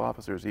plenty of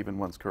officers, even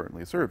ones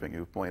currently serving,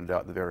 who've pointed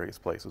out the various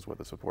places where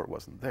the support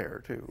wasn't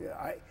there, too.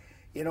 Yeah,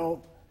 you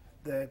know,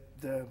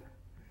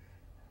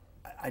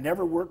 I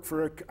never worked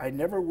for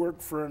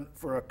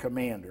a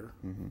commander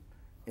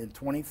in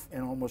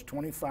almost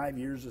 25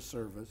 years of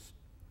service,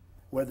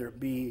 whether it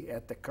be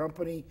at the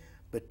company,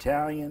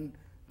 battalion,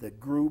 the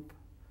group,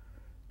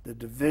 the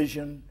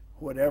division,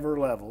 whatever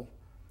level.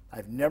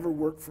 I've never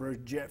worked for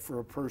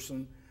a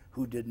person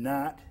who did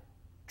not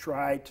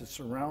try to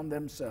surround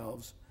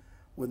themselves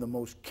with the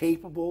most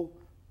capable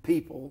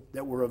people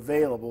that were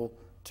available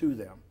to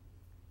them.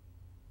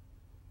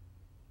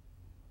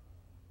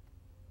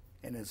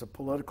 And as a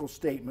political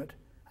statement,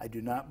 I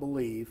do not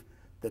believe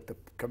that the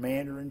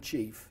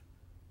Commander-in-Chief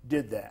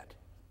did that.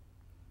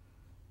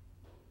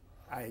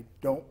 I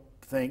don't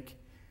think,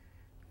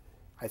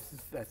 I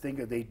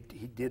think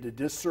he did a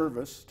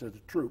disservice to the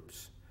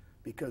troops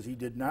because he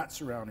did not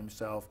surround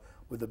himself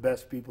with the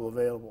best people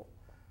available.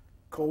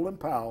 Colin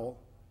Powell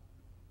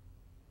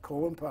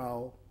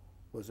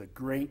was a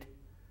great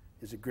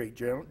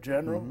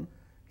general.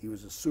 He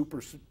was a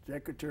super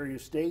Secretary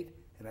of State,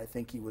 and I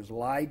think he was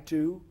lied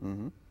to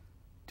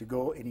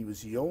go, and he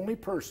was the only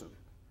person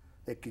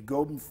that could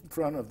go in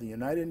front of the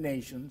United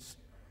Nations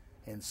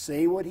and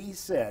say what he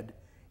said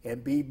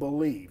and be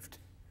believed.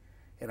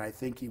 And I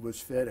think he was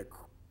fed a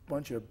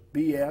bunch of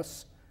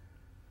BS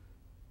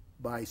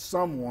by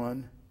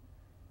someone,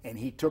 and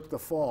he took the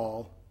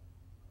fall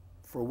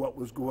for what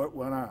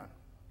went on.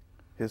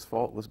 His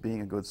fault was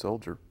being a good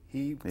soldier.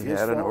 He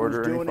had an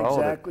order and he followed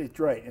exactly it.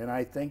 Right, and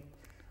I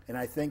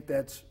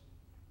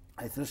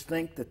just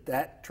think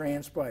that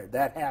transpired.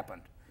 That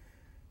happened,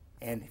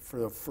 and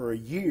for a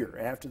year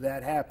after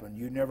that happened,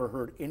 you never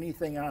heard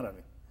anything out of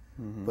him.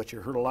 But you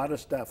heard a lot of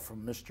stuff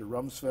from Mr.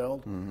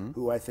 Rumsfeld,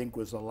 who I think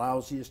was the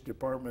lousiest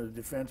Department of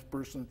Defense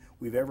person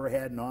we've ever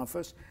had in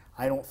office.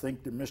 I don't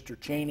think that Mr.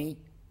 Cheney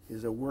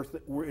is worth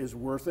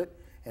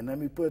it. And let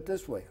me put it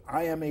this way: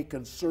 I am a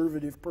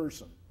conservative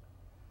person.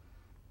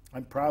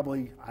 I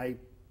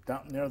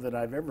don't know that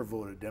I've ever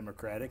voted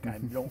Democratic. I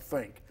don't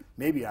think.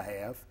 Maybe I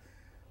have.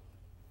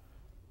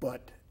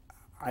 But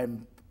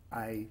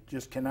I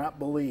just cannot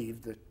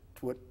believe that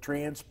what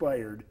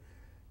transpired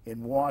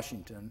in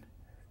Washington,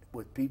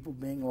 with people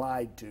being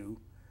lied to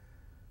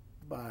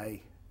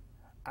and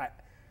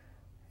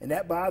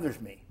that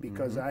bothers me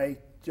because I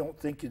don't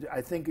think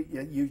I think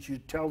you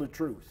should tell the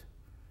truth.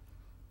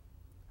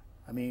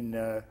 I mean,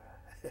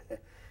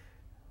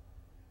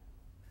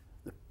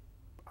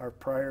 our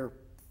prior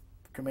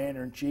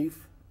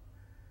Commander-in-Chief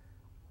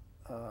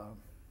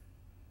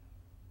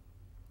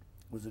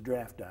was a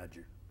draft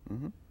dodger.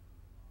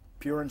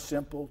 Pure and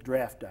simple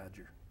draft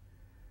dodger.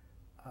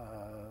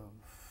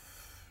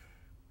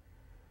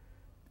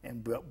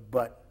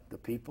 But the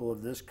people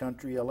of this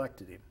country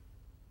elected him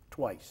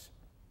twice.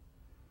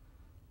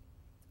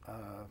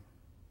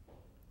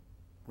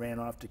 Ran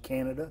off to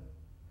Canada.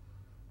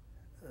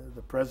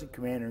 The present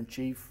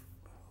Commander-in-Chief,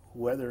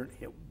 whether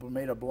it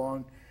might have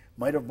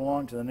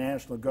belonged to the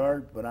National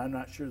Guard, but I'm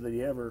not sure that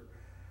he ever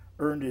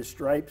earned his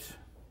stripes.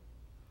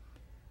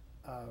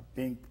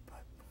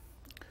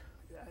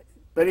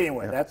 But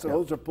anyway,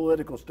 those are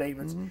political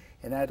statements,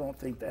 and I don't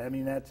think that. I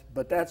mean,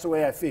 but that's the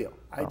way I feel.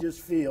 I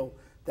just feel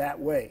that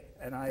way,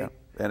 and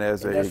And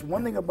as and that's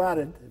one thing about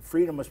it,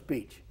 freedom of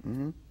speech.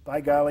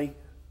 By golly,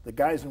 the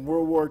guys in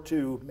World War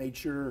II made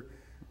sure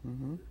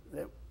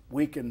that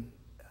we can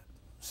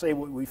say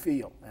what we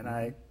feel,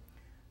 and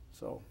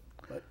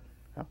but.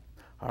 Yeah.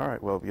 All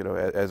right. Well, you know,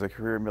 as a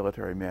career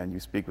military man, you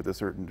speak with a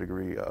certain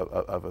degree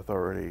of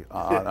authority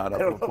on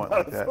a point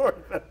like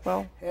that.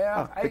 Well,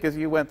 yeah, because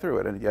you went through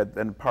it, and yet,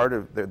 and part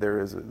of there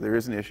is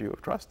an issue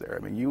of trust there.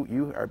 I mean,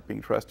 you are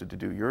being trusted to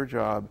do your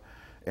job,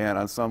 and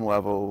on some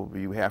level,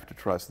 you have to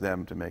trust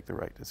them to make the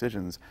right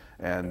decisions,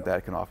 and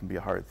that can often be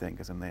a hard thing,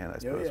 because in the end, I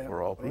suppose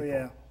we're all people.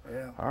 Yeah.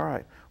 All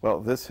right.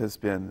 Well, this has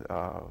been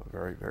a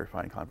very, very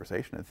fine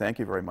conversation, and thank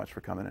you very much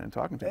for coming in and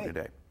talking to me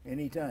today.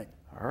 Anytime.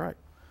 All right.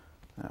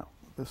 Now,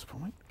 at this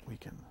point, we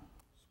can